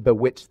 to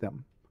bewitch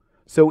them.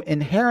 So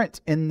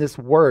inherent in this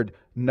word,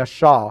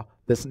 nasha,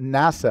 this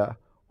nasa,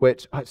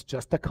 which it's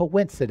just a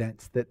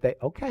coincidence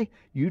that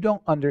you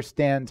don't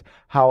understand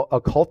how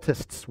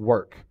occultists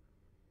work.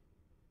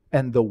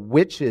 And the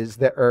witches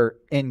that are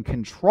in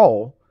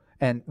control,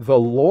 and the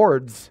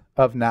lords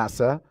of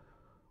NASA,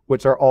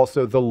 which are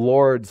also the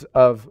lords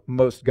of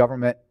most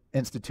government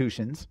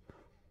institutions,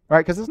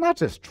 right? Because it's not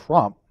just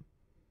Trump.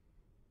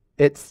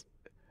 It's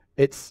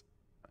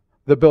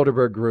the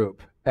Bilderberg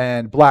Group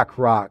and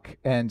BlackRock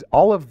and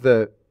all of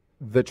the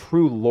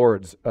true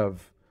lords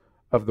of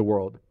the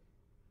world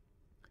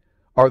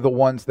are the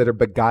ones that are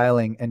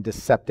beguiling and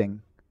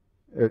deceiving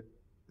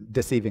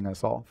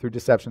us all through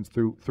deceptions,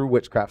 through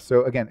witchcraft.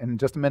 So again, in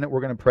just a minute, we're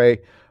going to pray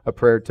a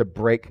prayer to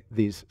break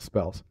these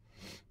spells.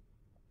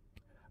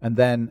 And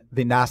then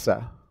the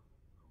NASA,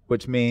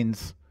 which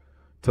means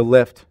to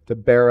lift, to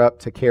bear up,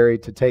 to carry,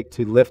 to take,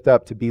 to lift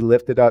up, to be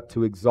lifted up,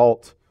 to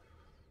exalt,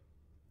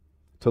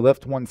 to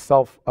lift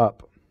oneself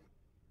up,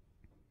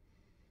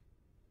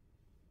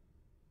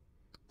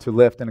 to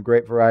lift in a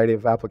great variety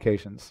of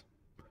applications,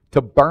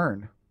 to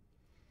burn.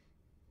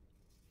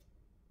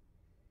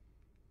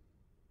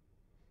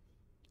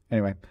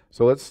 Anyway,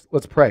 so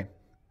let's pray.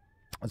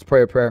 Let's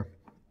pray a prayer.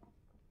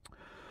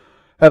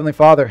 Heavenly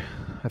Father,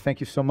 I thank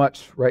you so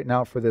much right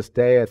now for this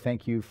day. I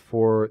thank you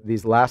for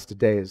these last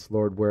days,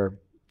 Lord, where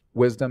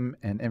wisdom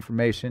and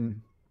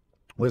information,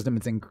 wisdom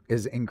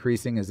is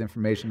increasing as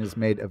information is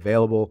made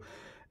available,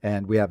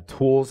 and we have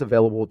tools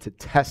available to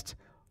test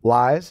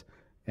lies,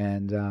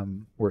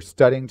 and we're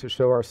studying to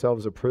show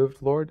ourselves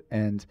approved, Lord,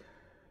 and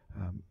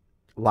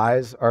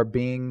lies are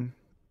being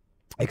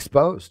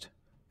exposed,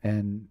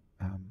 and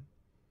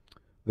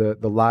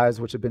the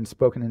lies which have been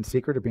spoken in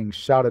secret are being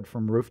shouted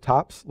from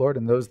rooftops, Lord,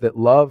 and those that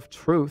love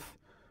truth,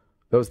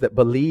 those that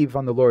believe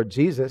on the Lord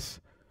Jesus,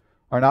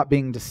 are not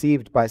being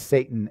deceived by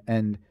Satan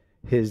and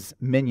his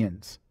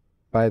minions,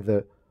 by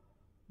the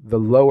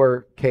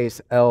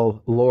lowercase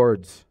l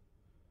lords,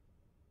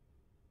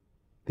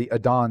 the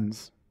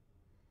Adons.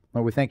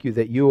 Lord, we thank you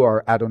that you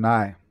are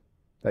Adonai,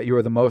 that you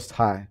are the Most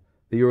High,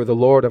 that you are the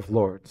Lord of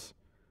Lords.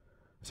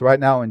 So right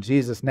now, in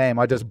Jesus' name,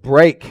 I just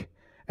break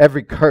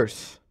every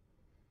curse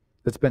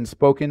that's been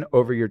spoken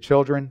over your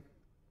children,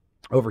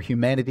 over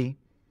humanity,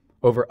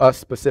 over us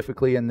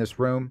specifically in this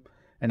room,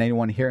 and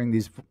anyone hearing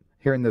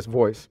this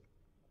voice.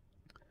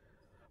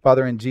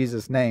 Father, in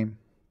Jesus' name,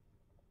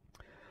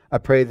 I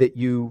pray that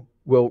you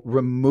will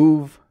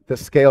remove the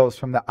scales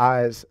from the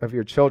eyes of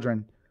your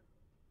children.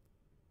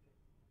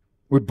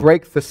 We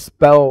break the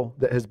spell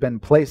that has been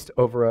placed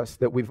over us,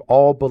 that we've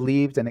all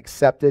believed and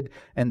accepted,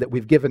 and that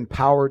we've given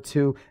power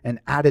to and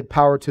added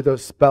power to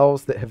those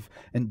spells that have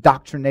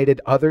indoctrinated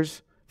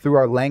others through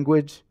our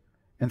language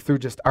and through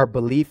just our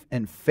belief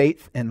and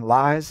faith in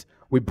lies.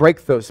 We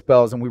break those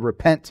spells and we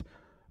repent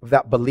of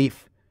that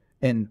belief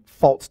in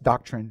false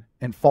doctrine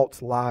and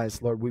false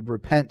lies. Lord, we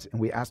repent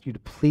and we ask you to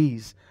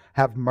please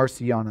have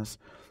mercy on us.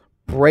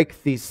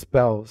 Break these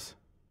spells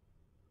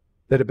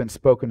that have been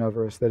spoken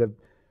over us, that have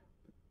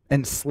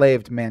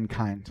enslaved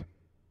mankind.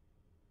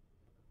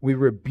 We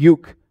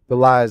rebuke the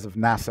lies of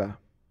NASA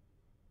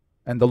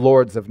and the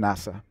lords of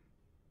NASA.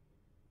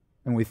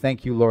 And we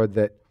thank you, Lord,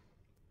 that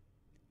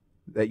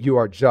you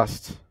are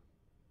just,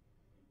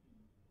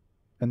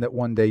 and that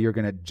one day you're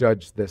going to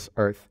judge this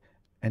earth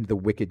and the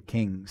wicked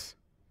kings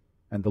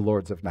and the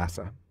lords of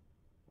NASA.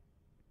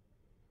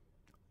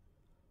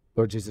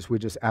 Lord Jesus, we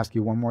just ask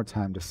you one more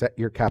time to set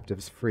your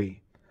captives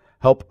free.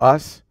 Help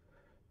us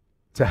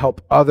to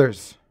help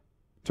others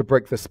to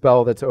break the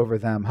spell that's over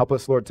them. Help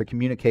us, Lord, to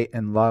communicate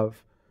in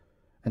love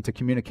and to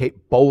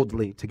communicate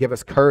boldly, to give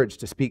us courage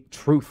to speak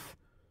truth,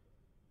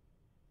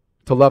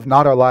 to love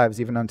not our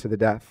lives even unto the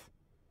death,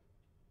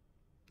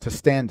 to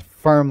stand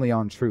firmly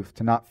on truth,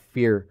 to not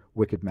fear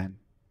wicked men.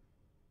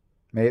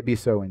 May it be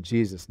so in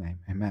Jesus' name.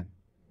 Amen.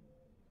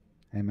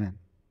 Amen.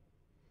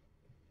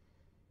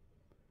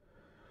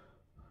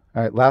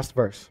 All right, last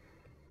verse.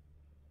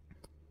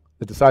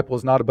 The disciple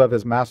is not above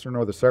his master,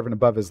 nor the servant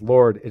above his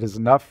Lord. It is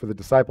enough for the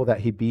disciple that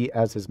he be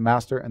as his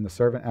master, and the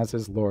servant as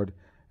his Lord.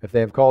 If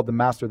they have called the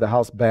master of the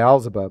house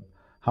Beelzebub,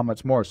 how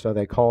much more shall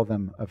they call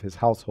them of his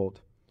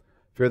household?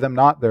 Fear them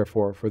not,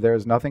 therefore, for there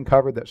is nothing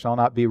covered that shall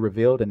not be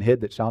revealed, and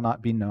hid that shall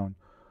not be known.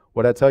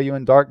 What I tell you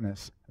in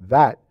darkness,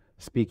 that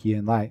speak ye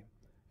in light.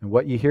 And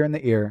what ye hear in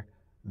the ear,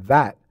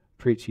 that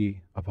preach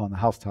ye upon the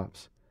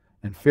housetops.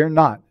 And fear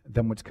not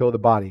them which kill the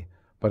body,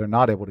 but are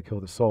not able to kill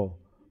the soul,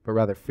 but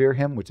rather fear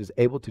him which is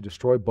able to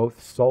destroy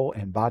both soul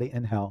and body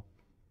in hell.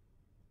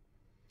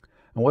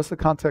 And what's the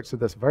context of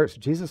this verse?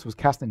 Jesus was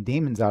casting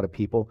demons out of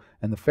people,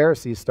 and the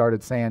Pharisees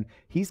started saying,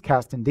 he's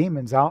casting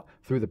demons out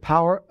through the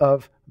power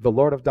of the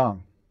Lord of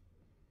Dung.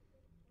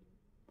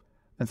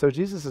 And so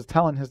Jesus is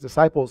telling his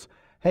disciples,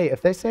 hey,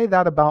 if they say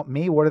that about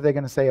me, what are they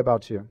going to say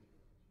about you?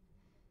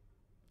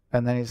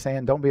 And then he's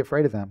saying, don't be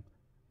afraid of them.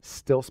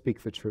 Still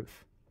speak the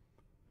truth.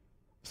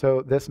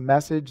 So this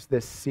message,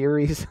 this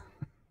series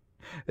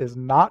is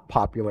not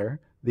popular.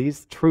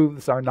 These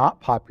truths are not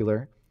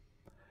popular.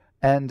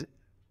 And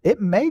it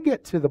may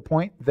get to the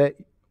point that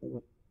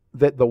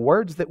the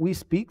words that we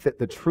speak, that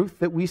the truth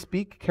that we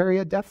speak carry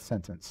a death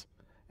sentence.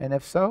 And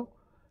if so,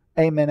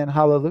 amen and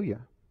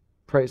hallelujah.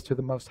 Praise to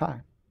the Most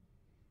High.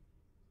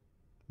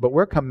 But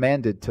we're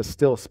commanded to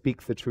still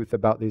speak the truth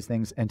about these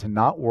things and to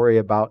not worry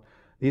about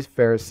these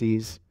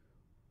Pharisees,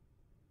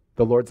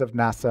 the lords of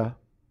NASA,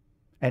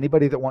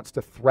 anybody that wants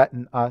to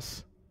threaten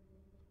us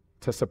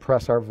to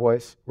suppress our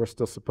voice. We're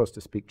still supposed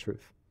to speak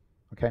truth.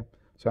 Okay?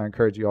 So I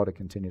encourage you all to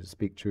continue to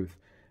speak truth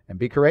and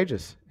be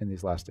courageous in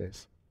these last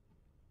days.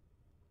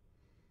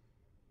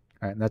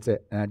 All right, and that's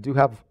it. And I do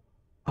have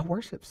a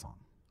worship song.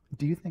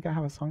 Do you think I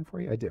have a song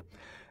for you? I do.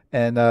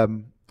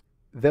 And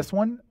this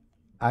one,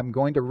 I'm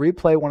going to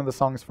replay one of the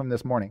songs from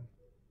this morning.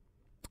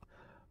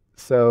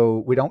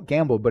 So we don't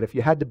gamble, but if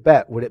you had to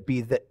bet, would it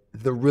be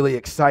the really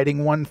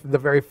exciting one, the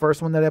very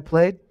first one that I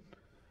played?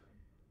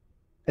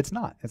 It's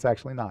not. It's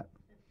actually not.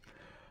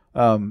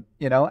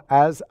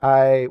 As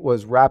I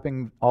was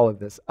wrapping all of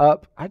this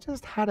up, I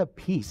just had a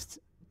peace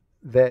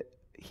that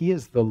he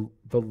is the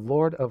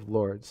Lord of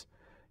Lords.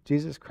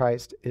 Jesus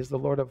Christ is the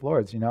Lord of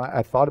Lords.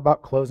 I thought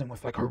about closing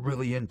with like a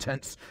really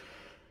intense,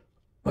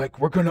 like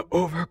we're going to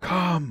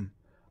overcome.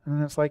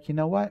 And it's like, you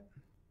know what?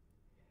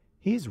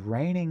 He's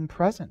reigning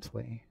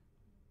presently.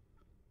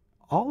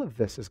 All of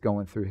this is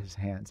going through his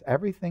hands.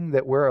 Everything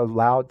that we're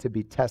allowed to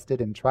be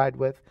tested and tried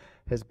with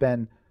has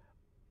been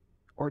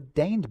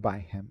ordained by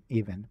him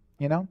even,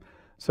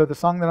 So the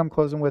song that I'm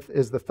closing with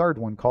is the third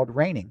one called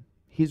Reigning.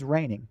 He's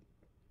reigning.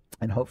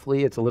 And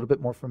hopefully it's a little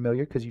bit more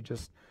familiar because you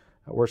just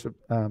worship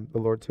the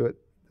Lord to it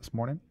this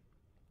morning.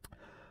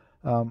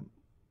 But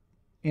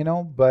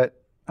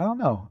I don't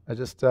know. I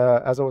just,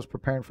 as I was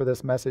preparing for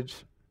this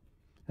message,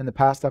 in the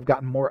past I've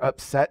gotten more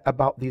upset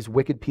about these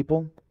wicked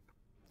people.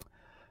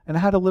 And I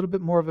had a little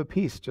bit more of a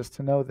peace just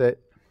to know that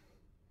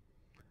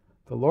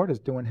the Lord is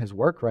doing his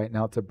work right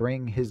now to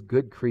bring his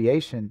good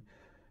creation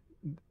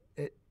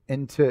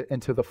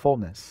into the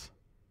fullness.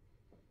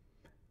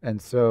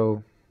 And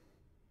so,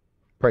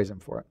 praise him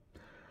for it.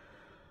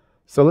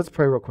 So let's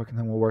pray real quick and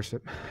then we'll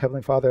worship.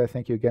 Heavenly Father, I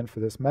thank you again for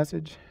this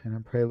message. And I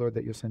pray, Lord,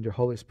 that you'll send your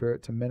Holy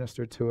Spirit to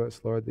minister to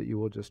us, Lord, that you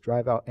will just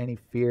drive out any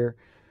fear,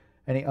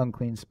 any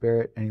unclean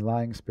spirit, any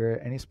lying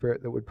spirit, any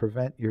spirit that would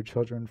prevent your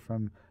children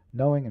from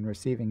knowing and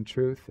receiving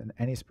truth, and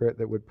any spirit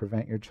that would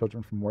prevent your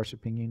children from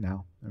worshiping you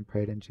now. And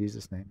pray it in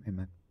Jesus' name.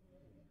 Amen.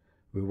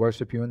 We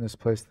worship you in this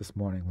place this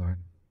morning, Lord.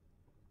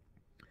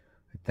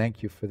 I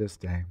thank you for this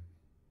day.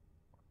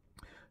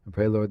 I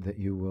pray, Lord, that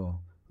you will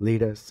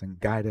lead us and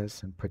guide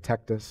us and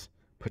protect us.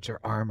 Put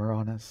your armor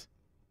on us.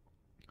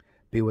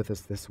 Be with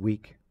us this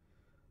week.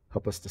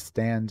 Help us to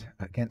stand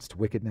against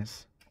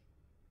wickedness.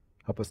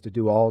 Help us to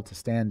do all to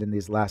stand in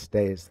these last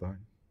days, Lord.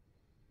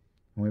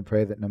 And we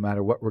pray that no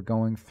matter what we're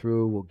going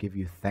through, we'll give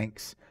you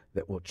thanks,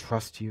 that we'll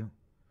trust you,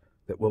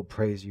 that we'll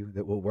praise you,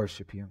 that we'll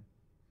worship you,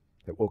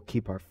 that we'll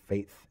keep our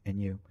faith in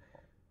you,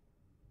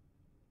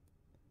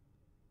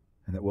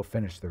 and that we'll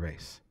finish the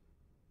race.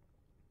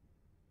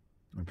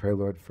 We pray,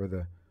 Lord, for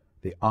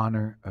the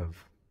honor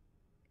of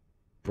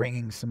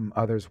bringing some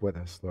others with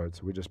us, Lord.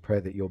 So we just pray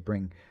that you'll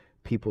bring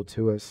people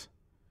to us,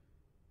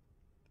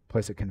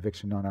 place a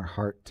conviction on our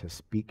heart to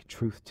speak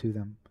truth to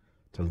them,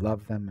 to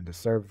love them and to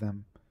serve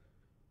them,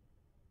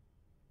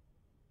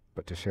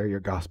 but to share your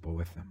gospel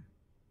with them.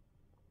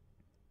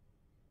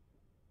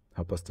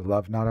 Help us to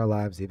love not our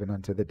lives even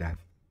unto the death.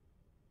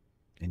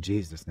 In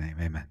Jesus' name,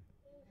 amen.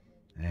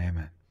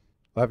 Amen.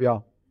 Love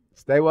y'all.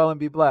 Stay well and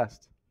be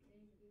blessed.